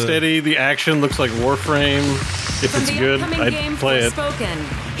Rocksteady. The action looks like Warframe. If it's good, I'd play it.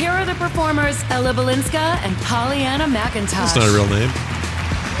 Here are the performers Ella Balinska and Pollyanna McIntosh. That's not a real name.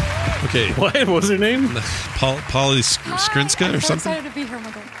 Okay. What was her name? Polly Skrinska or something? I'm excited to be here,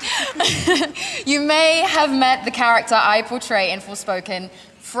 Michael. You may have met the character I portray in Forspoken,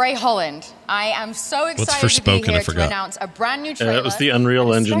 Frey Holland. I am so excited to be here to announce a brand new trailer. That was the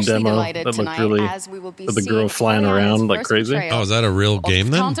Unreal Engine demo that looked really... with the girl flying around like crazy. Oh, is that a real game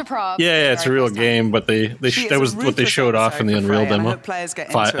then? Yeah, it's a real game, but that was what they showed off in the Unreal demo.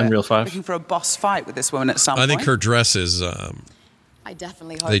 Unreal 5. Looking for a boss fight with this woman at some point. point. I think her dress is... I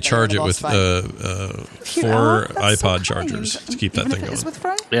definitely hope they charge it with 4 iPod chargers to keep that thing going.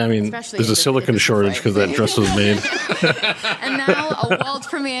 Yeah, I mean, there's a silicon shortage because that dress was made. And now a world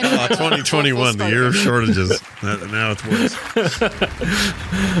premiere. 2021, the year of shortages. Now it's worse.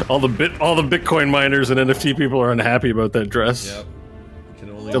 all the Bitcoin miners and NFT people are unhappy about that dress. Yep.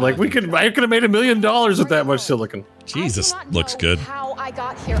 They're like, I could have made $1 million with that much silicon. Jesus, looks good. How I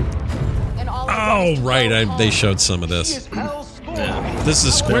got here. Oh, right. They showed some of this. Yeah. This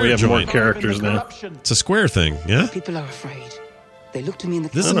is a Square we have joint. More characters now. It's a Square thing, yeah? People are afraid. They look to me in the...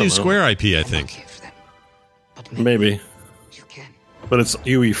 This is a new Square IP, I think. Maybe. But it's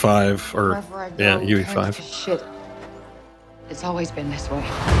UE5 or... Yeah, UE5. Shit. It's always been this way.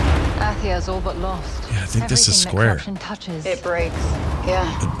 Athia's all but lost. Yeah, I think this is Square. Touches, it breaks.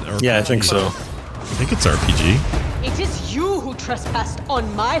 Yeah. Yeah, I think so. I think it's RPG. It is you who trespassed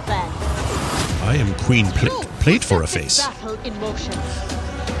on my land. I am Queen Plate for a face. Battle in motion.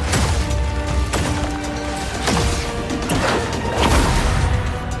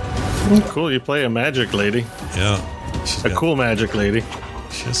 Cool, you play a magic lady. Yeah. A cool magic lady.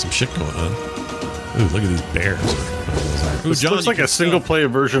 She has some shit going on. Ooh, look at these bears. Ooh, John, looks like a single-player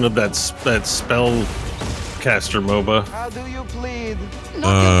version of that Spellcaster MOBA. How do you plead?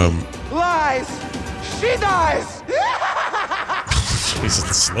 Lies! She dies!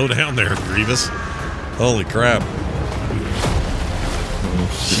 Jesus, slow down there, Grievous. Holy crap.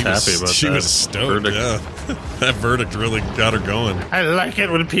 She's happy about that. She was stoked, yeah. That verdict really got her going. I like it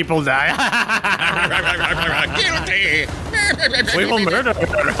when people die. Guilty! We will murder her.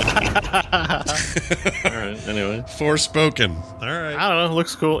 All right, anyway. Forspoken. All right. I don't know. It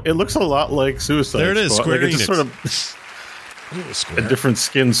looks cool. It looks a lot like Suicide Squad. There it is, Square Like, it's Enix. sort of a different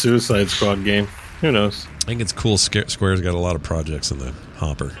skin Suicide Squad game. Who knows? I think it's cool. Square's got a lot of projects in the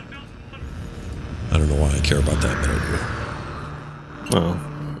hopper. I don't know why I care about that, but I do. Well,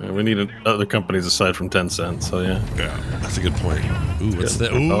 yeah, we need other companies aside from Tencent, so yeah. Yeah, that's a good point. Ooh, what's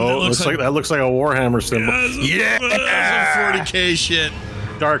that? Ooh, that looks like a Warhammer symbol. Yeah, that's a 40K shit.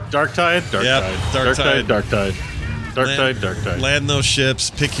 Darktide? Darktide. Darktide. Land those ships,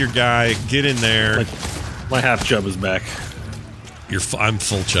 pick your guy, get in there. My half chub is back. I'm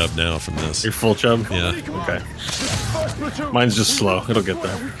full chub now from this. You're full chub? Yeah. Okay. Mine's just slow. It'll get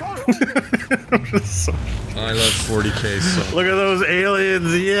there. I love 40K so. Look at those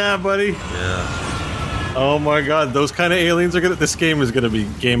aliens. Yeah, buddy. Yeah. Oh my god, those kind of aliens are gonna. This game is gonna be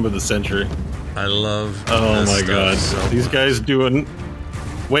game of the century. I love. Oh my god, so these guys doing.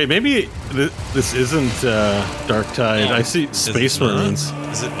 Wait, maybe this isn't Darktide. I see Space Marines.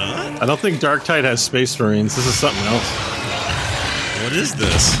 Is it not? I don't think Darktide has Space Marines. This is something else. What is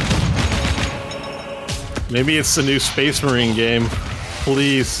this? Maybe it's the new Space Marine game.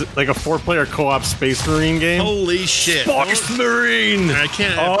 Please, like a 4-player co-op Space Marine game. Holy shit! Space Marine. I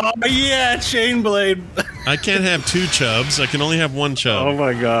can't. Oh yeah, Chainblade. I can't have two chubs. I can only have one chub. Oh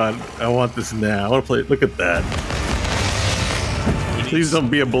my god, I want this now. I want to play. Look at that. Please don't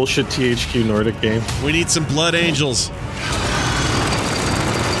be a bullshit THQ Nordic game. We need some Blood Angels.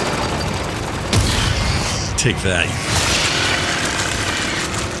 Take that,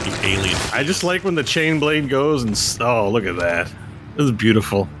 you alien. I just like when the chain blade goes and oh, look at that. This is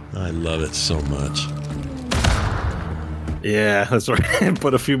beautiful. I love it so much. Yeah, that's right.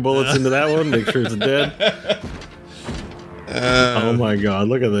 Put a few bullets into that one. Make sure it's dead. Oh my god,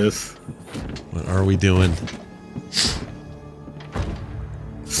 look at this. What are we doing?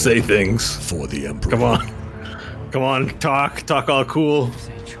 Say things. For the Emperor. Come on, talk all cool.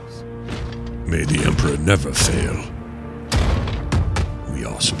 May the Emperor never fail. We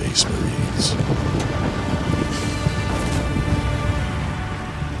are Space Marines.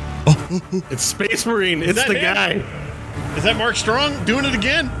 It's Space Marine. It's the guy. Is that Mark Strong doing it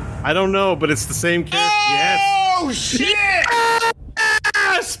again? I don't know, but it's the same character. Oh, shit!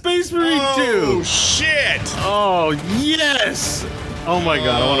 Space Marine 2. Oh, shit! Oh, yes! Oh my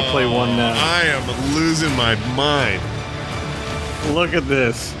god, I want to play one now. I am losing my mind. Look at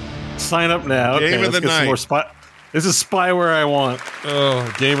this. Sign up now. Game of the night. This is spyware I want. Oh,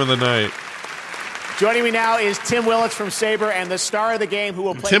 game of the night. Joining me now is Tim Willits from Saber and the star of the game who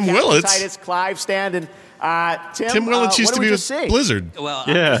will play Tim Willits? Titus, Clive Stand. Tim Willits used to be with Blizzard. Well,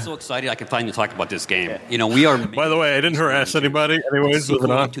 yeah. I'm so excited I can finally talk about this game. You know, we are. By the way, I didn't harass anybody. Anyways,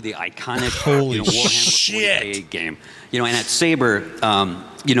 moving on to the iconic Holy Warhammer 40K game. You know, and at Saber,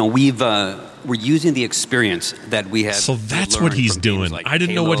 you know, we're using the experience that we have. So that's what he's doing. Like I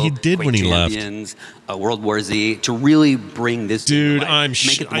didn't know what he did when he left. World War Z to really bring this. Dude, I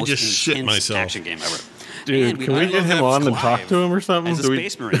just shit myself. Action game ever. Dude, can we get him on and talk to him or something?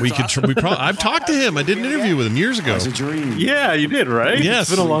 I've talked to him. I did an interview with him years ago. Yeah, you did, right? Yes.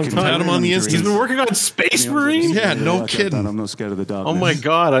 It's been a long time. Had him on the instance. He's been working on Space Marine? Yeah, no kidding. I'm not scared of the darkness. Oh my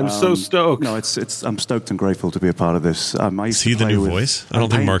god, I'm so stoked. No, I'm stoked and grateful to be a part of this. Is he the new voice? I don't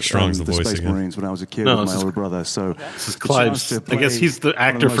think Mark Strong's the voice Space again. Marines when I was a kid with my older brother. So this is Clive's. I guess he's the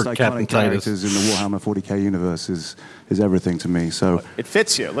actor for Captain Titus. In the Warhammer 40K universe is everything to me. So it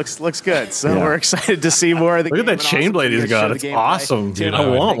fits you. Looks good. So we're excited to see more of the. Look at that chain blade he's got. It's awesome, dude. I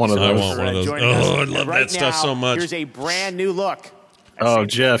want one of those. I want one of those. Oh, I love that stuff so much. Here's a brand new look. Oh,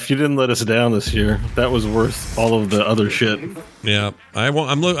 Jeff, you didn't let us down this year. That was worth all of the other shit. Yeah,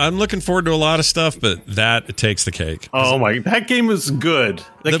 I'm looking forward to a lot of stuff, but it takes the cake. Oh my, that game was good.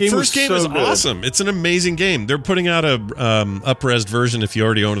 The first game is awesome. It's an amazing game. They're putting out a up-resed version. If you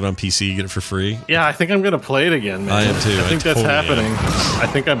already own it on PC, you get it for free. Yeah, I think I'm gonna play it again, man. I am too. I think that's happening. I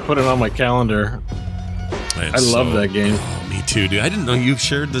think I put it on my calendar. I love that game. Oh, me too, dude. I didn't know you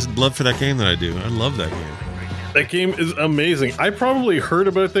shared this love for that game that I do. I love that game. That game is amazing. I probably heard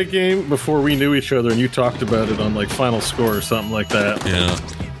about that game before we knew each other, and you talked about it on like Final Score or something like that. Yeah.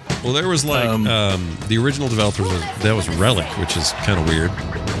 Well, there was like the original developers. That was Relic, which is kind of weird.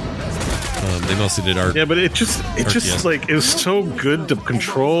 They mostly did art. Yeah, but it just like it was so good to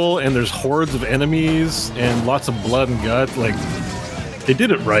control, and there's hordes of enemies and lots of blood and gut. Like they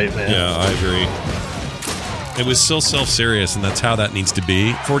did it right, man. Yeah, I agree. It was so self-serious, and that's how that needs to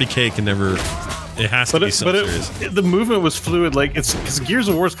be. 40K can never. It has to be self-serious. But the movement was fluid. Like it's because Gears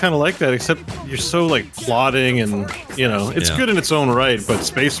of War is kind of like that, except you're so like plotting, and it's good in its own right. But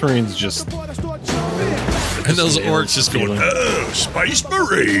Space Marines just. And those orcs just going, oh, Space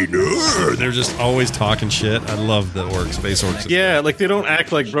Marine. They're just always talking shit. I love the orcs, space orcs. Yeah, like they don't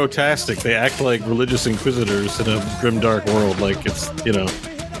act like brotastic. They act like religious inquisitors in a grimdark world. Like it's, they're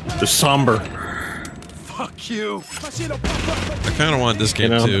somber. Fuck you. I kind of want this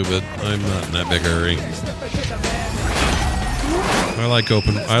game too, but I'm not in that big a hurry.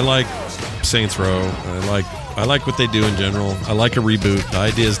 I like Saints Row. I like what they do in general. I like a reboot. The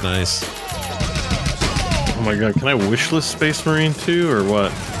idea is nice. Oh my god, can I wishlist Space Marine 2 or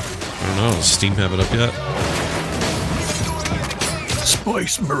what? I don't know. Does Steam have it up yet?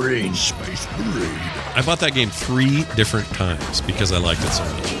 Space Marine. I bought that game 3 different times because I liked it so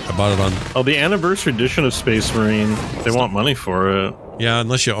much. I bought it on... Oh, the anniversary edition of Space Marine. They want money for it. Yeah,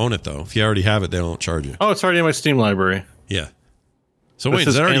 unless you own it, though. If you already have it, they don't charge you. Oh, it's already in my Steam library. Yeah. So wait,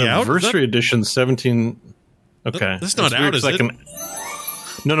 is that already out? Anniversary edition 17... Okay. That's not out, is it?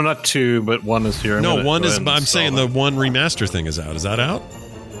 No, not 2, but 1 is here. No, 1 is... I'm saying the 1 remaster thing is out. Is that out?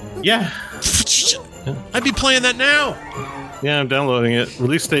 Yeah. I'd be playing that now. Yeah, I'm downloading it.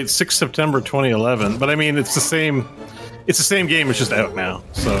 Release date 6 September 2011. But I mean, it's the same game. It's just out now.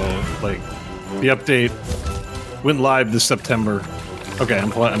 So, like, the update went live this September. Okay,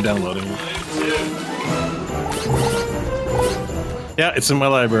 I'm downloading it. Yeah, it's in my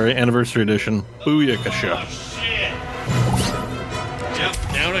library. Anniversary edition. Booyakasha. Yep,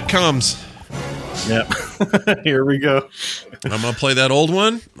 down it comes. Yep. Here we go. I'm going to play that old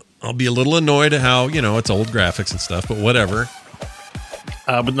one. I'll be a little annoyed at how, it's old graphics and stuff, but whatever.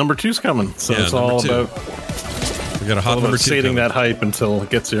 But number 2's coming, so it's all about... We got a hot number 2 sating that hype until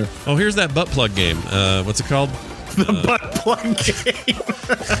it gets here. Oh, here's that butt plug game. What's it called? The butt plug game.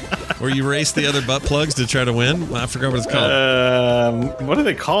 Where you race the other butt plugs to try to win? I forgot what it's called. What do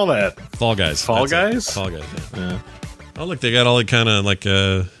they call that? Fall Guys. Fall Guys? Fall Guys, yeah. Oh, look, they got all the kind of like...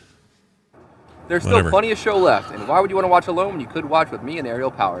 There's still plenty of show left, and why would you want to watch alone when you could watch with me and Aerial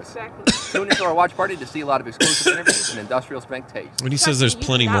Powers? Tune into our watch party to see a lot of exclusive interviews and industrial strength takes. When he says there's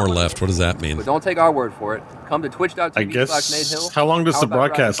plenty more left, what does that mean? But don't take our word for it. Come to twitch.tv/NadeHill. How long does the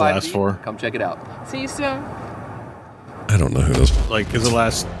broadcast last for? Come check it out. See you soon. I don't know who those... Like, does it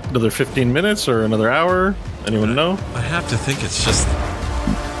last another 15 minutes or another hour? Anyone know? I have to think it's just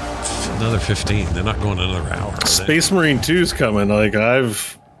another 15. They're not going another hour. Space Marine 2's coming. Like, I'm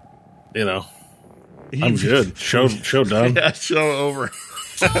good. Show done. Yeah, show over.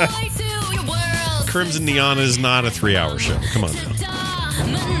 Crimson Neon is not a 3-hour show. Come on now.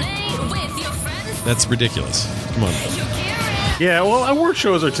 That's ridiculous. Come on now. Yeah, well, award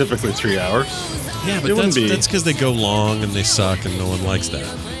shows are typically 3 hours. Yeah, but that's because they go long and they suck and no one likes that.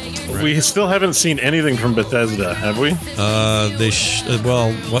 Right? We still haven't seen anything from Bethesda, have we?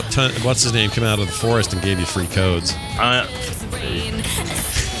 What's his name came out of the forest and gave you free codes.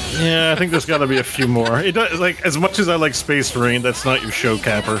 Yeah, I think there's got to be a few more. It does, like, as much as I like Space Marine, that's not your show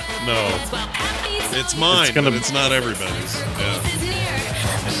capper. No, it's mine. But it's not everybody's. Yeah.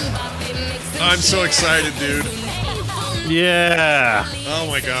 I'm so excited, dude. Yeah. Oh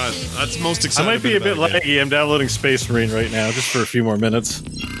my god, that's most exciting. I might be a bit laggy. I'm downloading Space Marine right now, just for a few more minutes.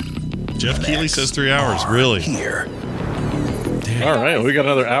 Jeff Keighley says 3 hours. Really? Here. All right, we got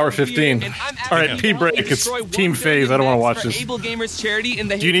another hour 15. All right, pee break. It's Team Phase. I don't want to watch this. Do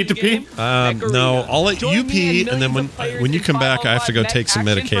you need to pee? No, I'll let you pee, and then when you come back, I have to go take some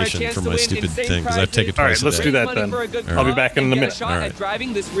medication for my stupid thing because I take it twice a day. All right, let's do that then. I'll be back in a minute. All right.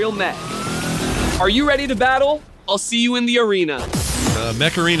 Driving this real mech. Are you ready to battle? I'll see you in the arena.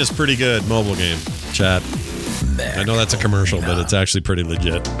 Mech Arena is pretty good mobile game, chat. I know that's a commercial, but it's actually pretty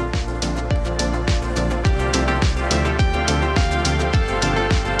legit.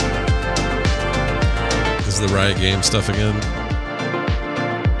 The Riot Game stuff again.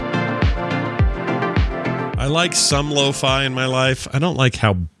 I like some lo-fi in my life. I don't like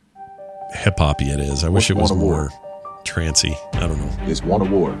how hip-hoppy it is. I wish it was more trancey. I don't know. Is one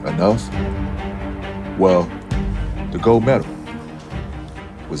award enough? Well, the gold medal.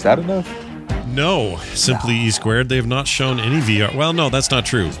 Was that enough? No. Simply E Squared. They have not shown any VR. Well, no, that's not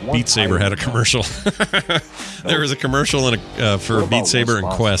true. Beat Saber had a commercial. There was a commercial for Beat Saber and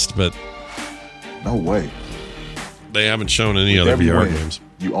Quest, but no way. They haven't shown any other VR games.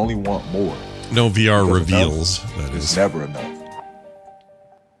 You only want more. No VR Because reveals. That is never enough.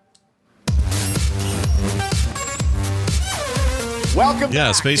 Welcome.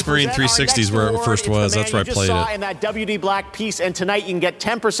 Yeah, Space Marine 360 is where it first was. That's where I played it. In that WD Black piece, and tonight you can get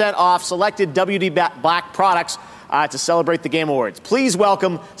 10% off selected WD Black products to celebrate the Game Awards. Please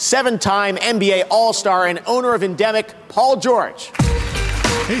welcome 7-time NBA All-Star and owner of Endemic, Paul George.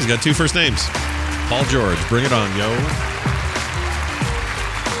 Hey, he's got 2 first names. Paul George, bring it on, yo.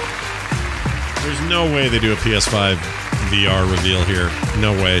 There's no way they do a PS5 VR reveal here.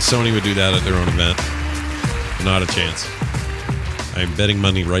 No way. Sony would do that at their own event. Not a chance. I'm betting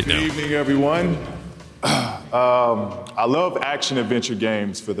money right now. Good evening, everyone. I love action-adventure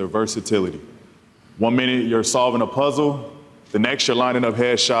games for their versatility. 1 minute you're solving a puzzle, the next you're lining up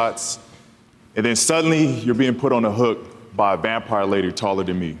headshots, and then suddenly you're being put on a hook by a vampire lady taller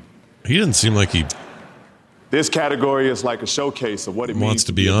than me. He didn't seem like he This category is like a showcase of what it wants means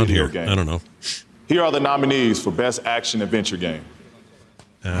to be on video here. game. I don't know. Here are the nominees for Best Action-Adventure Game.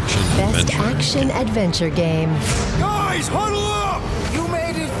 Best action adventure game. Guys, huddle up! You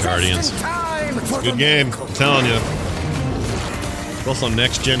made it Guardians. just in time for Good game. I'm telling you. Also,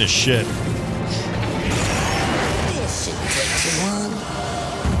 next gen is shit. This shouldn't take too long.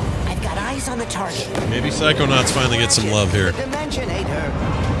 I've got eyes on the target. Maybe Psychonauts finally get some love here. Dimensionator.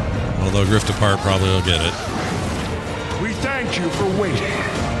 Although Rift Apart probably will get it. We thank you for waiting.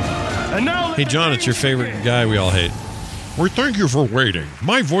 And now Hey, John, it's your favorite guy we all hate. We thank you for waiting.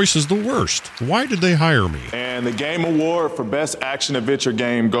 My voice is the worst. Why did they hire me? And the Game Award for Best Action-Adventure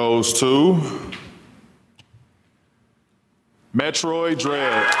Game goes to Metroid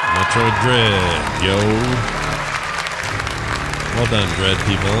Dread. Metroid Dread, yo. Well done, Dread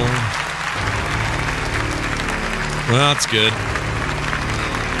people. Well, that's good.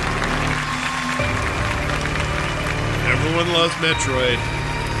 Everyone loves Metroid.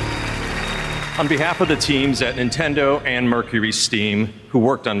 On behalf of the teams at Nintendo and Mercury Steam who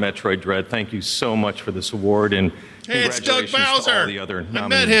worked on Metroid Dread, thank you so much for this award, and Hey, it's Doug congratulations to all Bowser. the other I nominees.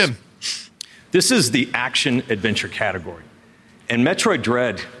 met him. This is the action-adventure category, and Metroid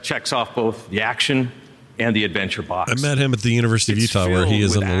Dread checks off both the action and the adventure box. I met him at the University of Utah, where he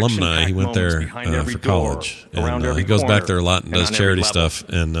is an alumni. He went there for college, and he goes back there a lot and does charity stuff.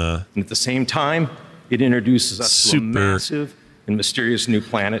 And at the same time, it introduces us to a massive and mysterious new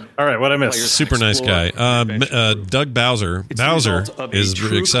planet. All right, what I missed? Super nice guy. Doug Bowser. Bowser is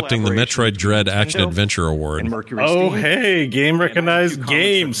accepting the Metroid Dread Action Adventure Award. Oh, hey, game recognized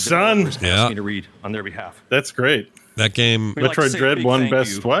game, son. Yeah. To read on their behalf. That's great. That game, We'd like to Metroid say a Dread big won thank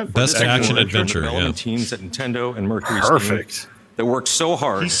best you what? Best to the action excellent adventure, development yeah. teams at Nintendo and Mercury Perfect. Steam that worked so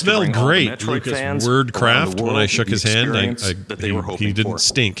hard. He to smelled bring all the great, Metroid Lucas fans Wordcraft. around the When I world shook the his hand, experience that they were hoping he didn't for.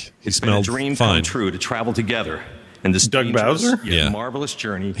 stink. He It's been a smelled dream fine. come true to travel together in this Doug dangerous Bowser? yet Yeah. marvelous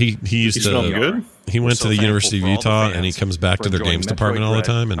journey. He used He to. smelled good? He went so to the thankful University of for all the Utah, and he fans comes back for to their enjoying games Metroid department all the Dread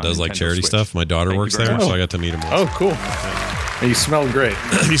time and on does like Nintendo charity Switch. stuff. My daughter Thank you works very there, much. so I got to meet him. Oh, cool. And he smelled great.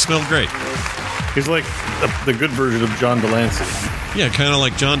 He smelled great. He's like the good version of John Delancey. Yeah, kind of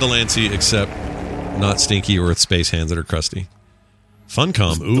like John Delancey, except not stinky or with space hands that are crusty.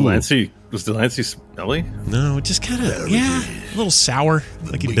 Funcom. Ooh. Was Delancey smelly? No, just kind of, yeah, a little sour.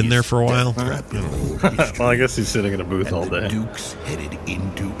 Like he'd been there for a while. Well, I guess he's sitting in a booth all day. Duke's headed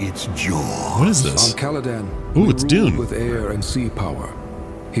into its jaw. What is this? On Caladan, Ooh, we it's rule Dune. with air and sea power.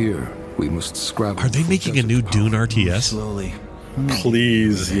 Here, we must scrabble. Are they making a new Dune RTS? Slowly.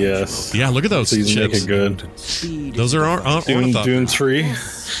 Please, yes. Yeah, look at those Please make ships. it good. Those are ornithopters. Dune 3.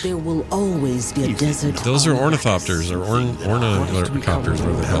 There will always be a desert. Those are ornithopters or ornithopters, whatever they're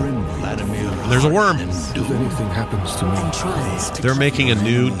called. There's a worm. If anything happens to me, They're making a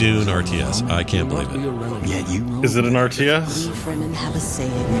new Dune RTS. I can't believe it. Is it an RTS? Fremen have a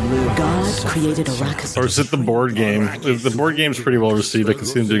saying. God created Arrakis. Or is it the board game? The board game's pretty well received. I can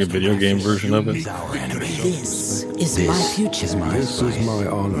see them doing a video game version of it. This is my future. this is my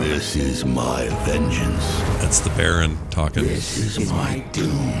honor. This is my vengeance. That's the Baron talking. This is my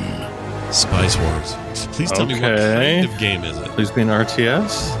doom. Spice Wars. Please tell me what kind of game is it? Please be an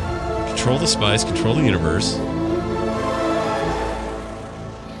RTS. Control the spice, control the universe.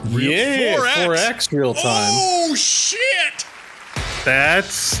 Yeah, 4X real time. Oh shit!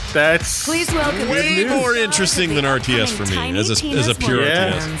 That's Please welcome way more interesting than RTS for me as a pure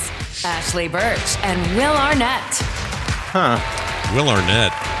RTS. Ashley Birch and Will Arnett. Huh. Will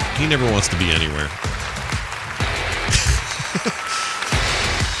Arnett, he never wants to be anywhere.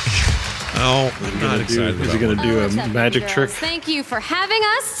 Oh, I'm not excited. Is he going to do a magic trick? Thank you for having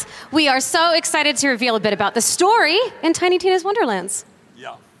us. We are so excited to reveal a bit about the story in Tiny Tina's Wonderlands.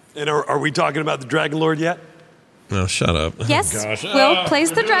 Yeah. And are we talking about the Dragon Lord yet? No, shut up. Yes, Oh, gosh. Will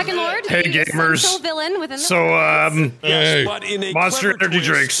plays the Dragon Lord. Hey, the gamers. central villain within the Hey, but in a Monster clever Energy twist,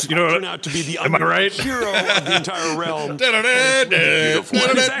 drinks. You know I what? turn out to be the Am I right? hero of the entire realm.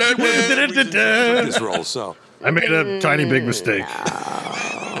 This role, so I made a tiny big mistake.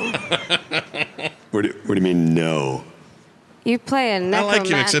 What do you mean no? You play a I necromantic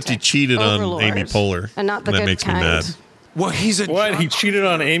like him, except he cheated overlord, on Amy Poehler. and not the that good makes kind. me mad. Well, he's a What? He cheated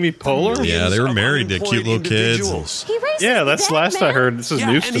on Amy Poehler? Yeah, they were married to cute little kids. He raises Yeah, that's the last dead, I heard. This is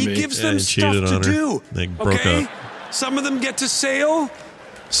news and to he me. gives Yeah, them he cheated stuff on to her. do. They broke Okay? up. Some of them get to sail.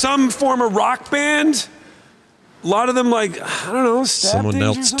 Some form a rock band. A lot of them, like, I don't know, stab Someone things or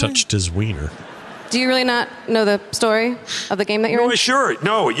else something. touched his wiener. Do you really not know the story of the game that you're No, in? sure.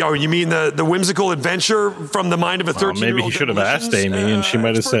 No, you mean the whimsical adventure from the mind of a 13-year-old? Maybe he should have asked Amy, and she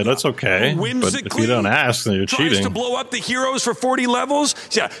might have said, "That's okay." But if you don't ask, then you're Tries to cheating. blow up the heroes for 40 levels.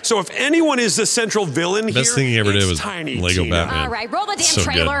 Yeah. So if anyone is the central villain Best here, thing he ever did it's was Tiny Lego Tina. Batman. All right, roll the damn So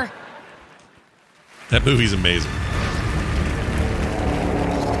good. trailer. That movie's amazing.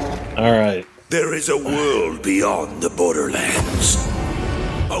 All right. There is a world beyond the borderlands.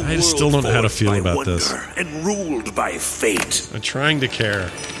 I still don't know how to feel about this. And ruled by fate. I'm trying to care.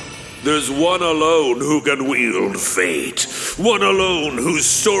 There's one alone who can wield fate. One alone whose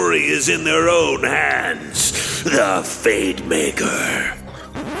story is in their own hands. The Fate Maker.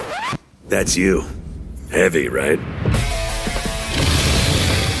 That's you. Heavy, right?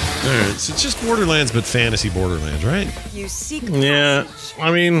 All right, so it's just Borderlands, but fantasy Borderlands, right? You seek Yeah,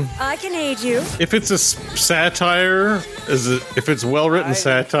 I mean, I can aid you. if it's a satire, if it's well written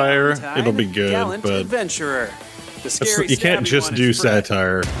satire, it'll be good. Gallant But adventurer. The it's, scary you can't stabby just one do is Fred.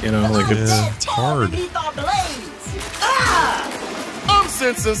 satire. You know, like it's hard. I'm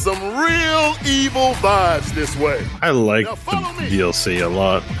sensing some real evil vibes this way. I like the DLC a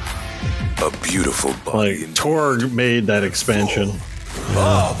lot. A beautiful body. Like Torg made that expansion.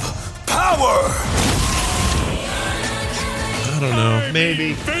 Power! I don't know.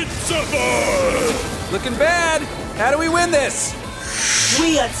 Maybe. Looking bad. How do we win this?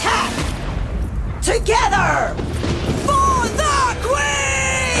 We attack together for the queen.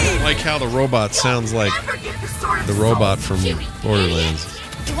 I don't like how the robot sounds like the robot from Borderlands.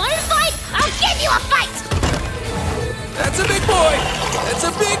 You want to fight? I'll give you a fight. That's a big boy. That's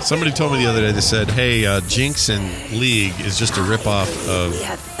a big. Somebody told me the other day, they said, hey, Jinx in League is just a ripoff of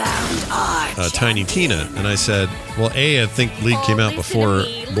Tiny Tina. And I said, well, I think League came out before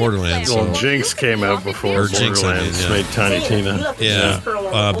Borderlands. Well, Jinx came out before Borderlands made Tiny Tina. Yeah.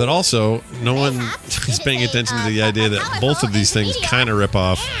 But also, no one is paying attention to the idea that both of these things kind of rip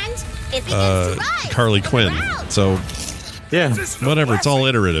off Harley Quinn. So, yeah, whatever. It's all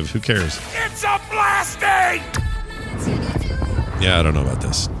iterative. Who cares? It's a blasting! Yeah, I don't know about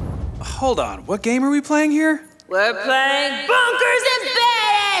this. Hold on. What game are we playing here? We're playing Bunkers and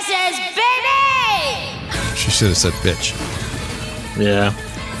Badasses, baby! She should have said bitch. Yeah.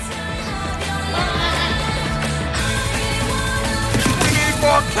 We need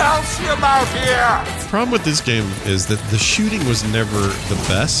more calcium out here. The problem with this game is that the shooting was never the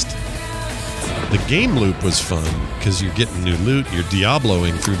best. The game loop was fun because you're getting new loot, you're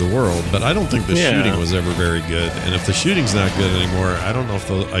Diabloing through the world, but I don't think the shooting was ever very good. And if the shooting's not good anymore, I don't know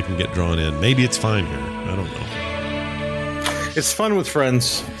if I can get drawn in. Maybe it's fine here. I don't know. It's fun with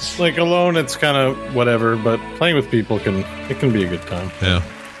friends. Like alone, it's kind of whatever, but playing with people can be a good time. Yeah.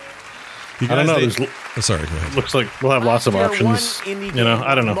 I don't know. Sorry, go ahead. Looks like we'll have lots of options. You know,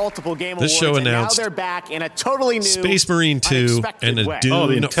 I don't know. Multiple game This show awards, and announced now they're back in a totally new Space Marine 2 and a way.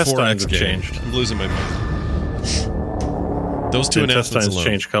 Dune the 4X intestines have game. changed. I'm losing my mind. Those two The announcements intestines alone.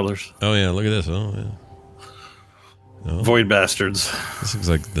 change colors. Oh yeah, look at this. Oh yeah. Oh. Void bastards. This looks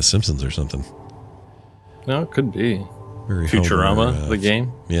like The Simpsons or something. No, it could be. Very Futurama, Homer, the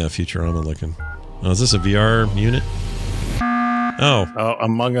game. Yeah, Futurama looking. Oh, is this a VR unit? Oh,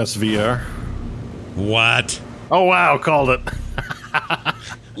 Among Us VR. What? Oh wow, called it.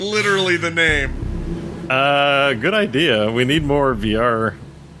 Literally the name. Good idea. We need more VR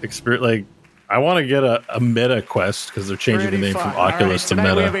experience. Like, I want to get a Meta Quest because they're changing the name from Oculus to Tonight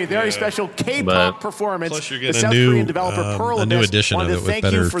Meta. we have a very special K-pop But- performance. Plus you're the getting South a new, Korean developer Pearl a new Abyss edition wanted of to it with thank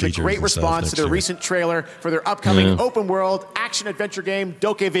better you for the features great and stuff response next to their year. recent trailer for their upcoming Yeah. open world action adventure game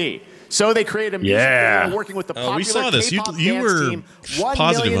Dokev. So they created a music Yeah. video working with the popular we saw this. K-pop You dance were team, 1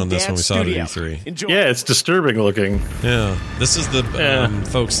 positive Million on this when we Dance saw it at Studio. E3. Enjoy. Yeah, it's disturbing looking. Yeah, this is the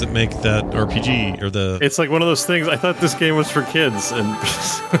folks that make that RPG or the. It's like one of those things. I thought this game was for kids, and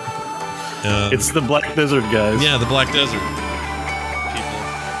it's the Black Desert guys. Yeah, the Black Desert.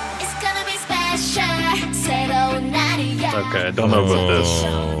 It's gonna be special. 새로운 날이야. Okay, I don't know about this.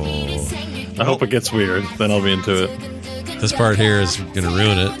 I hope it gets weird. Then I'll be into it. This part here is going to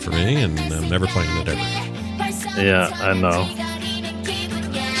ruin it for me, and I'm never playing it ever. Yeah, I know.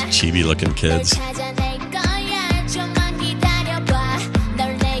 Chibi-looking kids.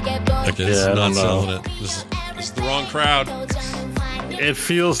 Okay, this is not selling it. This is the wrong crowd. It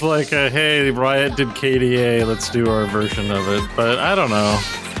feels like hey, Riot did KDA, let's do our version of it. But I don't know.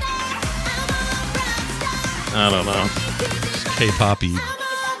 K-poppy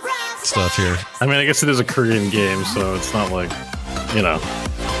stuff here. I mean, I guess it is a Korean game, so it's not like,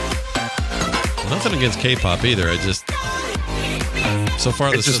 Nothing against K-pop either. I just... So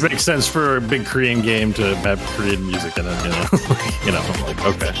far, it just makes sense for a big Korean game to have Korean music in it, I'm like,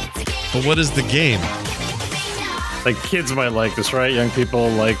 okay. But what is the game? Like, kids might like this, right? Young people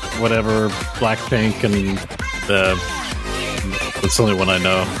like whatever, Blackpink and that's the only one I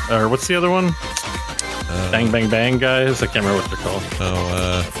know. Or what's the other one? Bang Bang Bang guys? I can't remember what they're called.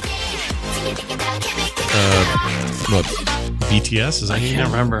 What? BTS? Is that I can't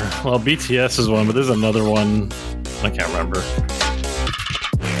remember. Well, BTS is one, but there's another one. I can't remember.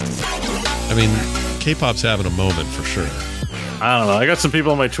 I mean, K-pop's having a moment for sure. I don't know. I got some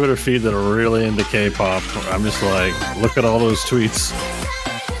people on my Twitter feed that are really into K-pop. I'm just like, look at all those tweets.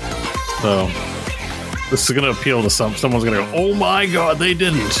 So, this is going to appeal to someone's going to go, oh my god, they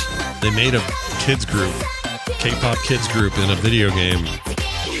didn't. They made a kids group, K-pop kids group in a video game.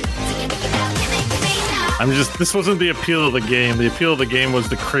 This wasn't the appeal of the game. The appeal of the game was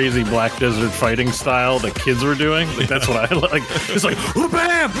the crazy Black Desert fighting style that kids were doing. Like, that's what I like. It's like,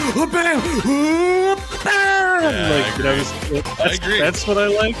 bam, bam, bam. I agree. That's what I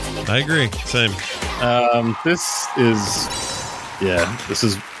like. I agree. Same. This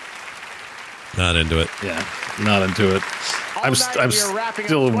is not into it. Yeah, not into it. I'm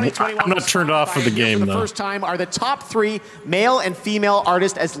not turned off for the game, though. For the first time are the top 3 male and female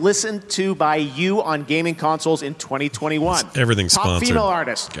artists as listened to by you on gaming consoles in 2021. Everything's top sponsored. Female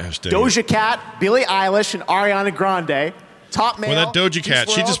artists. Gosh dang Doja Cat, Billie Eilish, and Ariana Grande. Top male. Well, that Doja Cat,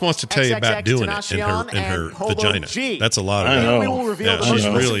 she just wants to tell you about doing it in her vagina. That's a lot of it. We will reveal the she's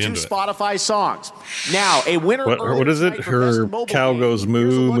most really listened into to Spotify songs. Now, a winner. What is it? Her cow goes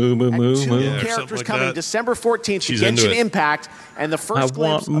moo, moo, moo, moo, moo. Yeah, characters like coming that. December 14th to She's into Genshin it. Impact, and the first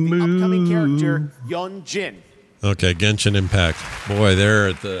glimpse of the upcoming character, Yeon Jin. Okay, Genshin Impact. Boy, they're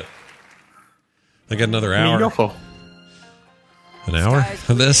at the... I got another hour. An hour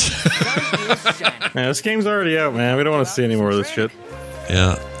of this? Man, this game's already out, man. We don't want to see any more of this shit.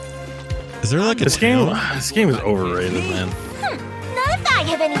 Yeah. Is there like a This game is overrated, man. Not if I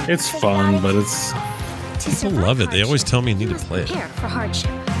have any. It's fun, but it's... People love it. They always tell me you need to play it. Prepare for hardship.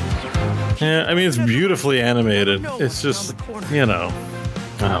 Yeah, I mean, it's beautifully animated. It's just, I don't know.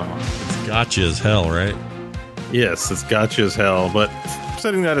 It's gotcha as hell, right? Yes, it's gotcha as hell, but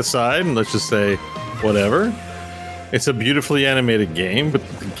setting that aside, and let's just say, whatever. It's a beautifully animated game, but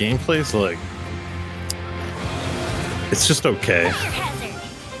the gameplay's like... It's just okay.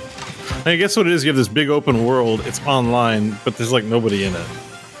 I guess what it is, you have this big open world, it's online, but there's like nobody in it.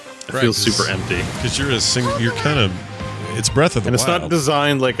 It feels super empty. Because you're kind of... It's Breath of the Wild. And it's not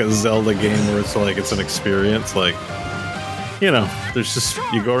designed like a Zelda game where it's like, it's an experience. Like, there's just...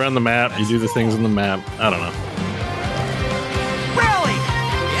 You go around the map, you do the things in the map. I don't know. Rally!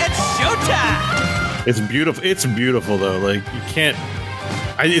 It's showtime! It's beautiful. It's beautiful though. Like you can't.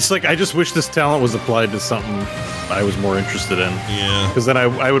 It's like I just wish this talent was applied to something I was more interested in. Yeah. Because then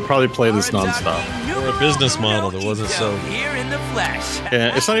I would probably play this nonstop. Or a business model that wasn't so. Here in the flesh.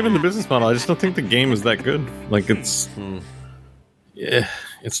 Yeah, it's not even the business model. I just don't think the game is that good. Like it's. Yeah,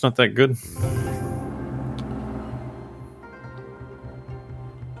 it's not that good.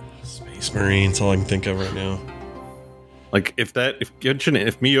 Space Marines, all I can think of right now. Like if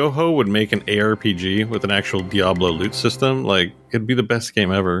Miyoho would make an ARPG with an actual Diablo loot system, like it'd be the best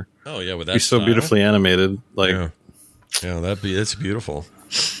game ever. Oh yeah, with that it'd be so style. beautifully animated. Like yeah, it's beautiful.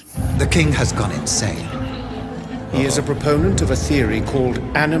 The king has gone insane. He is a proponent of a theory called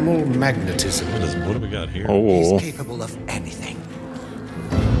animal magnetism. What do we got here? He's capable of anything.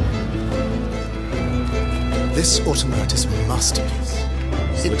 This automata is a masterpiece.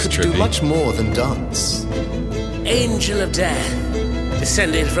 It could trippy. do much more than dance. Angel of Death,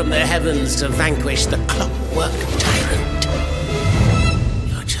 descended from the heavens to vanquish the clockwork tyrant.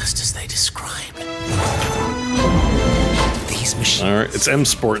 You're just as they described. These machines. All right, it's M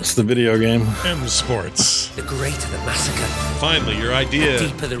Sports, the video game. M Sports. The greater the massacre. Finally, your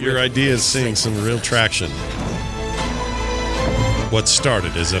idea is seeing some real traction. What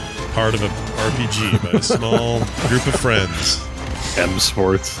started as a part of a RPG by a small group of friends M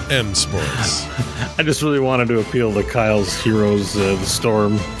Sports. M Sports. I just really wanted to appeal to Kyle's Heroes the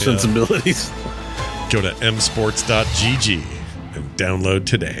Storm sensibilities. Go to msports.gg and download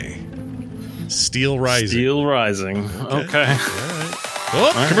today. Steel Rising. Steel Rising. Okay. All right.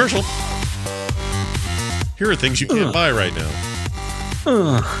 Oh, commercial. Here are things you can't buy right now.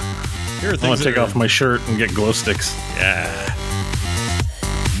 Here are things I want to take off my shirt and get glow sticks. Yeah.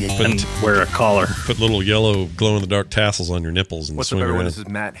 And wear a collar. Put little yellow glow-in-the-dark tassels on your nipples and What's swing up, everyone? around. This is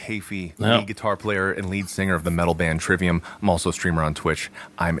Matt Hafey, lead guitar player and lead singer of the metal band Trivium. I'm also a streamer on Twitch.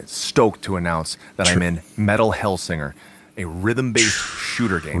 I'm stoked to announce that I'm in Metal Hellsinger, a rhythm-based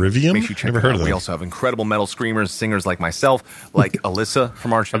shooter game. Trivium? Make sure you check Never it heard out. of that. We also have incredible metal screamers, singers like myself, like Alyssa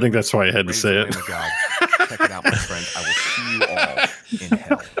from our I think that's why I had to say it. Check it out, my friend. I will see you all in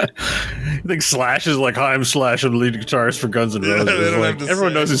hell. I think Slash is like, hi, I'm Slash. I'm the lead guitarist for Guns N' Roses. they don't Like, have to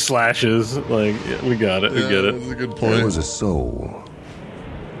everyone say knows who Slash is. Like, yeah, we got it. We get it. That's a good point. There was a soul.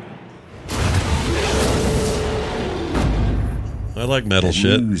 I like metal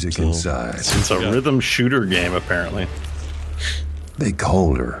shit. Music so inside. It's a rhythm shooter game, apparently. They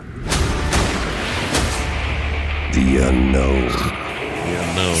called her the Unknown. The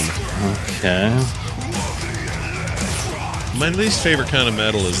Unknown. Okay. My least favorite kind of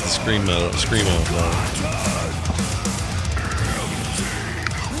metal is the screamo.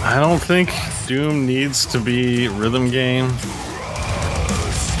 I don't think Doom needs to be rhythm game.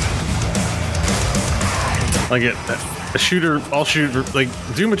 Like a shooter, all shooter, like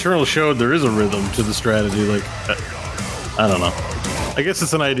Doom Eternal showed there is a rhythm to the strategy. Like, I don't know. I guess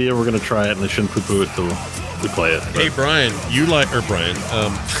it's an idea. We're gonna try it, and I shouldn't poo-poo it till we play it. Hey Brian,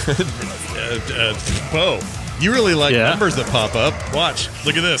 Bo, you really like numbers that pop up. Watch,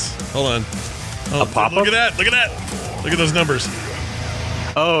 look at this. Hold on. Oh, a pop-up? Look at that. Look at that. Look at those numbers.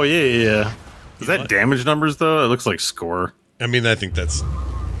 Oh yeah. Is that damage numbers though? It looks like score. I mean, I think that's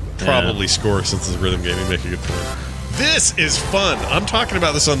probably score since it's a rhythm game. You make a good point. This is fun. I'm talking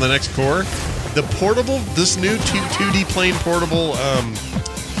about this on the next core. The portable, this new 2D plane portable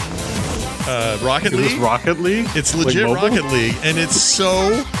Rocket League. Is this Rocket League? It's legit Like mobile? Rocket League, and it's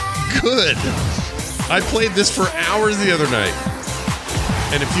so good. I played this for hours the other night.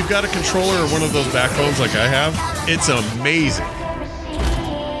 And if you've got a controller or one of those backbones like I have, it's amazing.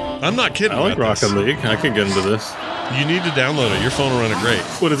 I'm not kidding. I like about Rocket this. League. I can get into this. You need to download it. Your phone will run it great.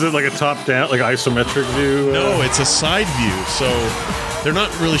 What is it, like a top-down, like isometric view? No, it's a side view. So they're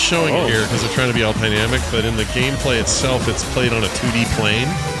not really showing it here because they're trying to be all dynamic. But in the gameplay itself, it's played on a 2D plane.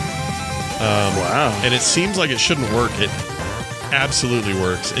 Wow. And it seems like it shouldn't work. It absolutely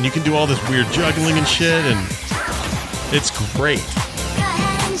works. And you can do all this weird juggling and shit. And it's great.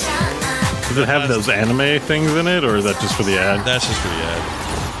 Does it have those anime things in it, or is that just for the ad? That's just for the ad.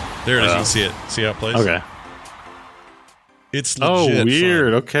 There it is. You can see it. See how it plays? Okay. It's legit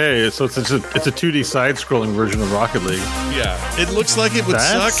weird. Okay, so it's a 2D side-scrolling version of Rocket League. Yeah, it looks like it would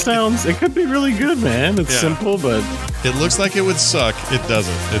That suck. It could be really good, man. It's simple, but it looks like it would suck. It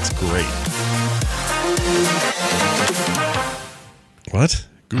doesn't. It's great. What?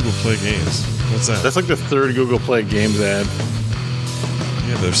 Google Play Games. What's that? That's like the third Google Play Games ad.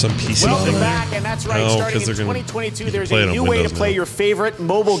 Yeah, there's some PC Welcome thing. back, and that's right. Oh, Starting 'cause in they're gonna 2022, there's play it a on new way to Windows play now. your favorite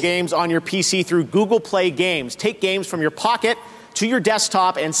mobile games on your PC through Google Play Games. Take games from your pocket to your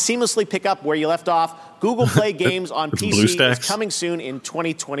desktop and seamlessly pick up where you left off. Google Play Games on PC is BlueStacks. coming soon in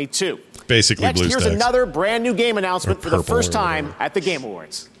 2022. Basically Next, here's BlueStacks. another brand new game announcement Or for the purple first or time at the Game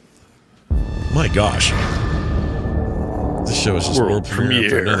Awards. My gosh. This show is just world premiere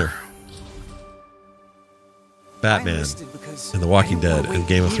after another. Batman and The Walking Dead and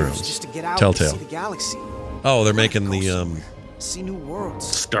Game of Thrones. Telltale. Oh, they're making the See new worlds.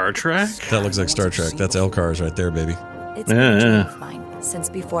 Star Trek? that looks like Star Trek. That's L-Cars right there, baby. It's been a dream of mine since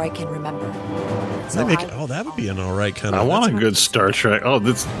before I can remember. They make that would be an all right kind of. I want a good Star Trek. Oh,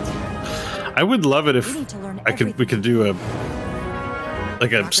 this. I would love it if we could do a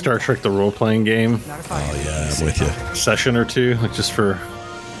Star Trek the role playing game. Oh yeah, I'm with you. Session or two, like just for.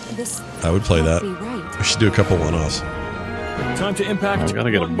 This I would play that. can't be right. We should do a couple one-offs. Time to impact. I gotta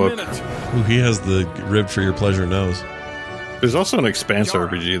get a book. Ooh, he has the rib for your pleasure nose. There's also an Expanse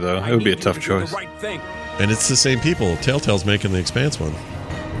RPG though. It would be a tough choice. And it's the same people. Telltale's making the Expanse one.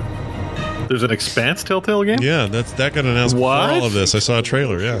 There's an Expanse Telltale game? Yeah, that got announced before all of this. I saw a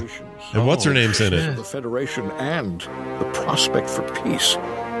trailer, yeah. And what's her name's in it? The Federation and the prospect for peace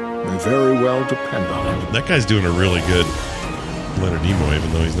may very well depend on it. That guy's doing a really good Leonard Nimoy,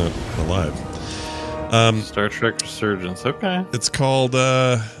 even though he's not alive. Star Trek Resurgence. Okay. It's called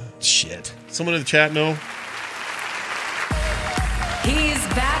shit. Someone in the chat know? He's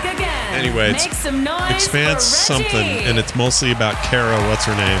back again. Anyway, it's Make some noise Expanse for Reggie. something, and it's mostly about Kara. What's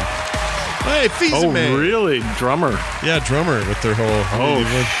her name? Hey, Fizame. Oh, really? Drummer. Yeah, drummer with their whole. Oh,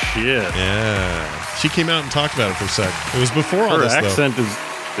 shit. Yeah. She came out and talked about it for a sec. It was before all Her this, accent though.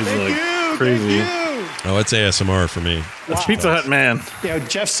 is like crazy. Oh, it's ASMR for me. That's Pizza Hut man. You know,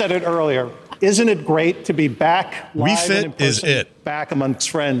 Jeff said it earlier. Isn't it great to be back live Fit and in person, is it. back amongst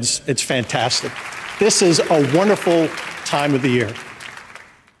friends? It's fantastic. This is a wonderful time of the year.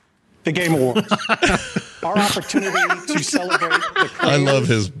 The Game Awards. Our opportunity to celebrate the I love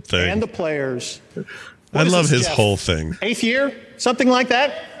his creators thing. and the players. I What is love this, his Jeff? whole thing. 8th year? Something like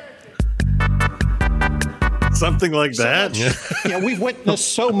that? Something like that? Yeah, we've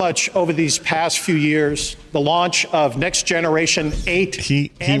witnessed so much over these past few years. The launch of next generation 8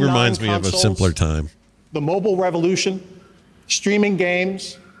 He and reminds 9 me of a consoles, simpler time. the mobile revolution, streaming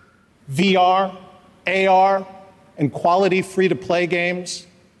games, VR, AR, and quality free-to-play games.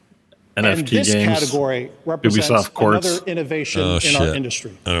 And NFT this games. category represents Ubisoft Quartz. another innovation Oh, in shit. our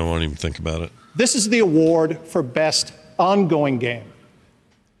industry. I don't want to even think about it. This is the award for best ongoing game.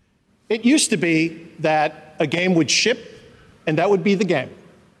 It used to be that a game would ship, and that would be the game.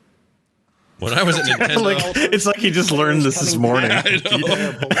 When I was at Nintendo, It's like he just learned this morning.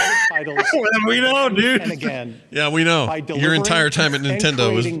 We know, dude. And again, yeah, we know. By Your delivering entire time at and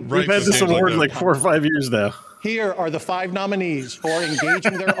Nintendo was creating- right. We've had this for games award that. like 4 or 5 years now. here are the 5 nominees for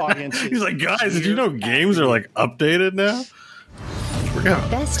engaging their audiences. He's like, guys, did you know games are like updated now?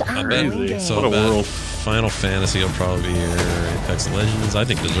 Best I ongoing bet. game. So What a bad. world. Final Fantasy will probably be here. Apex Legends, I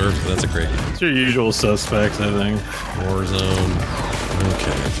think deserves it. That's a great game. It's your usual suspects, I think. Warzone.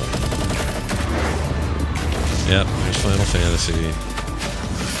 Okay, fine. Yep, there's Final Fantasy.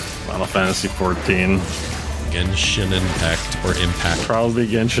 Final Fantasy 14. Genshin Impact or Impact. Probably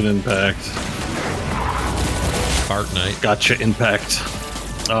Genshin Impact. Fortnite. Gotcha Impact.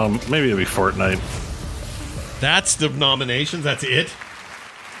 Maybe it'll be Fortnite. That's the nominations. That's it.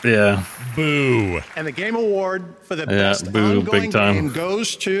 Yeah. Boo. And the Game Award for the Yeah, best boo, ongoing big time. game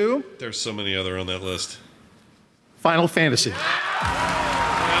goes to There's so many other on that list. Final Fantasy.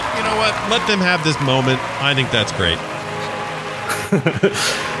 Well, you know what? Let them have this moment. I think that's great.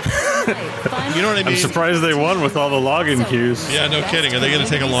 You know what I mean? I'm surprised they won with all the login queues. Yeah, no kidding. Are they going to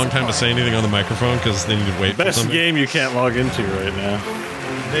take a long time to say anything on the microphone because they need to wait for Best something? game you can't log into right now.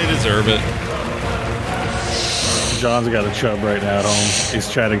 They deserve it. John's got a chub right now at home.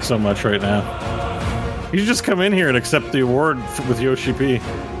 He's chatting so much right now. You should just come in here and accept the award with Yoshi P.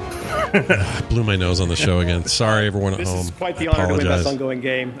 I blew my nose on the show again. Sorry, everyone at This home. is quite the I honor to win Best apologize. Ongoing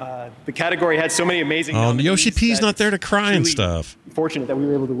Game. The category had so many amazing. Yoshi P's that not there to it's cry and truly stuff. Fortunate that we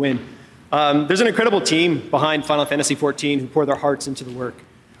were able to win. There's an incredible team behind Final Fantasy XIV who pour their hearts into the work,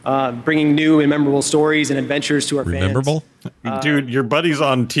 bringing new and memorable stories and adventures to our Rememberable? Dude, your buddy's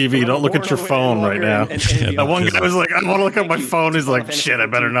on TV. Don't look at your phone right now. That one guy was like, I want to look at my phone. He's like, shit, I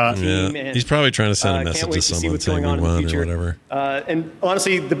better not. Yeah. He's probably trying to send a can't message wait to to see someone what's saying going we on in the won or future. whatever. And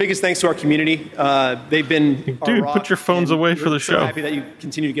honestly, the biggest thanks to our community. They've been our Dude, rock, put your phones and away for we're the so show. happy that you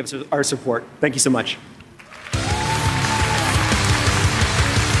continue to give us our support. Thank you so much.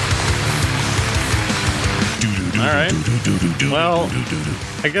 All right. Well,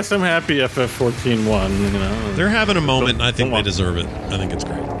 I guess I'm happy FF14 won. You know, They're having a moment, and I think they deserve it. I think it's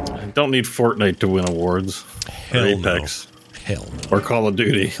great. Don't need Fortnite to win awards. Hell or Apex. no. Hell no. Or Call of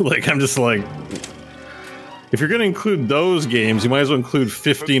Duty. Like, I'm just like, if you're going to include those games, you might as well include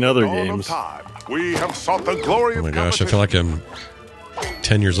 15 other games. We have sought the glory Oh my gosh, I feel like I'm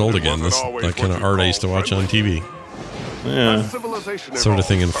 10 years old again. This that kind of art I used to watch on TV. Yeah. Sort of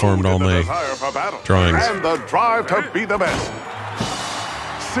thing informed all my drawings. And the drive to be the best.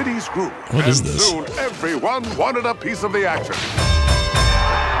 Cities grew. What is and this? Soon everyone wanted a piece of the action.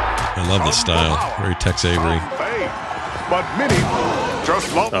 I love this style. Very Tex Avery. But many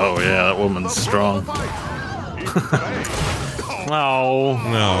just love. Oh, yeah, that woman's strong. Oh,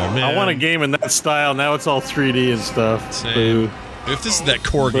 man. I want a game in that style. Now it's all 3D and stuff. Same. Boo. If this is that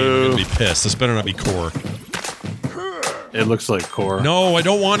core game, I'm going to be pissed. This better not be core. It looks like Core. No, I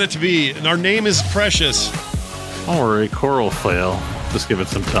don't want it to be. And our name is Precious. Don't worry, Core will fail. Just give it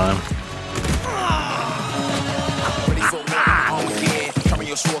some time.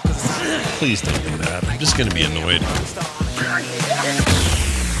 Please don't do that. I'm just going to be annoyed.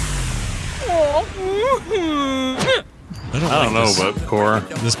 I don't know this. about Core.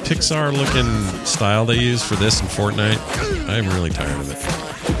 This Pixar-looking style they use for this in Fortnite, I'm really tired of it.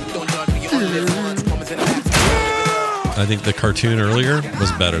 I think the cartoon earlier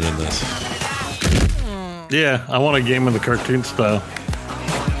was better than this. Yeah, I want a game in the cartoon style.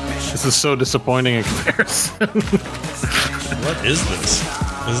 This is so disappointing in comparison. What is this?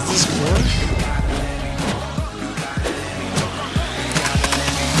 Is this Core?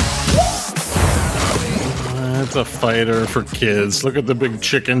 It's a fighter for kids. Look at the big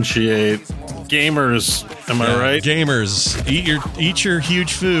chicken she ate. Gamers, am I right? Gamers, eat your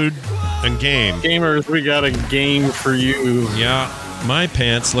huge food and game. Gamers, we got a game for you. Yeah, my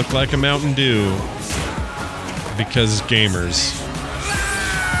pants look like a Mountain Dew because gamers.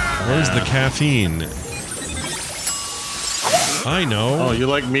 Where's the caffeine? I know. Oh, you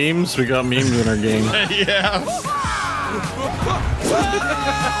like memes? We got memes in our game. Yeah.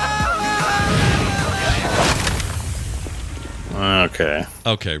 Okay.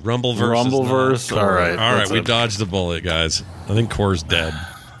 Okay, Rumbleverse. Rumbleverse. All right. All right, we dodged the bullet, guys. I think Core's dead.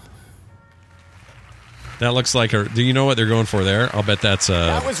 That looks like a... Do you know what they're going for there? I'll bet that's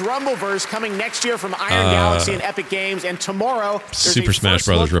That was Rumbleverse coming next year from Iron Galaxy and Epic Games. And tomorrow, there's Super a Smash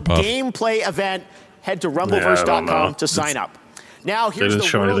Brothers ripoff. gameplay event. Head to rumbleverse.com to sign up. Now, here's the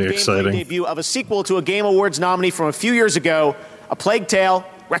world gameplay debut of a sequel to a Game Awards nominee from a few years ago, A Plague Tale: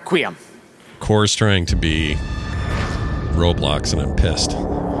 Requiem. Core's trying to be Roblox, and I'm pissed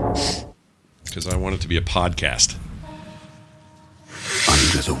because I want it to be a podcast.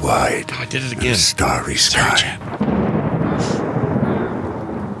 Under the wide, I did it again. Starry sky.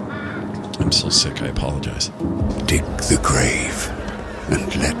 I'm so sick. I apologize. Dig the grave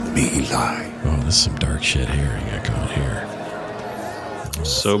and let me lie. Oh, this is some dark shit here. You got going here.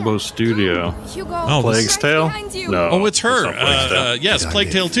 Sobo Studio. Oh, Plague's Tale? No. Oh, it's her. It's not Plague's Tale. Yes,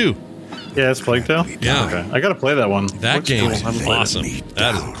 Plague Tale 2. Yeah, it's Plague Tale? Yeah. Okay. I gotta play that one. That game's awesome.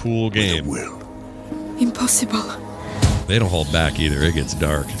 That is a cool game. Impossible. They don't hold back either. It gets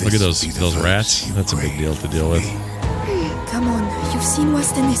dark. Look at those rats. That's a big deal to deal with. Come on, you've seen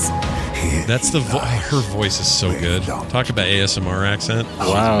worse than this. That's her voice is so good. Talk about ASMR accent.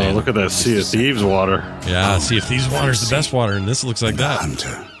 Wow, man. Look at that Sea of Thieves water. Yeah, Sea of Thieves water is the best water, and this looks like that.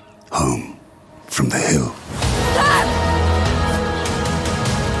 Hunter, home from the hill.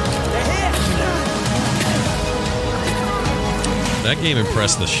 That game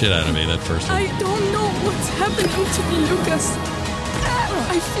impressed the shit out of me, that first one. I don't know what's happening to me, Lucas.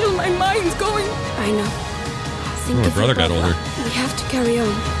 I feel my mind going. I know. Think My of brother your got older. We have to carry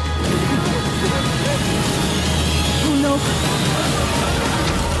on. Oh no.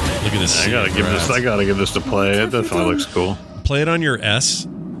 Look at this. I gotta give this to play. It definitely looks cool. Play it on your S.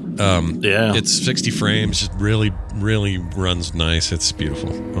 Yeah. It's 60 frames. Just really, really runs nice. It's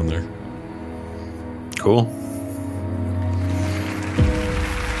beautiful on there. Cool.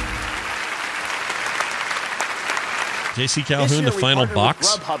 JC Calhoun, the final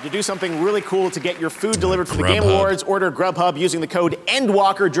box. Grubhub to do something really cool to get your food delivered for the Game Awards. Order Grubhub using the code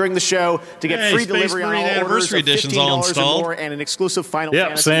ENDWALKER during the show to get free delivery on all orders of $15 or more and an exclusive Final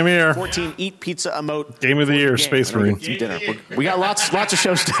Fantasy same here. 14 Eat Pizza emote. Game of the year, Space Marine. Dinner. We got lots of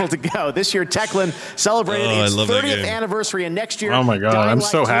shows still to go. This year, Techland celebrated its 30th anniversary, and next year, oh my god, I'm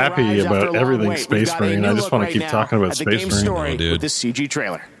so happy about everything Space Marine. I just want to keep talking about Space Marine. Oh, dude. With this CG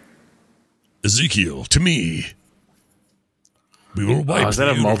trailer. Ezekiel, to me. We will wipe does that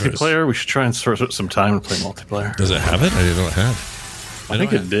have multiplayer? We should try and sort out some time to play multiplayer. Does it have it? I didn't know it had. I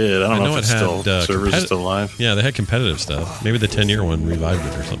think it did. I don't know if it's still servers are still live. Yeah, they had competitive stuff. Maybe the 10-year one revived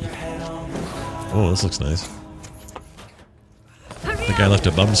it or something. Oh, this looks nice. The guy left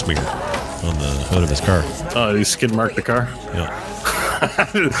a bum smear on the hood of his car. Oh, he skid marked the car? Yeah.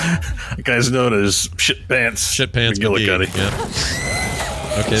 The guy's known as Shit Pants. Shit Pants McGillicuddy. Yeah.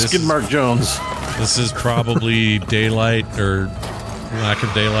 Okay, Skid Mark Jones. This is probably Daylight or Lack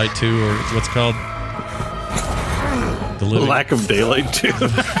of Daylight 2 or what's it called? The Lack of Daylight 2.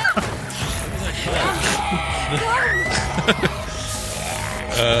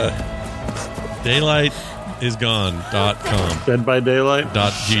 DaylightIsGone.com. Dead by Daylight?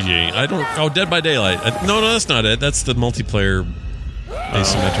 .gg. I don't. Oh, Dead by Daylight. No, that's not it. That's the multiplayer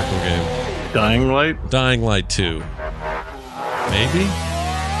asymmetrical game. Dying Light? Dying Light 2. Maybe.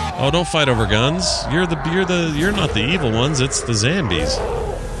 Oh, don't fight over guns. You're not the evil ones. It's the zombies.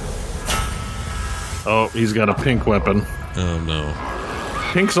 Oh, he's got a pink weapon. Oh no.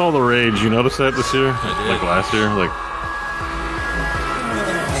 Pink's all the rage. You notice that this year? Like last year? Like.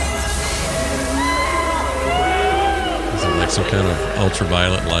 Is it like some kind of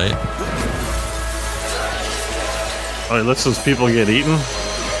ultraviolet light? Oh, he lets those people get eaten?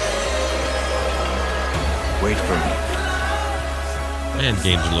 Wait for me. Man,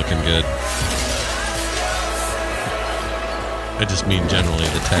 games are looking good. I just mean generally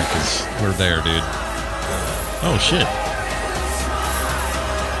the tech is... We're there, dude. Oh, shit.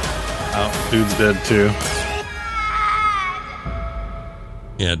 Oh, dude's dead, too.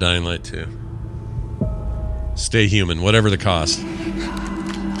 Yeah, Dying Light 2. Stay human, whatever the cost.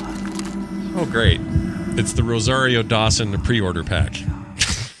 Oh, great. It's the Rosario Dawson pre-order pack.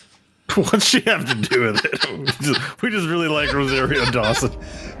 What's she have to do with it? We just really like Rosario Dawson.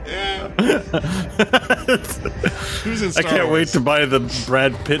 Who's in Star I can't Wars? wait to buy the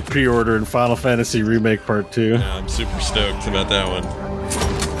Brad Pitt pre-order in Final Fantasy Remake Part 2. Yeah, I'm super stoked about that one.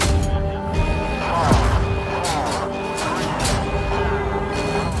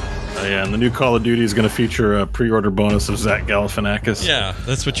 Yeah, and the new Call of Duty is going to feature a pre-order bonus of Zach Galifianakis. Yeah,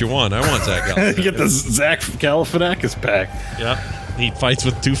 that's what you want. I want Zach Galifianakis. You get the Zach Galifianakis pack. Yeah, he fights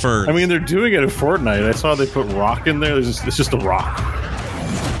with two ferns. I mean, they're doing it in Fortnite. I saw they put Rock in there. It's just a Rock.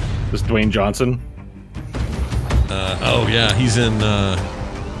 This Dwayne Johnson. Oh yeah, he's in.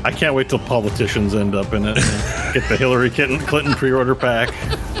 I can't wait till politicians end up in it. Get the Hillary Clinton pre-order pack.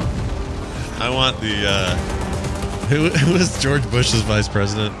 I want the. Who is George Bush's vice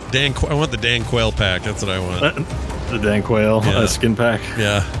president? I want the Dan Quayle pack. That's what I want. The Dan Quayle skin pack.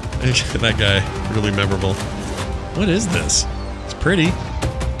 Yeah, that guy really memorable. What is this? It's pretty.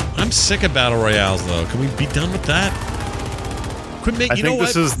 I'm sick of battle royales, though. Can we be done with that? Quit making. I think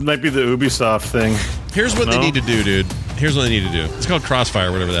this might be the Ubisoft thing. Here's what they need to do, dude. Here's what they need to do. It's called Crossfire,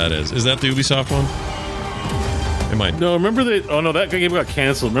 whatever that is. Is that the Ubisoft one? It might. No, remember that game got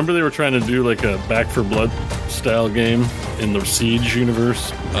canceled. Remember they were trying to do like a Back 4 Blood style game in the Siege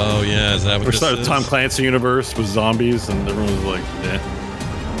universe. Oh yeah, is that what this is? Tom Clancy universe with zombies, and everyone was like,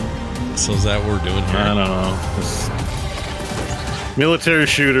 "Yeah." So is that what we're doing here? I don't know. It's military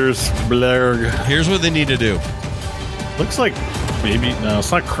shooters, blurg. Here's what they need to do. Looks like no,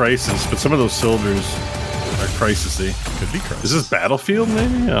 it's not Crysis, but some of those soldiers are Crisisy. Could be Crysis. Is this Battlefield?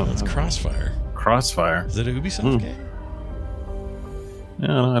 Maybe. Yeah, it's Crossfire. Crossfire. Is it a Ubisoft game?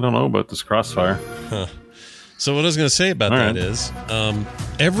 Yeah, I don't know about this Crossfire. Huh. So what I was going to say about that is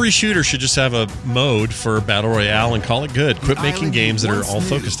every shooter should just have a mode for Battle Royale and call it good. Quit making games that are all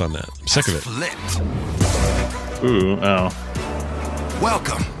focused on that. I'm sick of it. Ooh, oh.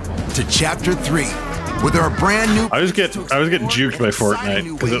 Welcome to Chapter 3, where there are brand new... I was getting juked by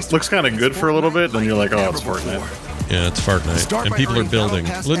Fortnite, because it looks kind of good for a little bit, then you're like, oh, it's Fortnite. Yeah, it's Fortnite. And people are building.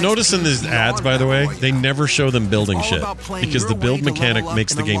 Notice in these ads, by the way, they never show them building shit. Because the build mechanic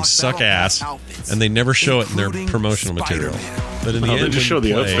makes the game suck ass, and they never show it in their promotional material. But in the end, they just show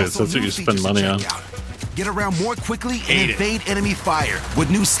the outfits. That's what you spend money on. Get around more quickly and evade enemy fire with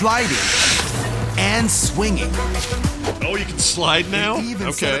new sliding and swinging. Oh, you can slide now?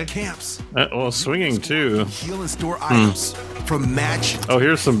 Okay. Camps. Well, swinging too. Heal and store items from match. Oh,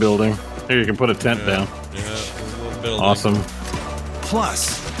 here's some building. Here, you can put a tent down. Yeah. Awesome.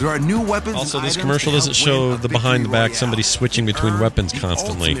 Plus, there are new weapons. Also, this commercial doesn't show the behind the back somebody switching between weapons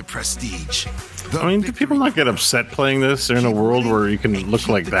constantly. Prestige. I mean, do people not get upset playing this? They're in a world where you can look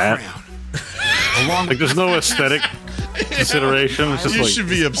like that. Like, there's no aesthetic consideration. It's just you like, should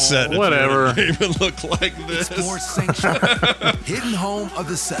be upset. Whatever. If you even look like this. Hidden home of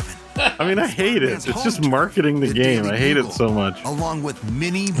the Seven. I mean, I hate it. It's just marketing the game. I hate it so much. Along with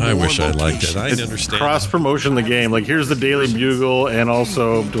many more I wish I liked it. locations. I understand. Cross promotion the game. Like, here's the Daily Bugle and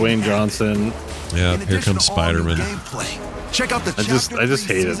also Dwayne Johnson. Yeah, here comes Spider-Man. Check out the I just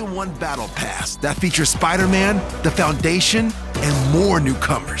hate it. Season 1 Battle Pass that features Spider-Man, the Foundation, and more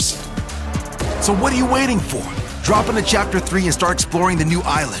newcomers. So what are you waiting for? Drop into Chapter 3 and start exploring the new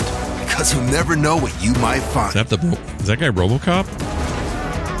island, because you'll never know what you might find. Is that guy RoboCop?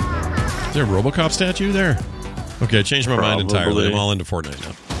 Is there a RoboCop statue there? Okay, I changed my mind entirely. I'm all into Fortnite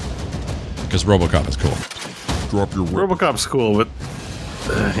now. Because RoboCop is cool. Drop your weapon. RoboCop's cool, but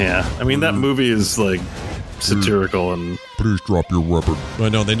yeah. I mean, that movie is like satirical and... Please drop your weapon. Well,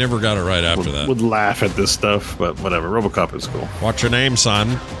 no, they never got it right after that. Would laugh at this stuff, but whatever. RoboCop is cool. What's your name,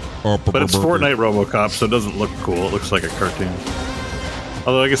 son? But it's Fortnite RoboCop, so it doesn't look cool. It looks like a cartoon.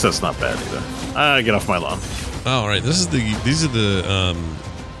 Although I guess that's not bad either. Get off my lawn. Oh, all right. These are the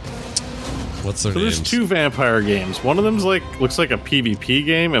what's their names? There's two vampire games. One of them's looks like a PvP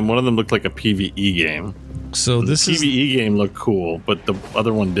game, and one of them looked like a PvE game. So the PvE game looked cool, but the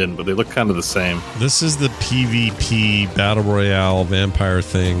other one didn't. But they look kind of the same. This is the PvP Battle Royale vampire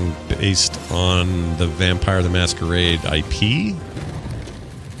thing based on the Vampire the Masquerade IP.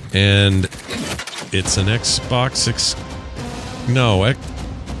 And it's an Xbox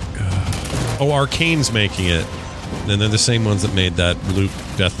Arcane's making it. And they're the same ones that made that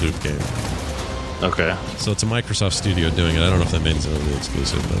Deathloop game. Okay. So it's a Microsoft studio doing it. I don't know if that means it's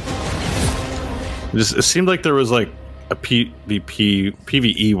exclusive, but... It seemed like there was like a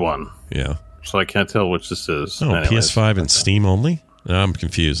PvE one. Yeah. So I can't tell which this is. Oh, anyways. PS5 and Steam only? No, I'm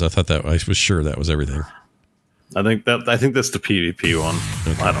confused. I was sure that was everything. I think that's the PvP one.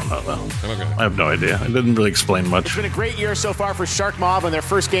 Okay. I don't know though. Okay. I have no idea. It didn't really explain much. It's been a great year so far for Shark Mob on their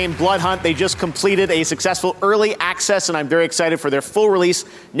first game, Blood Hunt. They just completed a successful early access, and I'm very excited for their full release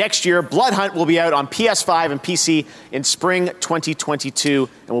next year. Blood Hunt will be out on PS5 and PC in spring 2022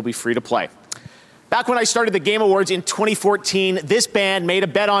 and will be free to play. Back when I started the Game Awards in 2014, this band made a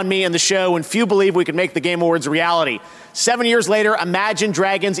bet on me and the show, and few believed we could make the Game Awards a reality. 7 years later, Imagine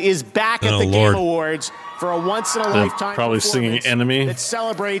Dragons is back at the Game Awards for a once-in-a-lifetime probably singing Enemy that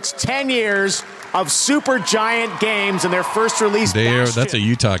celebrates 10 years of Supergiant games and their first release. That's a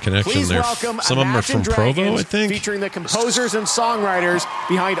Utah connection. Please there. welcome Some of them are from Imagine Provo, Dragons, I think. featuring the composers and songwriters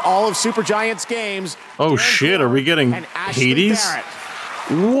behind all of Supergiant's games. Oh shit! Are we getting Hades? Barrett.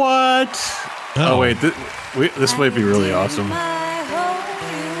 What? Oh wait, this might be really awesome.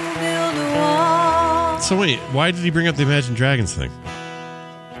 So wait, why did he bring up the Imagine Dragons thing?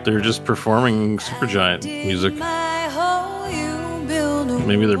 They're just performing Supergiant music.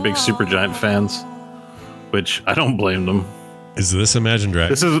 Maybe they're big Supergiant fans, which I don't blame them. Is this Imagine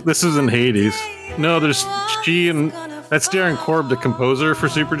Dragons? This isn't Hades. No, there's G and that's Darren Korb, the composer for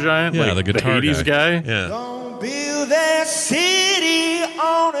Supergiant. Yeah, like the guitar Hades guy. Yeah.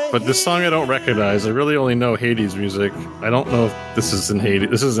 But this song I don't recognize. I really only know Hades music. I don't know if this is in Hades.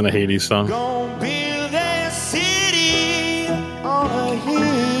 This isn't a Hades song.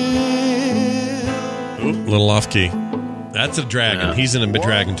 Ooh, little off key. That's a dragon. Yeah. He's in a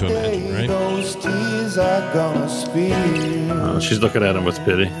dragon to Imagine, right? Oh, she's looking at him with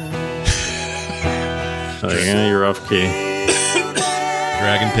pity. Like, yeah, you're off key.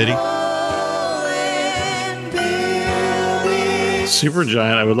 Dragon pity.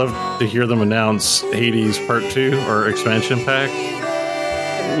 Supergiant, I would love to hear them announce Hades Part 2 or expansion pack.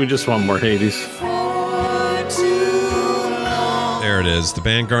 We just want more Hades. There it is. The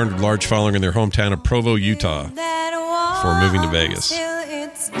band garnered a large following in their hometown of Provo, Utah, before moving to Vegas.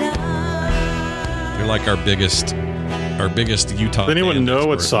 They're like our biggest Utah. Does anyone know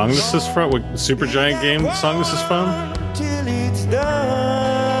what song this is from? What Supergiant game song this is from?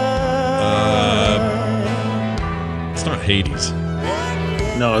 It's not Hades.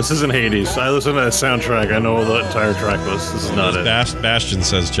 No, this isn't Hades. I listened to the soundtrack. I know the entire track list. This is not it. Bastion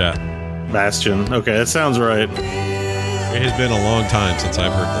says chat. Bastion. Okay, that sounds right. It has been a long time since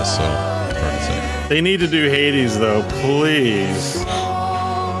I've heard this, so it's hard to say. They need to do Hades, though. Please.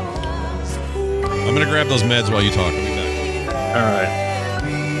 I'm going to grab those meds while you talk. I'll be back. All right.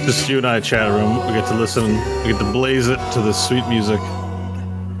 Just you and I, chat room. We get to listen. We get to blaze it to this sweet music.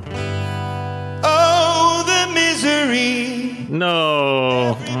 Oh, the misery.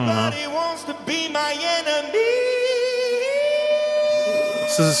 No. Everybody wants to be my enemy.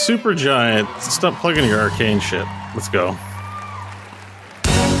 This is Supergiant. Stop plugging your arcane shit. Let's go.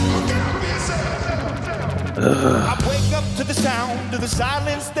 I wake up to the sound of the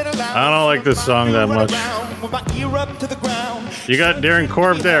silence that allows. I don't like this song that much. With my ear up to the ground. You got Darren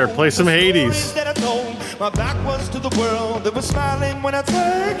Korb there. Play some Hades. That I told. My back was to the world that was smiling when I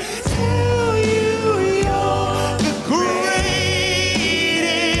turned. Tell you you're the greatest,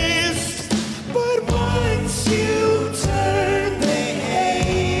 but once you turn, they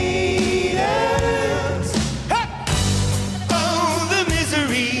hate us. Hey! Oh, the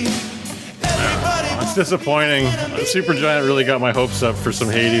misery. It's disappointing. Supergiant really got my hopes up for some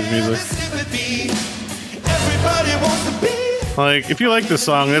Hades music. Like, if you like this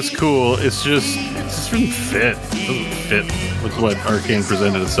song, that's cool. It just doesn't fit. It doesn't fit with what Arcane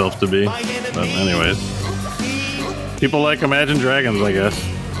presented itself to be. But anyways, people like Imagine Dragons, I guess.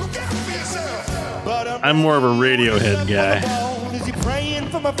 I'm more of a Radiohead guy. Is he praying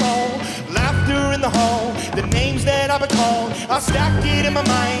for my phone? Laughter in the hall, the names that I've been called. I stacked it in my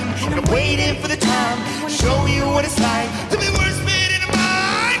mind, and I'm waiting for the time to show you what it's like to be worse fit in a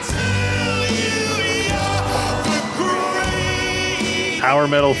mind. Tell you you're the great. Power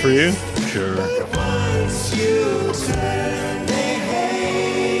metal for you? Sure. Once you turn, they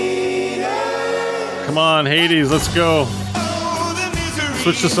hate us. Come on, Hades, let's go.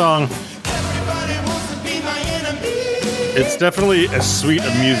 Switch the song. It's definitely a suite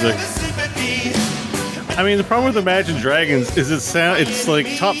of music. I mean, the problem with Imagine Dragons is it's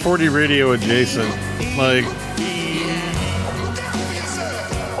like top 40 radio adjacent. Like,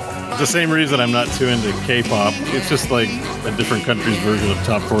 it's the same reason I'm not too into K-pop. It's just like a different country's version of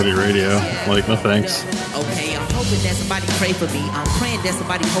top 40 radio. Like, no thanks. Okay, I hope hoping that somebody pray for me. I'm praying that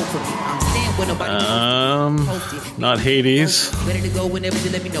somebody hope for me. I'm staying with nobody. Not Hades. Ready to go whenever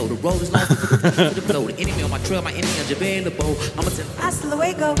you let me know. The road is long to the blow. The enemy on my trail, my enemy unavailable. I'ma say hasta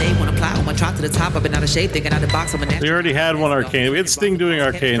luego. They wanna fly on my trot to the top. I've been out of shape, thinking out of the box. I'm a natural. We already had one arcane. We had Sting doing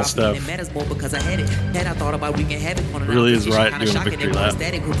arcane stuff. It matters more because I had it. Had I thought about wreaking havoc on another Really is position, right kinda doing shocking. victory They want lap.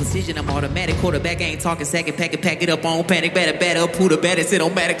 static with precision. I'm automatic. Quarterback ain't talking second. Pack it up on panic. Better up. Who the baddest? It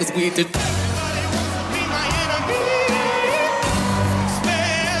don't matter because we just.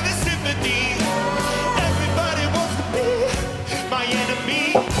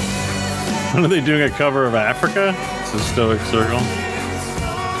 When are they doing a cover of Africa? It's a Stoic Circle.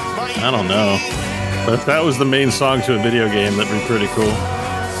 I don't know. But if that was the main song to a video game, that'd be pretty cool.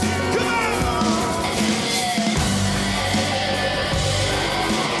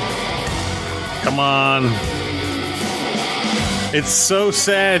 Come on. It's so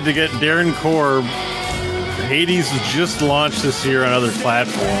sad to get Darren Korb. Hades was just launched this year on other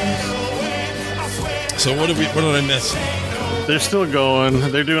platforms. So what did I miss? They're still going.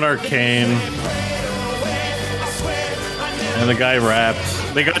 They're doing arcane. And the guy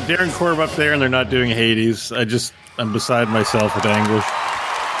rapped. They got Darren Korb up there and they're not doing Hades. I'm beside myself with anguish.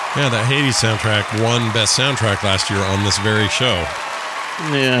 Yeah, that Hades soundtrack won Best Soundtrack last year on this very show.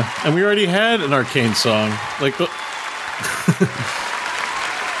 Yeah, and we already had an arcane song. Like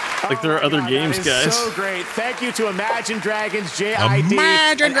there are other games, guys. So great. Thank you to Imagine Dragons, JID,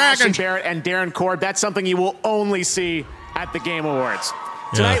 Imagine Dragons, Barrett, and Darren Korb. That's something you will only see at the Game Awards.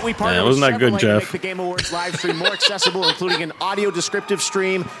 Tonight we partner with wasn't that good, Chevrolet Jeff? to make the Game Awards live stream more accessible, including an audio descriptive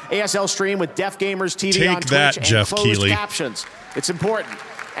stream, ASL stream with Deaf Gamers TV Take on Twitch, that, and Jeff closed Keighley. captions. It's important.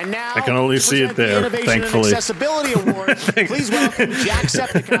 And now, I can only to see it present the there, Innovation thankfully. And Accessibility Award, please welcome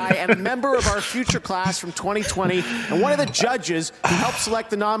Jacksepticeye and a member of our future class from 2020 and one of the judges who helped select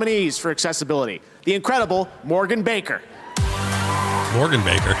the nominees for accessibility, the incredible Morgan Baker. Morgan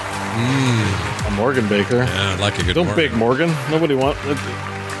Baker. A Morgan Baker. Yeah, I'd like a good Don't Morgan. bake Morgan. Nobody wants.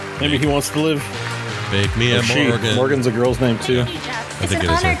 Maybe he wants to live. Bake me a Morgan. Morgan's a girl's name too. It's an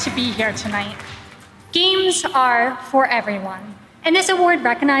honor to be here tonight. Games are for everyone. And this award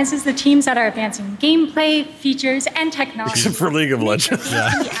recognizes the teams that are advancing gameplay, features, and technology. Except for League of Legends.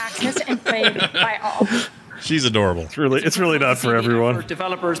 Can be accessed and played by all. She's adorable. It's really not for everyone.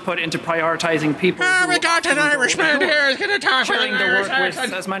 Developers put into prioritizing people. we got an Irishman here. He's going to talk to Sharing an the work Irishman.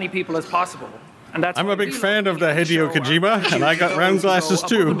 with as many people as possible. And that's I'm a big fan of the Hideo Kojima, and I got round glasses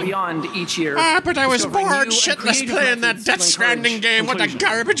too. Beyond each year. But I was discovering bored new and shitless creative playing that methods Death to Stranding encourage game. What a inclusion.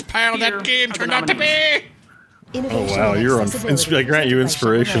 garbage pile that game turned out to be. Oh wow, you're on. I grant you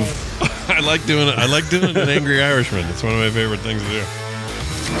inspiration. I like doing an angry Irishman. It's one of my favorite things to do.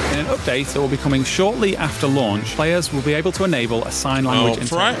 In an update that will be coming shortly after launch, players will be able to enable a sign language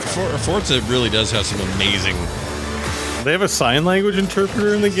interpreter. Forza really does have some amazing. They have a sign language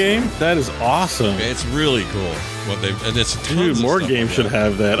interpreter in the game. That is awesome. It's really cool. And it's dude, more games should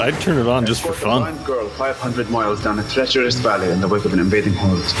have that. I'd turn it on just for fun. Blind girl 500 miles down a treacherous valley in the wake of an invading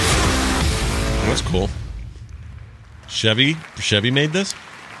horde. That's cool. Chevy made this?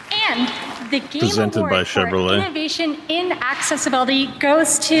 And the Game Presented Award by for Chevrolet. Innovation in Accessibility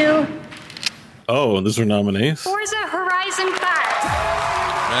goes to Oh, those are nominees. Forza Horizon 5.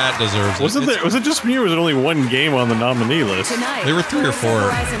 That deserves it. Was it just me, or was it only one game on the nominee list? Tonight, There were 3 or 4.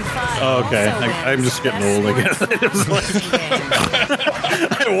 Oh, okay. I'm just getting old again. It was like,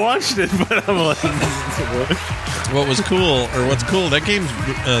 I watched it, but I'm like, What's cool, that game,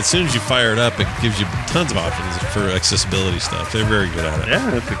 as soon as you fire it up, it gives you tons of options for accessibility stuff. They're very good at it.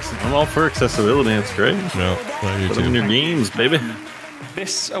 Yeah, I'm all for accessibility. It's great. No, you Put them in your games, baby.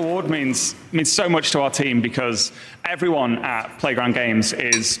 This award means so much to our team because everyone at Playground Games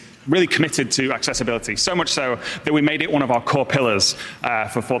is really committed to accessibility, so much so that we made it one of our core pillars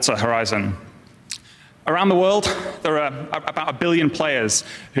for Forza Horizon. Around the world, there are about 1 billion players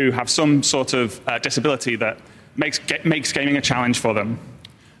who have some sort of disability that makes gaming a challenge for them.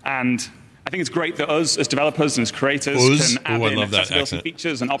 And I think it's great that us, as developers and as creators, can add in accessibility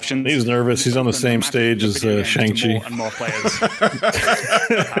features and options. He's nervous. He's on the same stage as Shang-Chi. More and more players.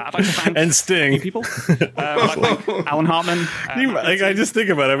 I'd like to thank and Sting. People. I'd like to thank Alan Hartman. I just think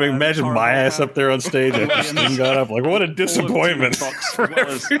about it. I mean, imagine my ass up there on stage after Sting got up. Like, what a disappointment. Have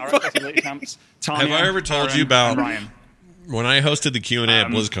I ever told you about when I hosted the Q&A at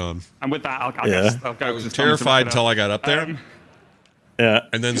BlizzCon? And with that, I'll go. I was terrified until I got up there. Yeah.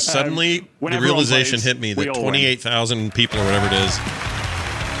 And then suddenly the realization hit me that 28,000 people or whatever it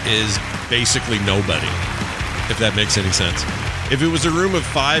is basically nobody, if that makes any sense. If it was a room of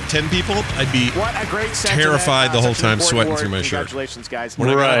 5-10 people, I'd be What a great sentiment. terrified the whole Such an time, important sweating award. through my shirt. Congratulations, guys. When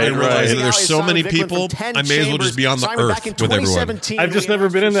I realized that there's so many people, I may as well just be on the earth with everyone. I've just never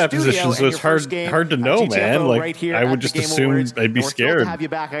been in that position, so it's hard to know, man. Like, I would just assume I'd be scared.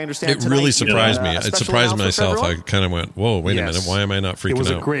 It really surprised me. It surprised myself. I kind of went, "Whoa, wait a minute! Why am I not freaking out?" It was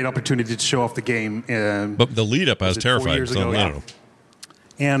a great opportunity to show off the game. But the lead up, I was terrified. So, I don't know.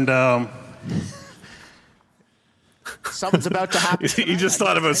 And something's about to happen. You just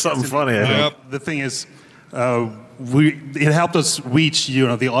thought about something funny. I think. The thing is, it helped us reach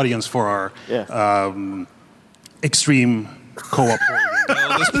the audience for our extreme co-op.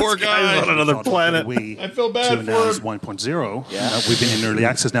 This poor guy on another planet. I feel bad for him. 1.0. We've been in early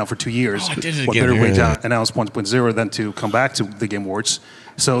access now for 2 years. I did it What again. better way to announce 1.0 than to come back to the Game Awards?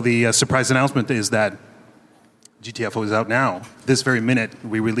 So the surprise announcement is that GTFO is out now. This very minute,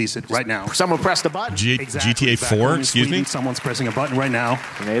 we release it right now. Someone pressed the button. GTA 4, excuse me? Someone's pressing a button right now.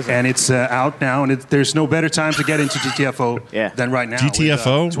 Amazing. And it's out now, and there's no better time to get into GTFO than right now.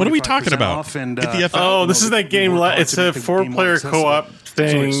 GTFO? With, What are we talking 25% about? off and, Get the F out. Oh, this is that game. It's a 4-player co-op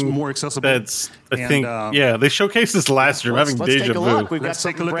thing. So it's more accessible. That's, I think, they showcased this last year. I'm having Let's deja take a vu. look. We've got Let's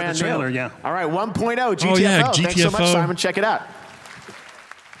take a something look at brand the trailer, new. yeah. All right, 1.0 GTFO. Oh, yeah, Thanks so much, GTFO. Simon. Check it out.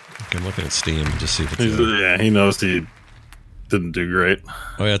 I'm looking at Steam to see if it's Yeah, he knows he didn't do great.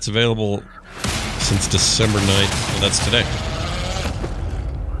 Oh, yeah, it's available since December 9th. Well, that's today.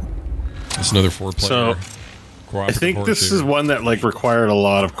 It's another 4-player So, cooperative I think horror this shooter. is one that like required a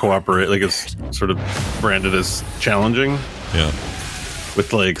lot of cooperate. Like it's sort of branded as challenging. Yeah.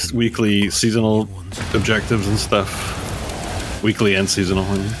 With like weekly seasonal objectives and stuff. Weekly and seasonal.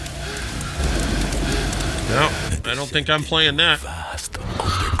 No, I don't think I'm playing that.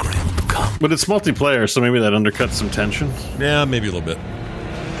 But it's multiplayer, so maybe that undercuts some tension. Yeah, maybe a little bit.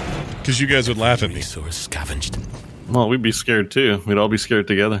 Because you guys would laugh at me. Well, we'd be scared too. We'd all be scared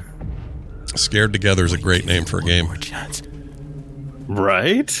together. Scared Together is a great name for a game.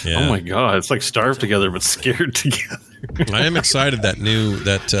 Right? Yeah. Oh my god, it's like Starve Together, but Scared Together. I am excited that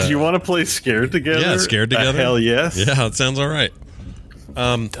Do you want to play Scared Together? Yeah, Scared Together. Hell yes. Yeah, it sounds all right.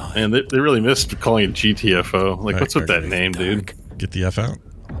 And they really missed calling it GTFO. Like, what's with that name, dude? Get the F out.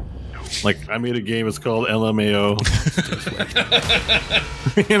 Like, I made a game. It's called LMAO.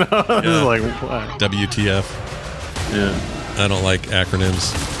 You know, it's like what? WTF. Yeah, I don't like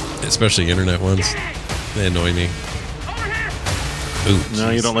acronyms, especially internet ones. They annoy me. Ooh,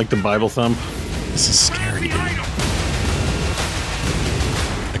 no, you don't like the Bible thump. This is scary, dude.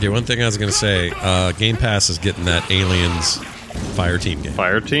 Okay, one thing I was going to say, Game Pass is getting that Aliens Fireteam game.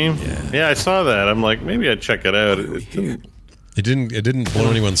 Fireteam? Yeah, I saw that. I'm like, maybe I'd check it out. It didn't blow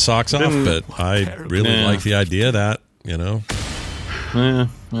anyone's socks off, but I really like the idea of that, you know. Yeah.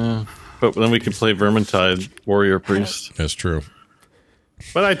 But then we could play Vermintide Warrior Priest. That's true.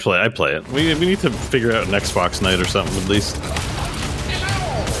 But I'd play it. We need to figure out an Xbox night or something at least.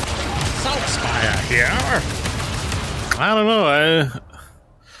 Saltspire here. I don't know.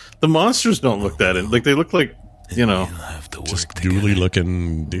 The monsters don't look that like they look like, you know, just ghouly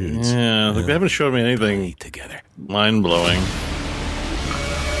looking dudes. Yeah, like they haven't showed me anything mind blowing.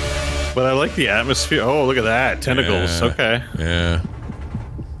 But I like the atmosphere. Oh, look at that. Tentacles. Yeah. Okay. Yeah.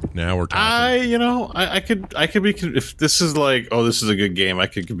 Now we're talking. I could be, if this is like, oh, this is a good game, I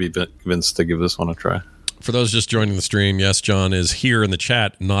could be convinced to give this one a try. For those just joining the stream, yes, John is here in the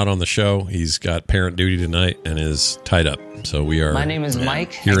chat, not on the show. He's got parent duty tonight and is tied up. So we are. My name is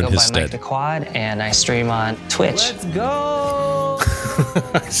Mike. Here I in go his by stead. Mike the Quad, and I stream on Twitch. Let's go!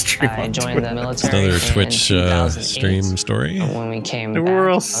 I joined the military. It's another in Twitch 2008. stream story. When we came back, Where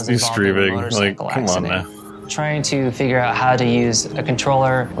I else was is involved in a streaming? Like, motorcycle come on accident. Trying to figure out how to use a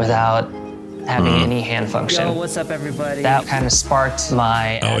controller without having any hand function. Yo, what's up, everybody? That kind of sparked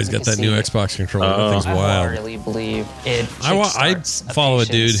my. Oh, he's got that new Xbox controller. That thing's I wild. really believe it. I follow a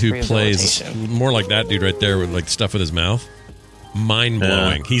dude who kickstarts plays rehabilitation. more like that dude right there with like stuff with his mouth. Mind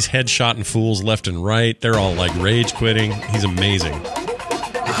blowing. He's headshotting fools left and right. They're all like rage quitting. He's amazing.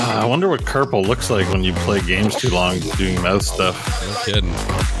 I wonder what Kerple looks like when you play games too long doing mouth stuff. No kidding.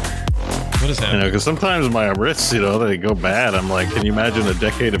 What is happening? Because sometimes my wrists, they go bad. I'm like, can you imagine a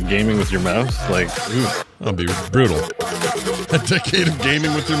decade of gaming with your mouth? Like, that'll be brutal. A decade of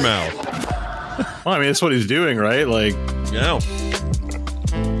gaming with your mouth. Well, I mean, that's what he's doing, right? Like, yeah.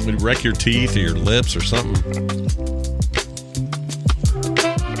 Would wreck your teeth or your lips or something.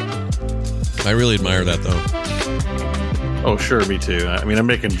 I really admire that, though. Oh, sure, me too. I mean, I'm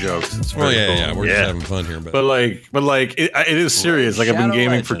making jokes. It's Well, very yeah, cool. we're just having fun here. But it is serious. Like, I've been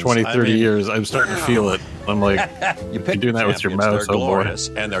gaming for 20, 30 years. I'm starting to feel it. I'm like, you're doing that with your mouth, they're oh boy. glorious,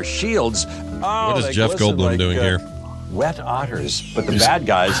 and their shields. what is Jeff Goldblum doing here? wet otters. But the bad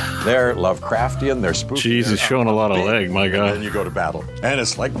guys, they're Lovecraftian, they're spooky. Jeez, he's showing a lot of leg, my God. And then you go to battle. And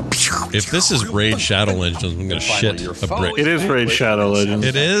it's like... If this is Raid Shadow Legends, I'm going to shit a brick. It is Raid Shadow Legends.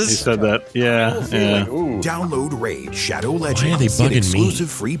 It is? He said that. Yeah. Download Raid Shadow Legends. Why are they bugging me? Exclusive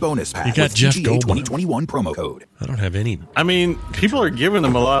free bonus pack. You got with Jeff GTA Goldblum. 2021 promo code. I don't have any. I mean, people are giving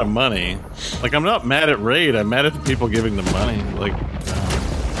them a lot of money. Like, I'm not mad at Raid. I'm mad at the people giving them money. Like,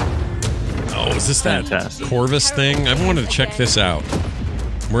 oh, is this that fantastic Corvus thing? I wanted to check this out.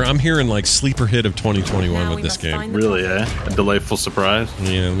 I'm hearing like sleeper hit of 2021 with this game. Really, eh? A delightful surprise.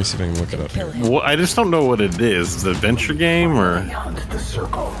 Yeah, let me see if I can look it up here. Well, I just don't know what it is. Is it an adventure game or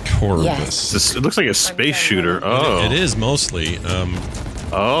Corvus? It looks like a space shooter. Oh, it is mostly. It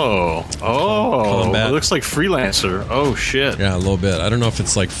looks like Freelancer. Oh shit. Yeah, a little bit. I don't know if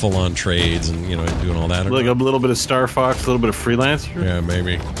it's like full on trades and doing all that. Like a little bit of Star Fox, a little bit of Freelancer. Yeah,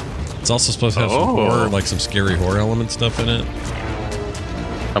 maybe. It's also supposed to have some horror, like some scary horror element stuff in it.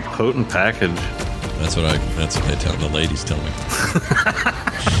 A potent package. That's what they tell the ladies tell me.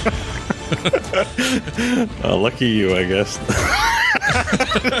 Lucky you, I guess.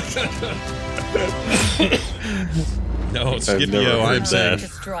 No, Scipio,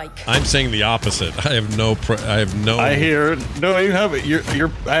 I'm saying the opposite. I have no. I hear no. You have it.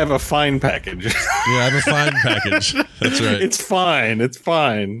 I have a fine package. Yeah, I have a fine package. That's right. It's fine. It's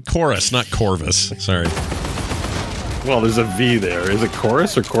fine. Chorus, not Corvus. Sorry. Well, there's a V there. Is it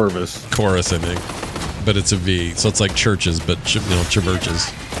Chorus or Corvus? Chorus, I think. But it's a V, so it's like churches, but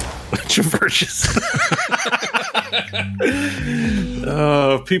churches. Churches.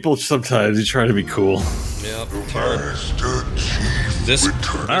 People sometimes you try to be cool. Yep.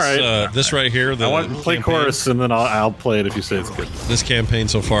 This right here. I want to play Chorus, and then I'll play it if you say it's good. This campaign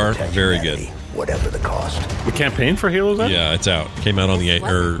so far, very good. Whatever the cost. The campaign for Halo's out? Yeah, it's out. Came out on the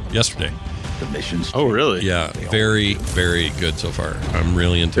yesterday. The missions. Oh, really? Yeah, very, very good so far. I'm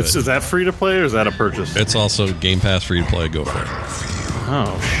really into it. Is that free to play or is that a purchase? It's also Game Pass free to play. Go for it.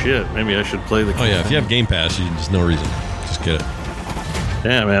 Oh shit! Maybe I should play the. Oh yeah, if you have Game Pass, there's no reason. Just get it.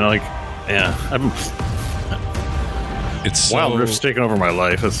 Yeah, man. It's Wild Rift's taking over my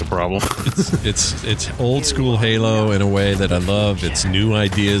life. That's the problem. It's old school Halo in a way that I love. It's new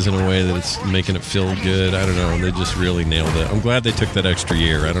ideas in a way that it's making it feel good. I don't know. They just really nailed it. I'm glad they took that extra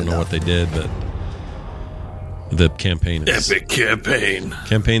year. I don't know what they did, but the campaign is epic campaign.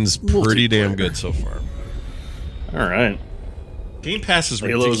 Campaign's pretty damn good so far. All right. Game Pass is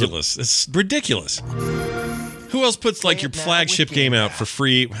ridiculous. It's ridiculous. Who else puts like your flagship game out for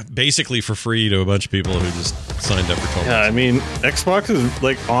free, basically for free, to a bunch of people who just signed up for 12 months? Yeah, I mean, Xbox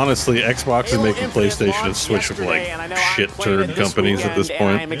is honestly, Xbox is making PlayStation and Switch look like shit turd companies at this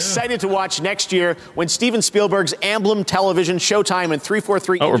point. I'm excited to watch next year when Steven Spielberg's Amblin Television, Showtime, and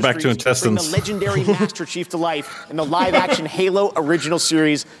 343 we're back to intestines. bring the legendary Master Chief to life in the live-action Halo original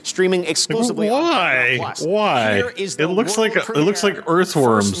series, streaming exclusively on Paramount Plus. Why? Here is the It looks like world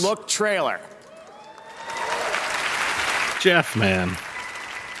Earthworms. first look trailer. Jeff, man.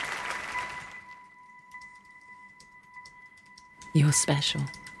 You're special.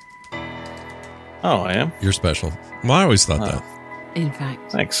 Oh, I am? You're special. Well, I always thought that. In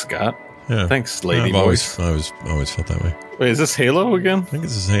fact. Thanks, Scott. Yeah. Thanks, lady I've voice. always felt that way. Wait, is this Halo again? I think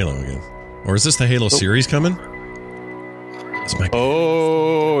this is Halo again. Or is this the Halo series coming? It's the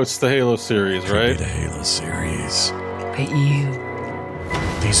Halo series, Could right? be the Halo series. But you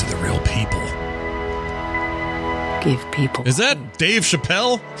These are the real people. give people. Is that Dave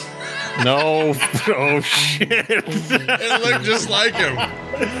Chappelle? No. Oh, shit. It looked just like him.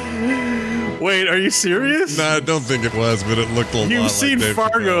 Wait, are you serious? No, I don't think it was, but it looked a lot You've like seen Dave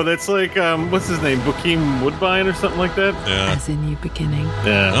Fargo. Chappelle. That's like, what's his name? Bokeem Woodbine or something like that? Yeah. As in you beginning.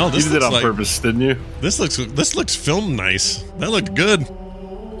 Yeah. Oh, this you did it looks on like- purpose, didn't you? This looks filmed nice. That looked good.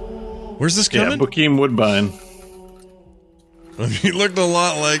 Where's this coming? Yeah, Bokeem Woodbine. He looked a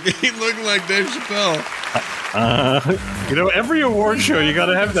lot like Dave Chappelle. Every award show, you got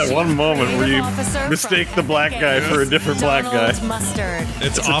to have that one moment where you mistake the black guy for a different black guy. Mustard.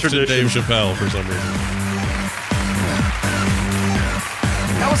 It's a often tradition. Dave Chappelle for some reason.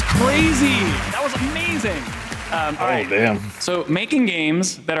 That was crazy. That was amazing. All right. Damn. So making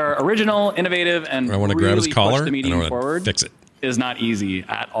games that are original, innovative, and I want to really grab his collar push the and I medium want to forward fix it. is not easy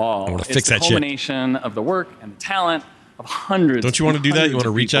at all. I wanna It's fix the that shit. culmination of the work and the talent of hundreds. Don't you want to do that? You want want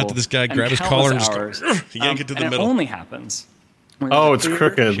to reach out to this guy, grab his collar, and just yank it to the and middle? It only happens. when Oh, there's it's a clear,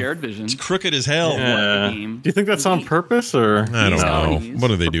 crooked. Shared vision. It's crooked as hell. Yeah. Do you think that's on purpose or? I don't know. Values What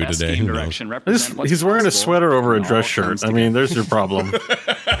do they for do best today? game Who knows? direction represent what's He's wearing a possible sweater over a when it dress all shirt. comes I mean, there's your problem.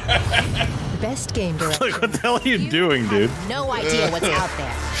 Best game direction. Like, what the hell are you doing, dude? No idea what's out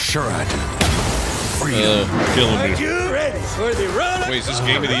there. Sure I do. Killing me. You ready for the run? Wait, is this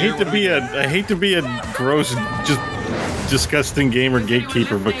game of the year? I hate to be a gross, just disgusting gamer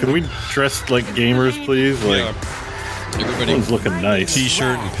gatekeeper, but can we dress like gamers, please? Like, everybody's looking nice.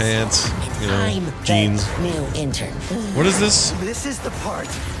 T-shirt and pants, jeans. New intern. What is this? This is the part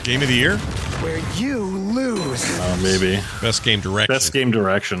Game of the year? where you lose. Maybe. Best game direction. Best game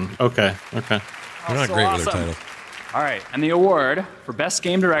direction. Okay. They're not So great with awesome. their title. All right, and the award for best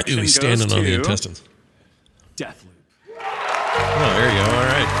game direction Ew, he's goes standing to on the intestines. Deathloop. Oh, there you go. All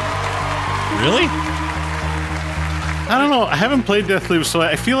right. Really? I don't know. I haven't played Deathloop, so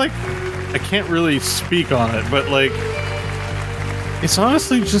I feel like I can't really speak on it. But like, it's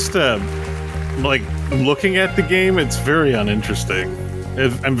honestly just like looking at the game. It's very uninteresting.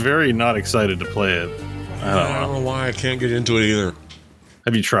 I'm very not excited to play it. I don't know why I can't get into it either.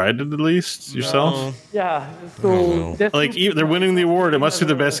 Have you tried it at least yourself? Yeah. So Like they're winning the award. It must be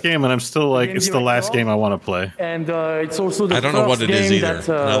the best game, and I'm still like, it's the last game I want to play. And it's also the I don't know what first it is game either. that,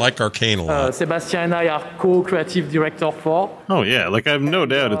 And I like Arcane a lot. Sebastian and I are co-creative director for. Oh yeah, like I have no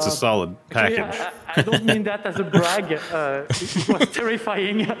doubt it's a solid Actually, package. I don't mean that as a brag. It was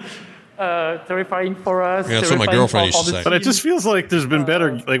terrifying. Terrifying for us. Yeah, that's what my terrifying girlfriend for used to the say. But it just feels like there's been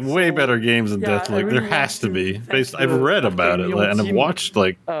better, like way better games than Yeah, Deathloop. I really There has to want be. to Based, thank I've the read about it, Arcane and I've team, watched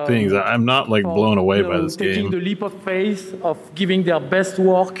like things. I'm not like blown away by this taking game. the leap of faith of giving their best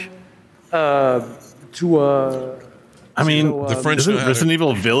work to. I mean, the French isn't know how to- Resident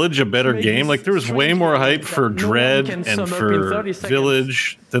Evil Village a better Maybe game? Like there was way more hype for Dread can and sum up in for 30 seconds.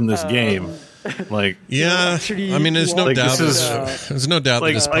 Village than this game. Like, Yeah, I mean, there's no Like, doubt. this is- There's no doubt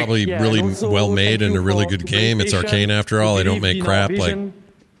like- that it's like- probably Yeah, really and also well made thank and a you really for good game. It's PlayStation. Arcane after all. They don't make Believe in our crap. Like, vision.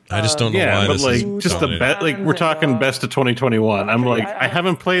 I just don't know yeah, why but this like is just the dominating. bet. Like we're talking best of 2021. I'm like, I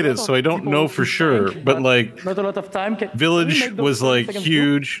haven't played it, so I don't know for sure. But like, Not a lot of time. Can we Village make those was 30 like seconds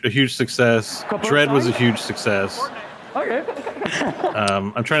huge, a huge success. Couple Dread was a times? huge success. Okay.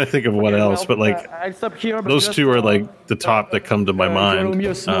 I'm trying to think of what else, but like I'll stop here. But those just, two are like the top that come to my allow me mind.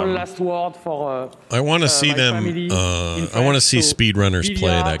 a small last word for. I want to see my them. family in I want to see So, speedrunners play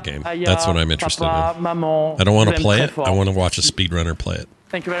Lilia, that game. Aya, That's what I'm interested Papa, in. Maman, I don't want je to vous play aime it. très fort. I want to watch a speedrunner play it.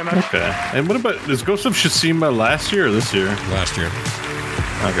 Thank you very much. Okay. And what about is Ghost of Tsushima last year or this year? Last year.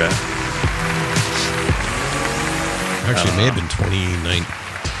 Okay. Actually, it may have been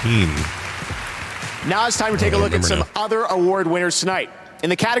 2019. Now it's time to take a look at some other award winners tonight. In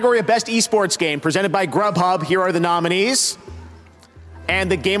the category of Best Esports Game, presented by Grubhub, here are the nominees.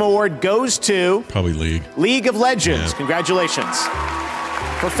 And the Game Award goes to Probably League. League of Legends. Yeah. Congratulations.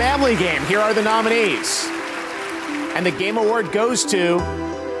 For Family Game, here are the nominees. And the Game Award goes to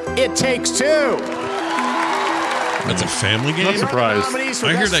It Takes Two. That's a family game. Not surprised. Nominees for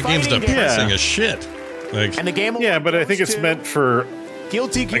I hear Best that game's Fighting Game. depressing as shit. Like, And the Game Award Yeah, but I think goes it's to meant for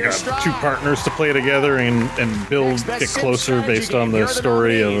Guilty like Gear Strive. two partners to play together and build, Next best get sim closer strategy based on game. the Here are the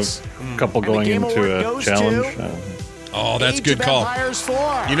story of nominees. a couple And the going Game into Award a goes challenge. to oh, that's Age good of call. Empires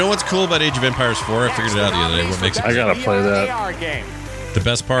 4. You know what's cool about Age of Empires 4? I figured it out the other day. What makes it I gotta play that. VR game. the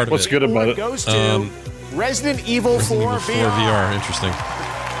best part of What's it? good about it? Goes to Resident Evil 4 Resident Evil 4 VR. VR. Interesting.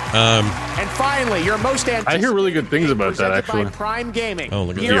 And finally, your most anticipated I hear really good things about that, presented by actually. Prime Gaming. Oh,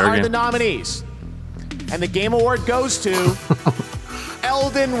 look at Here that. VR are the game. nominees. And the Game Award goes to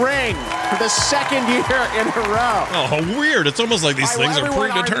Elden Ring for the second year in a row. Oh, weird. It's almost like these All right, things well, are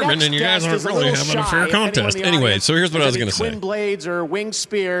everyone, our predetermined next and you guys guest aren't is a really little having a shy. fair If anyone in contest. the Anyway, audience so here's what I was has going any to say. Twin Blades or Wing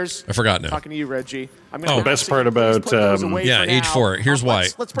Spears. I forgot now. Talking to you, Reggie. I'm Oh, gonna The best ask part you, please about, put those away Yeah, for Age now. 4. Here's why.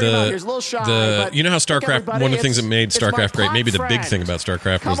 Let's bring him out. He's a little shy, but you know how look, StarCraft, everybody, one of the things that made it's my StarCraft great, pod maybe the big friend. thing about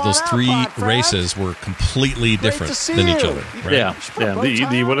StarCraft was Come those on out, three pod friend. races were completely different see than each you. other. Right? Yeah, yeah.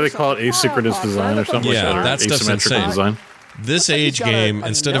 The what do they call it? Asynchronous design or something Yeah, like that? Or that stuff's asymmetrical insane. design. This He's age got a game,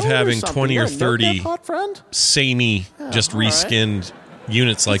 instead of note or having something. 20 or You got a note 30 there, pod friend? samey, just all right. reskinned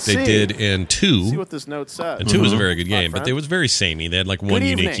units like Let's they see. did in See 2. what this note says. And 2 was a Mhm. very good game, Pod but friend. it was very samey. They had like one Good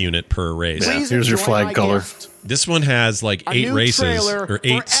unique evening. unit per race. Yeah, Please here's your enjoy flag my color. gift. This one has like A 8 new races trailer or for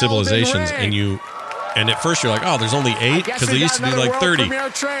 8 civilizations, Elden and at first you're like, oh, there's only 8 guess because we there got used to be another like world 30. premiere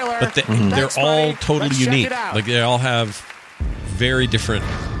trailer. But Thanks, they're all buddy. totally Let's check unique. it out. Like they all have very different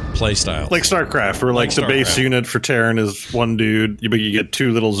play styles. Like StarCraft, where like the base StarCraft. unit for Terran is one dude, but you get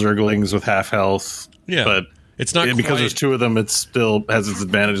 2 little Zerglings with half health. Yeah. But It's not because quite- there's 2 of them, it still has its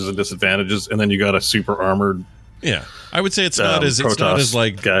advantages and disadvantages, and then you got a super armored. Yeah, I would say it's not as Protoss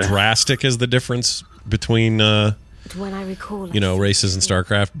like guy. drastic as the difference between When I recall races in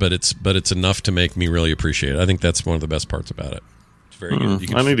StarCraft, but it's enough to make me really appreciate it. I think that's one of the best parts about it. It's very good. You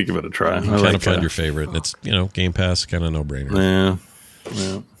can, I need to give it a try. you can kind of find your favorite, and it's Game Pass, kind of no brainer.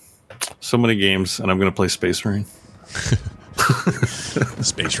 Yeah. So many games, and I'm going to play Space Marine.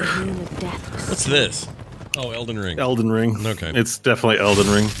 Space Raid. What's this? Oh, Elden Ring. Elden Ring. Okay. It's definitely Elden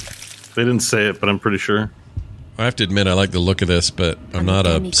Ring. They didn't say it, but I'm pretty sure. I have to admit, I like the look of this, but I'm not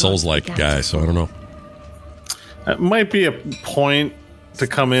a Souls-like guy, so I don't know. It might be a point to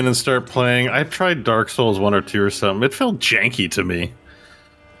come in and start playing. I tried Dark Souls 1 or 2 or something. It felt janky to me,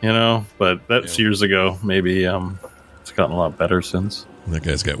 but that's years ago. Maybe it's gotten a lot better since. That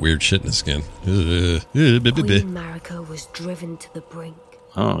guy's got weird shit in his skin. Queen Marika was driven to the brink.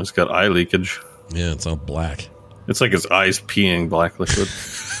 Oh, he's got eye leakage. Yeah, it's all black. It's like his eyes peeing black liquid.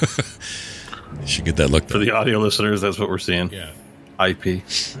 You should get that look for the audio listeners. That's what we're seeing. Yeah, IP.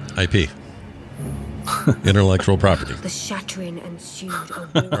 Intellectual property. The shattering ensued.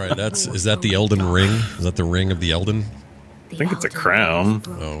 All right, is that the Elden Ring? Is that the ring of the Elden? I think it's a crown.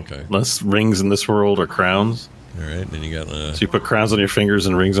 Oh, okay. Less rings in this world are crowns. All right, then you got so you put crowns on your fingers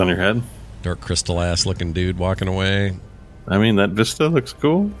and rings on your head. Dark crystal ass looking dude walking away. I mean, that vista looks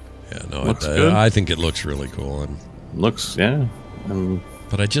cool. Yeah, no, looks good. I think it looks really cool. And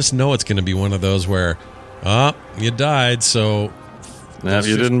but I just know it's going to be one of those where, you died, so. Now, if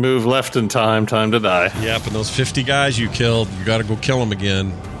you didn't move left in time to die. Yep, and those 50 guys you killed, you got to go kill them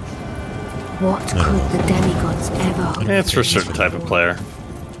again. What could the demigods ever hope? It's for a certain type of player.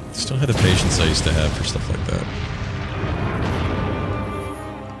 Still had the patience I used to have for stuff like that.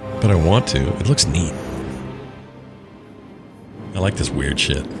 But I want to. It looks neat. I like this weird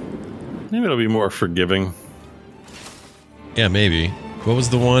shit. Maybe it'll be more forgiving. Yeah, maybe. What was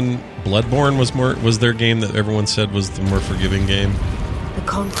the one? Bloodborne was their game that everyone said was the more forgiving game.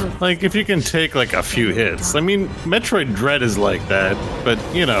 Like, if you can take like a few hits. I mean, Metroid Dread is like that, but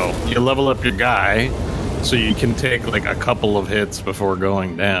you level up your guy, so you can take like a couple of hits before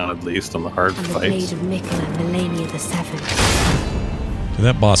going down, at least on the hard and fights. The blade of Mikkel and Melania the Seventh. Did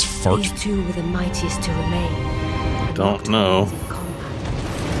that boss fart? These two were the mightiest to remain. Don't know.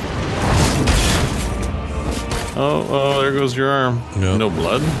 Oh, there goes your arm. Yep. No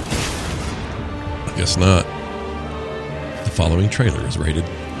blood? I guess not. The following trailer is rated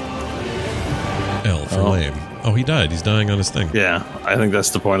L for lame. Oh, he died. He's dying on his thing. Yeah, I think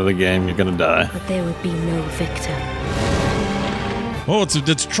that's the point of the game. You're gonna die. But there would be no victor. Oh, it's a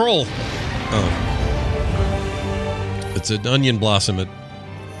troll. Oh. It's an onion blossom at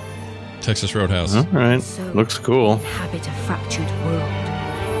Texas Roadhouse. All right. Looks cool. Inhabit a fractured world.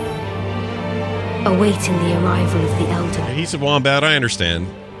 Awaiting the arrival of the Elder. He's a wombat, I understand.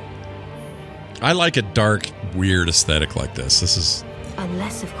 I like a dark, weird aesthetic like this. This is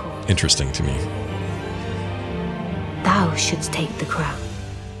Unless, of course, interesting to me. thou shouldst take the crown.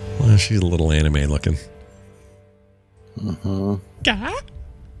 Well, she's a little anime looking. Mm-hmm.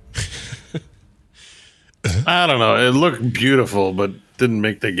 I don't know. It looked beautiful, but didn't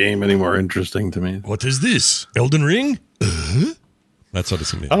make the game any more interesting to me. What is this? Elden Ring? That's what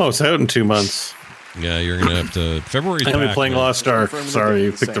it's going to be. Oh, it's out in 2 months. Yeah, you're going to have to... February's I'm back, playing man. Lost Ark. Sorry,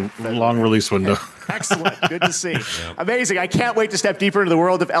 you picked the long release window. Excellent. Good to see. Amazing. I can't wait to step deeper into the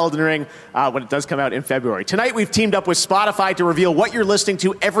world of Elden Ring when it does come out in February. Tonight, we've teamed up with Spotify to reveal what you're listening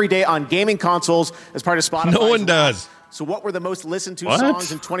to every day on gaming consoles as part of Spotify. No one does. So what were the most listened to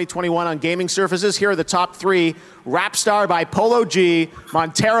songs in 2021 on gaming surfaces? Here are the top three. Rap Star by Polo G,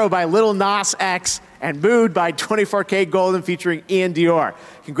 Montero by Lil Nas X, and Mood by 24K Golden featuring Ian Dior.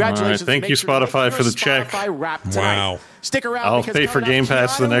 Congratulations. All right, thank you, Spotify, for the check. Wow. Stick around. I'll because pay for coming Game up,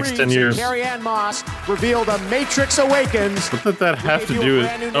 Pass for the Keanu next 10 Reeves years. and Carrie-Anne Moss reveal The Matrix Awakens. What did that have to do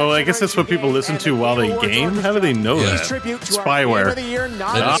with... Oh, I guess that's what people listen to while they game? How do they know that? Spyware.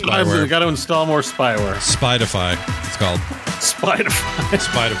 I've got to install more spyware. Spidify, it's called. Spidify.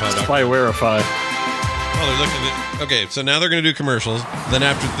 Spidify. Spywareify. Oh, they're looking at... Okay, so now they're going to do commercials. Then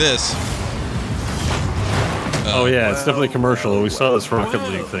after this... oh, yeah, it's definitely commercial. We saw this Rocket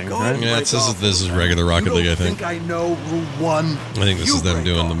League thing, right? Yeah, this is regular Rocket League, I think. I know rule one. I think this is them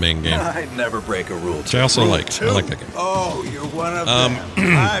doing the main game. I never break a rule. Which I also like. I like that game. Oh, you're one of them.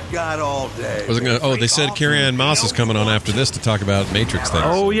 I've got all day. They said Carrie-Anne Moss is coming on after this to talk about Matrix things.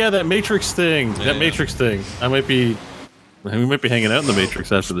 Oh, yeah, that Matrix thing. Yeah. Matrix thing. We might be hanging out in the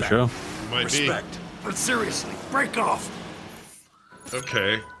Matrix after the show. Respect. But seriously, break off.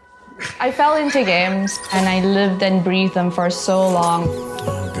 Okay. I fell into games and I lived and breathed them for so long.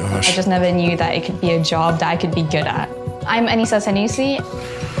 Oh, gosh. I just never knew that it could be a job that I could be good at. I'm Anissa Sanusi.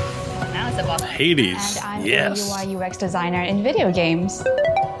 Now it's a boss. Hades. And I'm Yes. a UI UX designer in video games.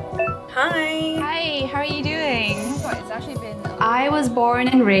 Hi. Hi, how are you doing? It's actually been... I was born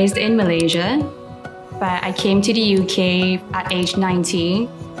and raised in Malaysia, but I came to the UK at age 19.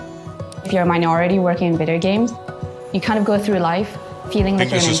 If you're a minority working in video games, you kind of go through life feeling like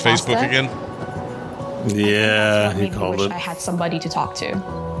you're an imposter. Facebook again? Yeah, he Maybe called wish it. I had somebody to talk to.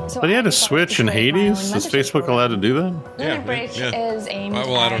 So But he had I a thought Switch it in was great my own Hades? Is membership Facebook allowed to do that? Lunar Bridge is aimed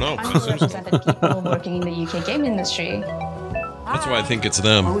Well, I don't at know. underrepresented people working in the UK game industry. That's why I think it's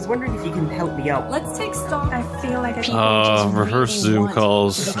them. I was wondering if you can help me out. Let's take stock. I feel like I Reverse Zoom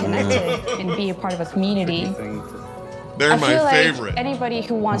calls. To be connected and be a part of a community. They're I my feel like favorite. Anybody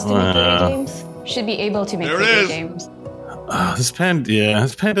who wants to make video games should be able to make There it video is. games. This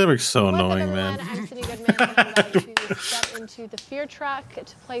pandemic's so annoying, man. Step into the fear track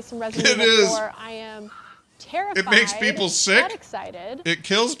to play some Resident It Evil is. 4. I am terrified. It makes people sick. Not excited. It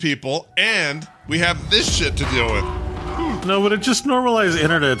kills people, and we have this shit to deal with. No, but it just normalized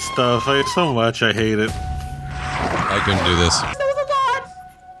internet stuff. So much, I hate it. I couldn't do this.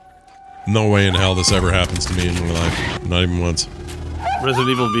 No way in hell this ever happens to me in real life. Not even once. Resident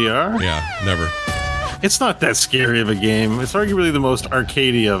Evil VR? Yeah, never. It's not that scary of a game. It's arguably the most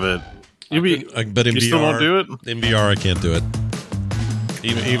arcadey of it. But in you VR, still won't do it? In VR, I can't do it.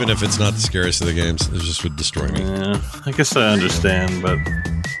 Even if it's not the scariest of the games, it just would destroy me. Yeah, I guess I understand, but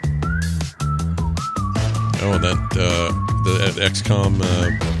oh, that the XCOM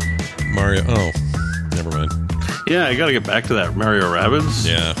Mario. Oh, never mind. yeah, I got to get back to that Mario Rabbids.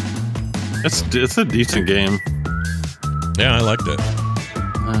 Yeah, it's a decent game. Yeah, I liked it.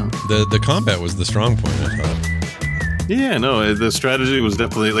 The combat was the strong point, I thought. Yeah, no, the strategy was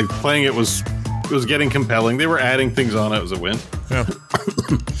definitely like playing it was getting compelling. They were adding things on it. It was a win. Yeah.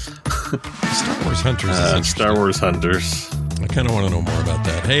 Star Wars Hunters is interesting. Star Wars Hunters. I kind of want to know more about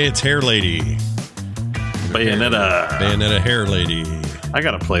that. Hey, it's Hair Lady. Bayonetta Hair Lady. I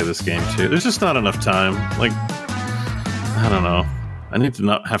gotta play this game too. There's just not enough time. Like, I don't know. I need to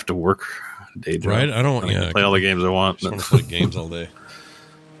not have to work a day job. Right? I don't. can play all the games I want. I just want to play games all day.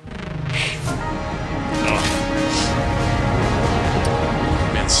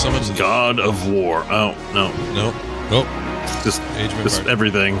 Man, someone's God of War. Oh no. Nope. Just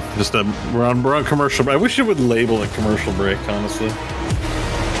everything. Just we're on commercial. I wish it would label a commercial break. Honestly.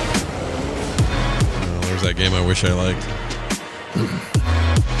 There's that game I wish I liked.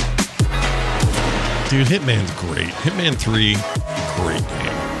 Dude, Hitman's great. Hitman 3, great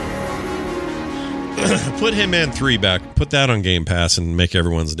game. Put Hitman 3 back. Put that on Game Pass and make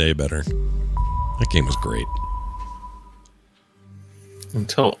everyone's day better. That game was great.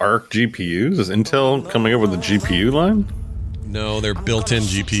 Intel Arc GPUs? Is Intel coming up with a GPU line? No, they're built-in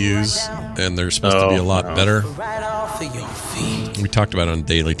GPUs, and they're supposed to be a lot better. We talked about it on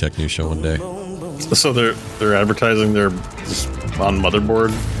Daily Tech News Show one day. So they're advertising their just on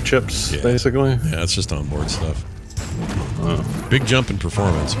motherboard chips, basically? Yeah, it's just onboard stuff. Big jump in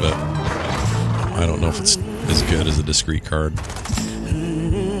performance, but I don't know if it's as good as a discrete card. I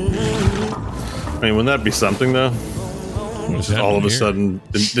mean, wouldn't that be something, though? Just all of a sudden,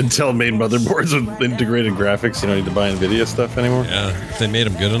 Intel made motherboards with integrated graphics. You don't need to buy NVIDIA stuff anymore. Yeah, if they made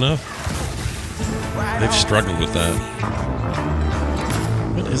them good enough. They've struggled with that.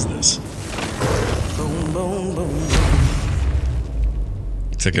 What is this?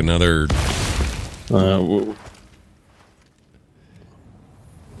 It's like another...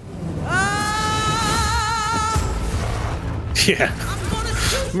 Yeah.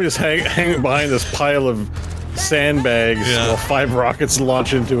 Let me just hang behind this pile of sandbags while 5 rockets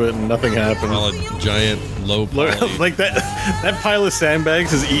launch into it and nothing happens. While a giant low poly... Like that pile of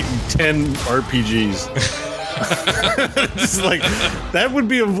sandbags has eaten 10 RPGs. Just like that would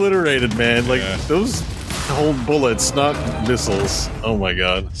be obliterated, man. Like those whole bullets, not missiles. Oh my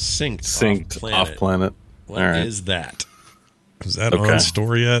god. Synced off planet. What is that? Is that Okay. on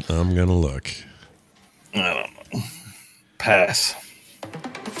store yet? I'm gonna look. I don't know. Pass.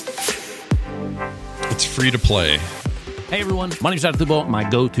 It's free to play. Hey everyone, my name's Dr. Thubo. My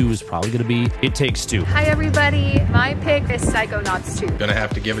go-to is probably going to be It Takes Two. Hi everybody, my pick is Psychonauts 2. Gonna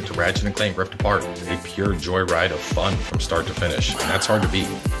have to give it to Ratchet & Clank Rift Apart. A pure joyride of fun from start to finish. And that's hard to beat.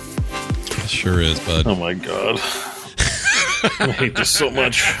 It sure is, bud. Oh my god. I hate this so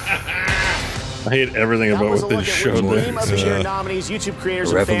much. I hate everything about what they showed Game of the year there. nominees YouTube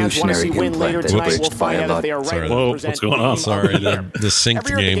creators and fans want to see win later tonight. We'll find out if they are right. Whoa, what's going on? Sorry, the synced Every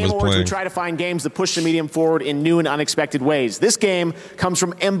year at the game Game was Awards, we playing. try to find games that push the medium forward in new and unexpected ways. This game comes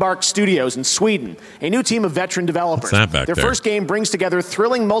from Embark Studios in Sweden, a new team of veteran developers. What's that back Their there? first game brings together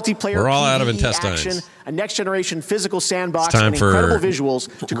thrilling multiplayer We're all out of PvE intestines. action, a next-generation physical sandbox, It's time and incredible for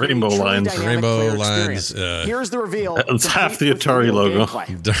visuals to create Rainbow a truly lines. dynamic Rainbow player lines, experience. Here's the reveal. It's half the complete with Atari real logo.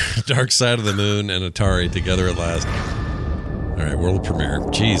 gameplay. Dark Side of the Moon and Atari together at last. All right, world premiere.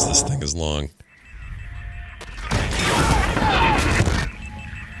 Jeez, this thing is long.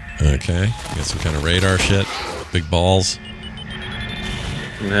 Okay, got some kind of radar shit. Big balls.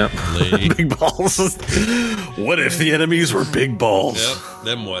 Yep. Big balls. What if the enemies were big balls? Yep.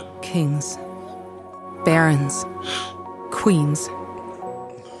 Then what? Kings, barons, queens.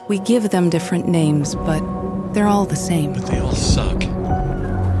 We give them different names, but they're all the same. But they all suck.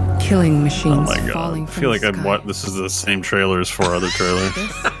 Killing machines Oh my god! falling I from feel like the I'd sky. watch. This is the same trailer as 4 other trailers.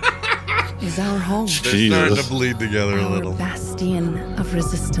 Is our home. They're starting to bleed together a little. Bastion of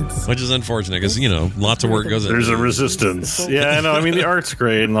resistance. Which is unfortunate because, lots of work goes into There's it. a resistance. Yeah, I know. I mean, the art's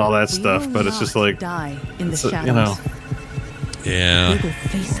great and all that stuff, but it's just like, Die in the it's a- shadows. Yeah. We will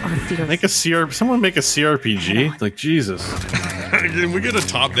face our fears. make a someone make a CRPG. Like Jesus. Can we get a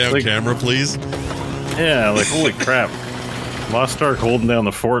top-down camera, please? Yeah, like holy crap. Lost Ark holding down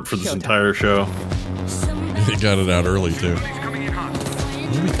the fort for this entire show. They got it out early, too.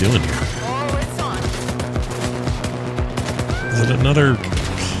 What are we doing here? Is it another...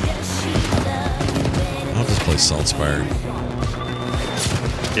 I'll just play Saltspire.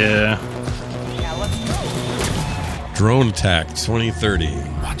 Yeah. Drone Attack 2030.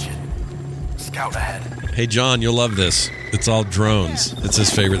 Watch it. Scout ahead. Hey, John, you'll love this. It's all drones. It's his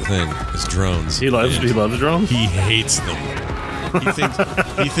favorite thing. It's drones. He loves drones? He hates them.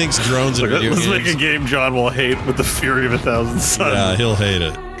 He thinks drones are video Let's games. make a game John will hate with the fury of 1,000 suns. Yeah, he'll hate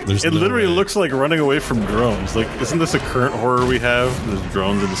it. There's It no literally way. looks like running away from drones. Like, isn't this a current horror we have? There's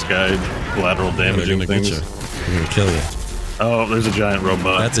drones in the sky, collateral They're damaging gonna get things. you. They're gonna kill you. Oh, there's a giant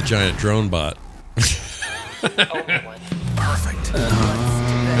robot. That's a giant drone bot. Perfect.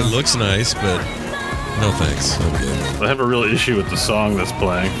 It looks nice, but no thanks. I'm good. I have a real issue with the song that's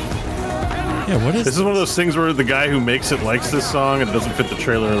playing. Yeah, what is this? Is one of those things where the guy who makes it likes this song and it doesn't fit the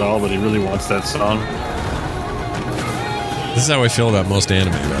trailer at all, but he really wants that song. This is how I feel about most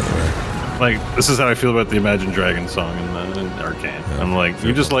anime, by the way. Like, this is how I feel about the Imagine Dragons song in Arcane. I'm like,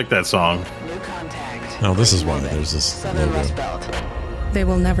 you just like that song. No, this is why there's this logo. They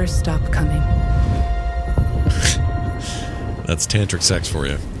will never stop coming. That's tantric sex for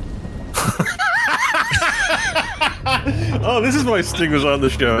you. Oh, this is why Sting was on the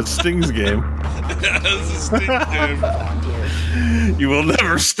show. It's Sting's game. This is Sting's game. You will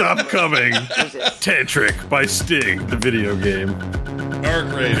never stop coming. Tantric by Sting, the video game.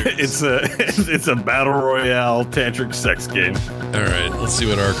 Arc Raiders. It's a battle royale tantric sex game. All right, let's see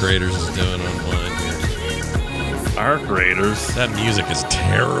what Arc Raiders is doing online here. Arc Raiders. That music is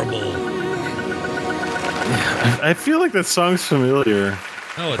terrible. I feel like that song's familiar.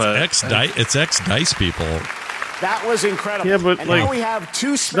 Oh, it's X Dice people. That was incredible. Yeah, but and like, now we have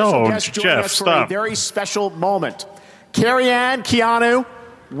two special guests joining Jeff, us for stop. a very special moment. Carrie Ann, Keanu,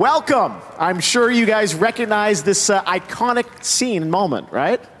 welcome. I'm sure you guys recognize this iconic scene and moment,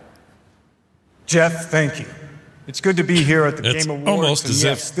 right? Jeff, thank you. It's good to be here at the It's Game Awards. almost and as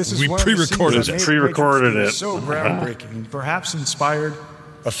yes, if this is we one of the pre-recorded scenes it. that made Pre-recorded Matrix it. So groundbreaking, and perhaps inspired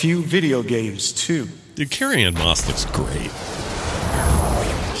a few video games too. Dude, Carrie Ann Moss looks great.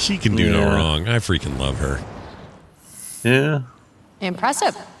 She can do no wrong. I freaking love her. Yeah.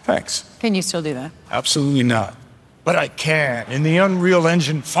 Impressive. Thanks. Can you still do that? Absolutely not. But I can in the Unreal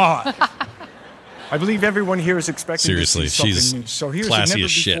Engine 5. I believe everyone here is expecting Seriously, to see something she's new. So here's classy a never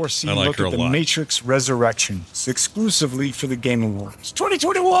as shit. before seen I like look her at a the lot. Matrix Resurrections, exclusively for the Game Awards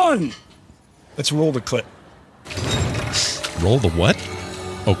 2021. Let's roll the clip. Roll the what?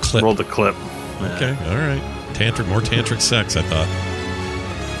 Oh, clip. Roll the clip. Okay, all right. More tantric sex, I thought.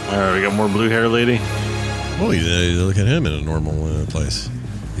 All right, we got more blue hair lady. Oh, look at him in a normal place.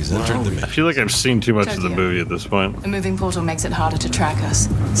 He's entered the I feel like I've seen too much of the movie at this point. A moving portal makes it harder to track us.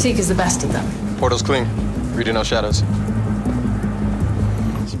 Seek is the best of them. Portal's clean. Reading no shadows.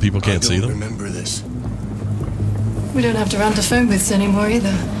 So people can't see them? Remember this. We don't have to run to phone booths anymore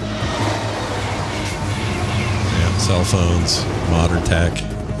either. Yeah, cell phones, modern tech.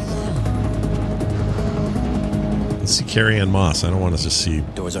 Let's see Carrie Ann Moss. I don't want to just see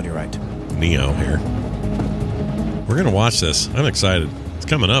Doors on your right. Neo here. We're going to watch this. I'm excited. It's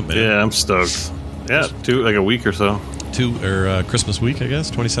coming up, man. Yeah, I'm stoked. Yeah, like a week or so. Christmas week, I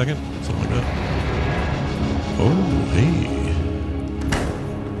guess, 22nd, something like that. Oh, hey.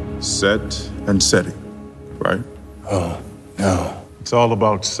 Set and setting, right? Oh, no. It's all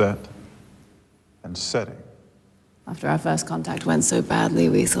about set and setting. After our first contact went so badly,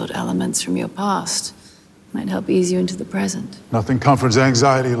 we thought elements from your past might help ease you into the present. Nothing comforts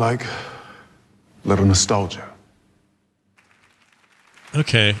anxiety like little nostalgia.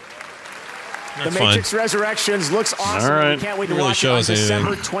 Okay. The Matrix Resurrections looks awesome. All right. We can't wait to Really watch it on shows anything.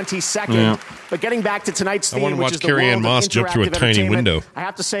 December 22nd. Yeah. But getting back to tonight's I theme, wanna which watch is the Carrie-Anne world of Moss jump through a interactive tiny entertainment, window. I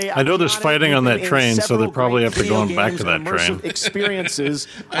have to say, I know there's fighting on that train, so they probably have to go great back to video that games and train. experiences.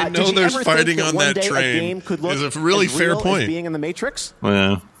 I Did know you there's ever think fighting on one that day a train. game could look Is a really as fair real as point. being in the Matrix?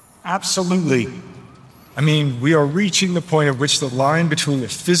 Yeah. Absolutely. I mean, we are reaching the point at which the line between the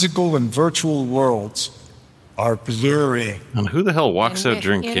physical and virtual worlds are blurring. And who the hell walks out With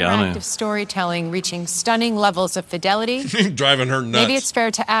during interactive Keanu? storytelling reaching stunning levels of fidelity, Driving her nuts. maybe it's fair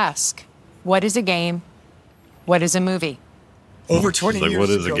to ask, what is a game? What is a movie? Over 20 Like, years what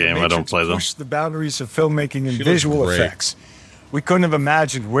is a ago, game? The I don't Matrix play them. pushed the boundaries of filmmaking and She looks visual great. effects. We couldn't have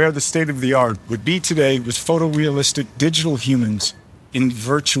imagined where the state of the art would be today with photorealistic digital humans in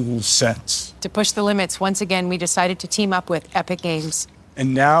virtual sets. To push the limits, once again, we decided to team up with Epic Games.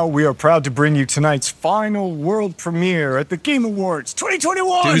 And now we are proud to bring you tonight's final world premiere at the Game Awards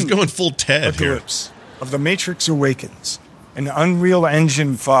 2021. Dude, he's going full Ted here. Eclipse of The Matrix Awakens, an Unreal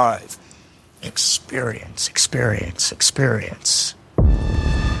Engine 5. Experience.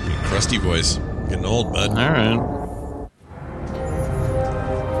 Crusty voice. Getting old, bud. All right.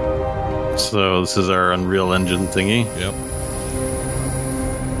 So this is our Unreal Engine thingy. Yep.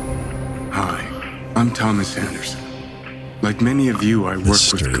 Hi, I'm Thomas Anderson. Like many of you, I work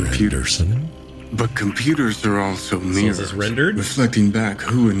with computers. But computers are also mirrors, is this rendered? reflecting back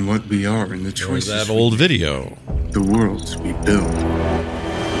who and what we are and the Or is choices that we old make, video? the worlds we build.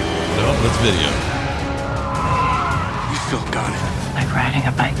 No, that's video. You still got it. Like riding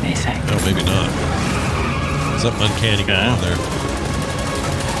a bike, they say. No, maybe not. Something uncanny going on there.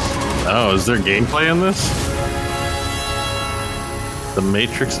 Oh, is there gameplay in this? The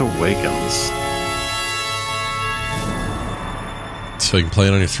Matrix Awakens. So you can play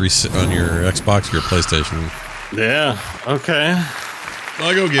it on your Xbox or your PlayStation. Yeah. Okay.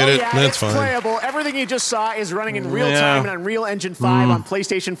 I'll go get Oh, it. yeah, That's it's fine. playable. Everything you just saw is running in real Yeah. time in Unreal Engine 5 on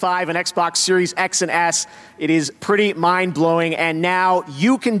PlayStation 5 and Xbox Series X and S. It is pretty mind-blowing, and now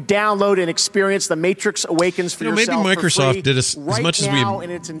you can download and experience The Matrix Awakens for Maybe yourself for Microsoft free did as right much as we now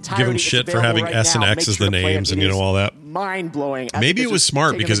in its give entirety. them It's shit for available having right S and now. X Make as sure the to play it. names It and is all that. mind-blowing. Maybe it was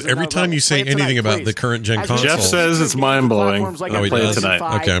smart because every time you say anything about the current gen console, Jeff says it's mind-blowing. Oh, he Play it does? tonight.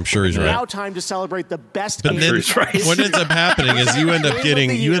 Okay, I'm sure he's Now right. time to celebrate the best But game then right. what ends up happening is you end up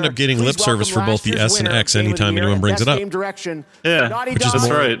getting lip service for both the S and X anytime anyone brings it up. Yeah, Which is that's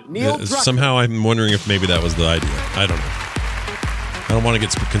right. Somehow I'm wondering if maybe that was the idea. I don't know. I don't want to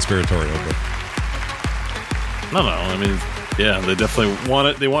get conspiratorial, but No. I mean, yeah, they definitely want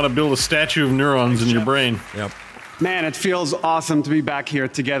it. They want to build a statue of neurons in your brain. Yep. Man, it feels awesome to be back here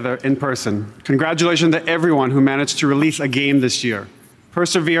together in person. Congratulations to everyone who managed to release a game this year.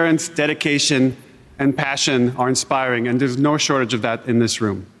 Perseverance, dedication, and passion are inspiring, and there's no shortage of that in this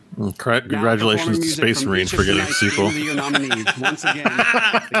room. Congratulations to Space Marines for getting a sequel. Once again,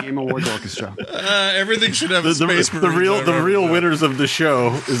 the Game Awards Orchestra. Everything should have a Space the real winners of the show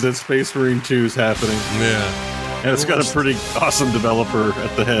is that Space Marine 2 is happening. Yeah. And it's got a pretty awesome developer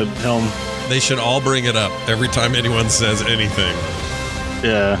at the helm. They should all bring it up every time anyone says anything.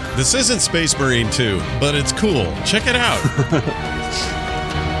 Yeah. This isn't Space Marine 2, but it's cool. Check it out.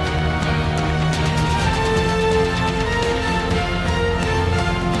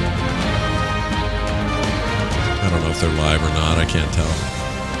 I don't know if they're live or not. I can't tell.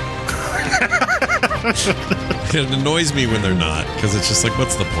 It annoys me when they're not, because it's just like,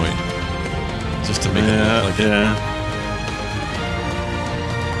 what's the point? Just to make it look like it.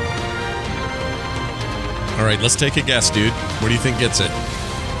 All right, let's take a guess, dude. What do you think gets it?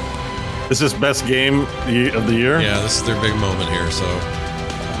 Is this best game of the year? Yeah, this is their big moment here. So,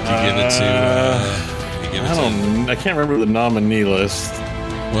 do you give it to? I can't remember the nominee list.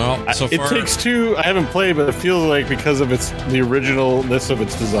 Well, so far, It Takes Two. I haven't played, but it feels like because of the originalness of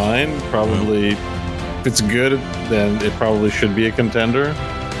its design, probably if it's good, then it probably should be a contender.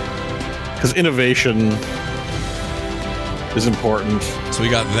 Because innovation is important. So we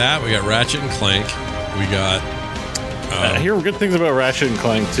got that. We got Ratchet and Clank. We got. I hear good things about Ratchet and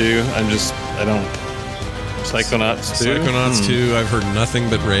Clank too. I don't. Psychonauts 2. Psychonauts 2. I've heard nothing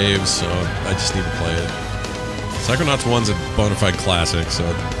but raves, so I just need to play it. Psychonauts 1's a bona fide classic, so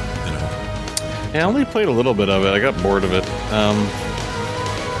Yeah, I only played a little bit of it. I got bored of it.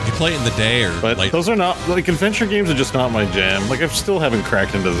 You play it in the day, or but those are not adventure games are just not my jam. Like I still haven't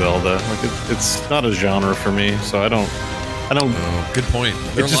cracked into Zelda. Like it's not a genre for me, so I don't. Oh, good point.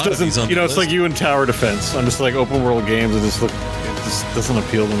 It just doesn't. It's like you in Tower Defense. I'm just like open world games, and it just doesn't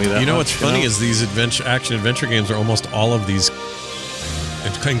appeal to me that much. You know what's funny is these action adventure games are almost all of these,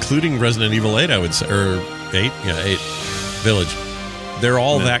 including Resident Evil 8, I would say, or 8, yeah, 8 Village. They're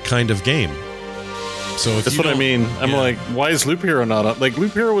all that kind of game. So if that's you what I don't- mean. I'm yeah. like, why is Loop Hero not up? Like,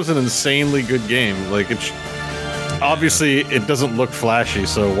 Loop Hero was an insanely good game. Like, obviously it doesn't look flashy.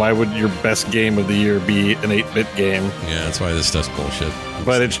 So why would your best game of the year be an 8-bit game? Yeah, that's why this stuff's bullshit.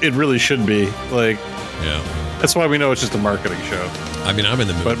 But it really should be. Like, yeah, that's why we know it's just a marketing show. I mean, I'm in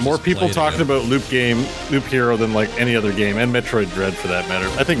the mood. But to more just play people it talking again. about Loop Hero than like any other game, and Metroid Dread for that matter.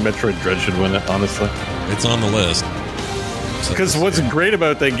 I think Metroid Dread should win it, honestly. It's on the list. Because what's great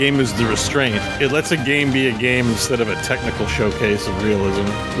about that game is the restraint. It lets a game be a game instead of a technical showcase of realism,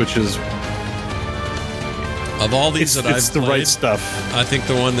 which is Of all these that it's I've the played, right stuff. I think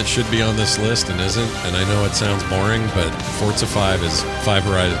the one that should be on this list and isn't, and I know it sounds boring, but Forza 5 is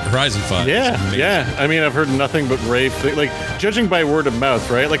Horizon 5. is Yeah, amazing. yeah. I mean, I've heard nothing but rave. Like, judging by word of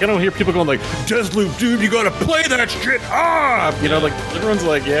mouth, right? Like, I don't hear people going like, "Deathloop, dude, you gotta play that shit!" You know, like everyone's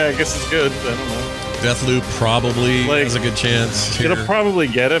like, "Yeah, I guess it's good." I don't know. Deathloop probably Like, has a good chance. Here. It'll probably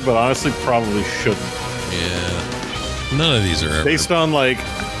get it, but honestly, probably shouldn't. Yeah, none of these are ever. Based on like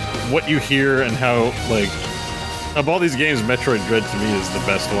what you hear and how like of all these games, Metroid Dread to me is the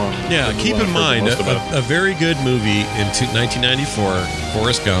best one. Yeah, Like, the keep one in I've heard mind, the most about. a very good movie in 1994,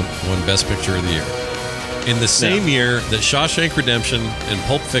 Forrest Gump, won Best Picture of the Year. In the same year that Shawshank Redemption and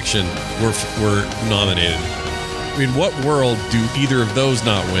Pulp Fiction were nominated. I mean, what world do either of those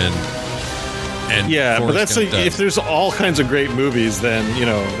not win? And Yeah, but Forrest that's Gump does. if there's all kinds of great movies, then you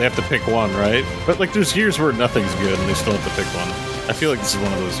know they have to pick one, right? But like, there's years where nothing's good, and they still have to pick one. I feel like this is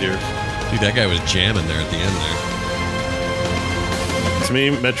one of those years. Dude, that guy was jamming there at the end there. To me,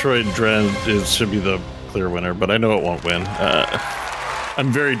 Metroid Dread should be the clear winner, but I know it won't win.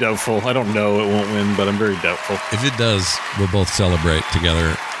 I'm very doubtful. I don't know it won't win, but I'm very doubtful. If it does, we'll both celebrate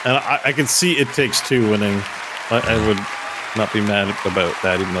together. And I can see It Takes Two winning. I would not be mad about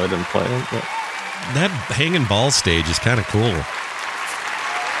that, even though I didn't play it. But. That hanging ball stage is kind of cool.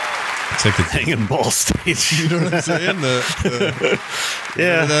 It's like the hanging ball stage. You know what I'm saying?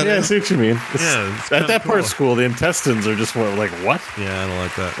 Yeah, I see what you mean. Yeah, it's kinda that part's cool. cool. The intestines are just like what? Yeah, I don't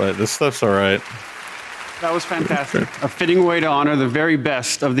like that. But this stuff's all right. That was fantastic. A fitting way to honor the very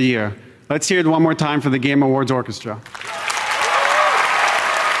best of the year. Let's hear it one more time for the Game Awards Orchestra.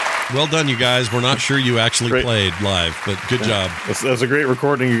 Well done, you guys. We're not sure you actually played live, but good job. That was a great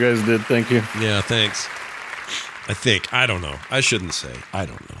recording you guys did. Thank you. Yeah, thanks. I think. I don't know. I shouldn't say. I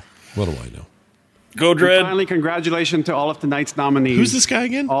don't know. What do I know? Go, Dread. And finally, congratulations to all of tonight's nominees. Who's this guy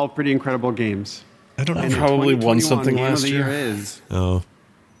again? All pretty incredible games. I don't know. And the Probably won 2021 something Game of last the year. is Oh.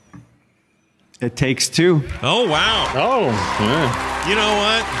 It Takes Two. Oh, wow. Oh, yeah. You know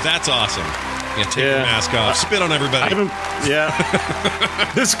what? That's awesome. Yeah, take your mask off. Spit on everybody. Yeah.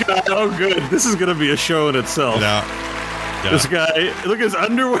 This guy, oh, good. This is going to be a show in itself. Yeah. This guy, look at his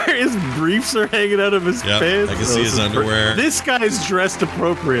underwear. His briefs are hanging out of his Yep, pants. I can see his underwear. This guy's dressed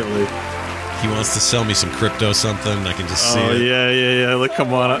appropriately. He wants to sell me some crypto something. I can just see Oh, it. yeah. Look,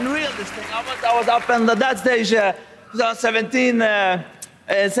 come on. Unreal, this thing. I was up on that stage 2017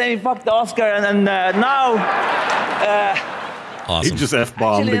 saying fuck the Oscar, and now... Awesome. He just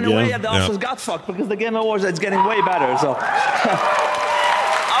F-bombed Actually, in a way, again. the Oscars got fucked because the Game Awards is getting way better. So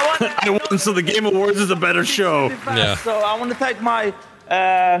I won, so the Game Awards is a better show. So I want to thank my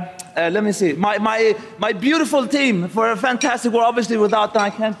let me see my beautiful team for a fantastic work. Obviously, without them, I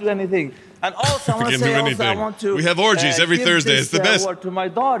can't do anything. And also, I want to Can't do say also, I anything. want to We have orgies every give Thursday. this, It's the best. award to my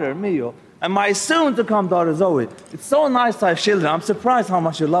daughter Mio and my soon-to-come daughter Zoe. It's so nice to have children. I'm surprised how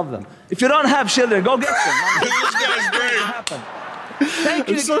much you love them. If you don't have children, go get them. This guy's great. Thank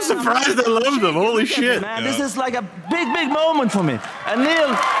you. I'm so surprised I love them. Holy shit. Man, this is like a big moment for me. And Neil,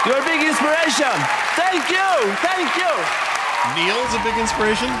 you're a big inspiration. Thank you. Neil's a big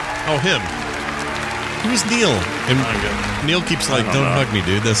inspiration? Oh, him. Who's Neil? And Neil keeps like, I don't don't know. hug me,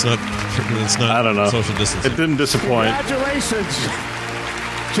 dude. That's not I don't know. social distancing. It didn't disappoint. Congratulations,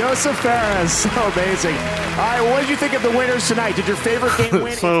 Joseph Ferris. So amazing. All right, what did you think of the winners tonight? Did your favorite game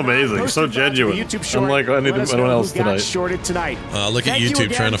win? So amazing, so genuine. YouTube short. Unlike anyone else who got tonight. shorted tonight. Look at Thank you YouTube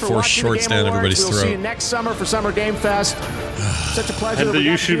again trying to for force watching the shorts Game down Awards. everybody's We'll see you throat. next summer for Summer Game Fest. Such a pleasure. And that the we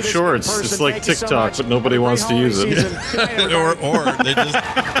got to do YouTube this in Shorts. person. It's like Thank you so TikTok, much. but nobody Have a wants to great use it. holiday season. Good night, everybody. or they just,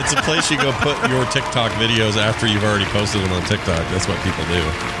 it's a place you go put your TikTok videos after you've already posted them on TikTok. That's what people do.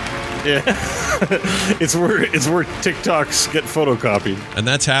 Yeah. it's where TikToks get photocopied. And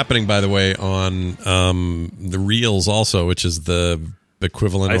that's happening, by the way, on the Reels also, which is the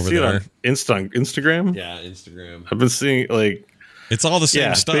equivalent I over see there. it on Instagram. Yeah, Instagram. I've been seeing it's all the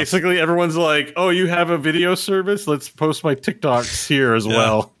same stuff. Basically, everyone's like, "Oh, you have a video service? Let's post my TikToks here as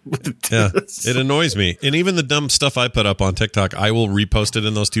well." Yeah, it annoys me. And even the dumb stuff I put up on TikTok, I will repost it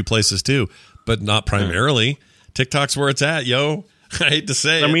in those two places too, but not primarily. TikTok's where it's at, yo. I hate to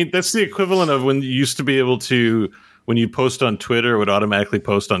say it. I mean, that's the equivalent of when you used to be able to, when you post on Twitter, it would automatically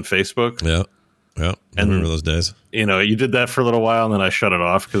post on Facebook. Yeah. Yeah. I remember those days. You know, you did that for a little while, and then I shut it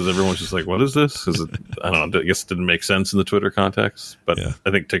off because everyone was just like, what is this? Is it, I don't know. I guess it didn't make sense in the Twitter context. But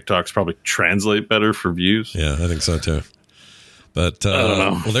I think TikToks probably translate better for views. Yeah, I think so, too. But I don't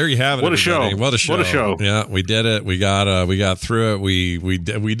know. Well, there you have it. What a show! What a show! What a show! Yeah, we did it. We got through it. We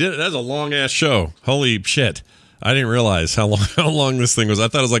did it. That's a long ass show. Holy shit! I didn't realize how long this thing was. I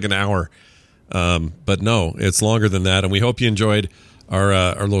thought it was like an hour, but no, it's longer than that. And we hope you enjoyed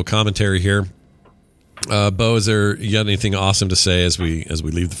our little commentary here. Bo, is there you got anything awesome to say as we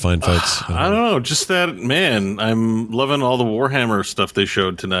leave the fine folks? I don't know. Just that, man. I'm loving all the Warhammer stuff they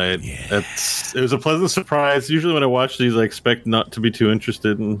showed tonight. Yeah. It was a pleasant surprise. Usually when I watch these, I expect not to be too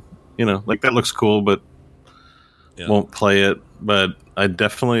interested in, like that looks cool, but won't play it. But I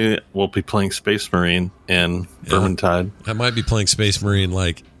definitely will be playing Space Marine and Vermintide. I might be playing Space Marine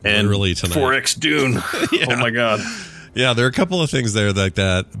literally tonight. 4X Dune. Oh my god. Yeah, there are a couple of things there like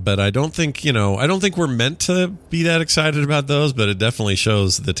that, but I don't think we're meant to be that excited about those, but it definitely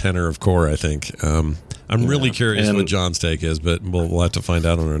shows the tenor of core, I think. I'm really curious what John's take is, but we'll have to find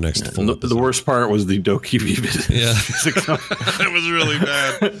out on our next full episode. The worst part was the Doki Vivid. Yeah. That was really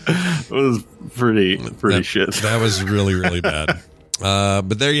bad. It was pretty shit. That was really, really bad.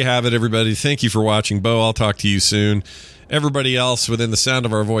 But there you have it, everybody. Thank you for watching. Bo, I'll talk to you soon. Everybody else within the sound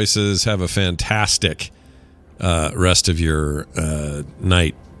of our voices, have a fantastic rest of your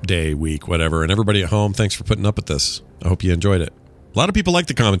night, day, week, whatever. And everybody at home, thanks for putting up with this. I hope you enjoyed it. A lot of people like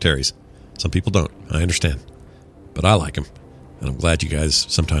the commentaries. Some people don't. I understand. But I like them. And I'm glad you guys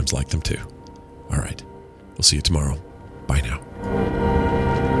sometimes like them too. All right. We'll see you tomorrow. Bye now.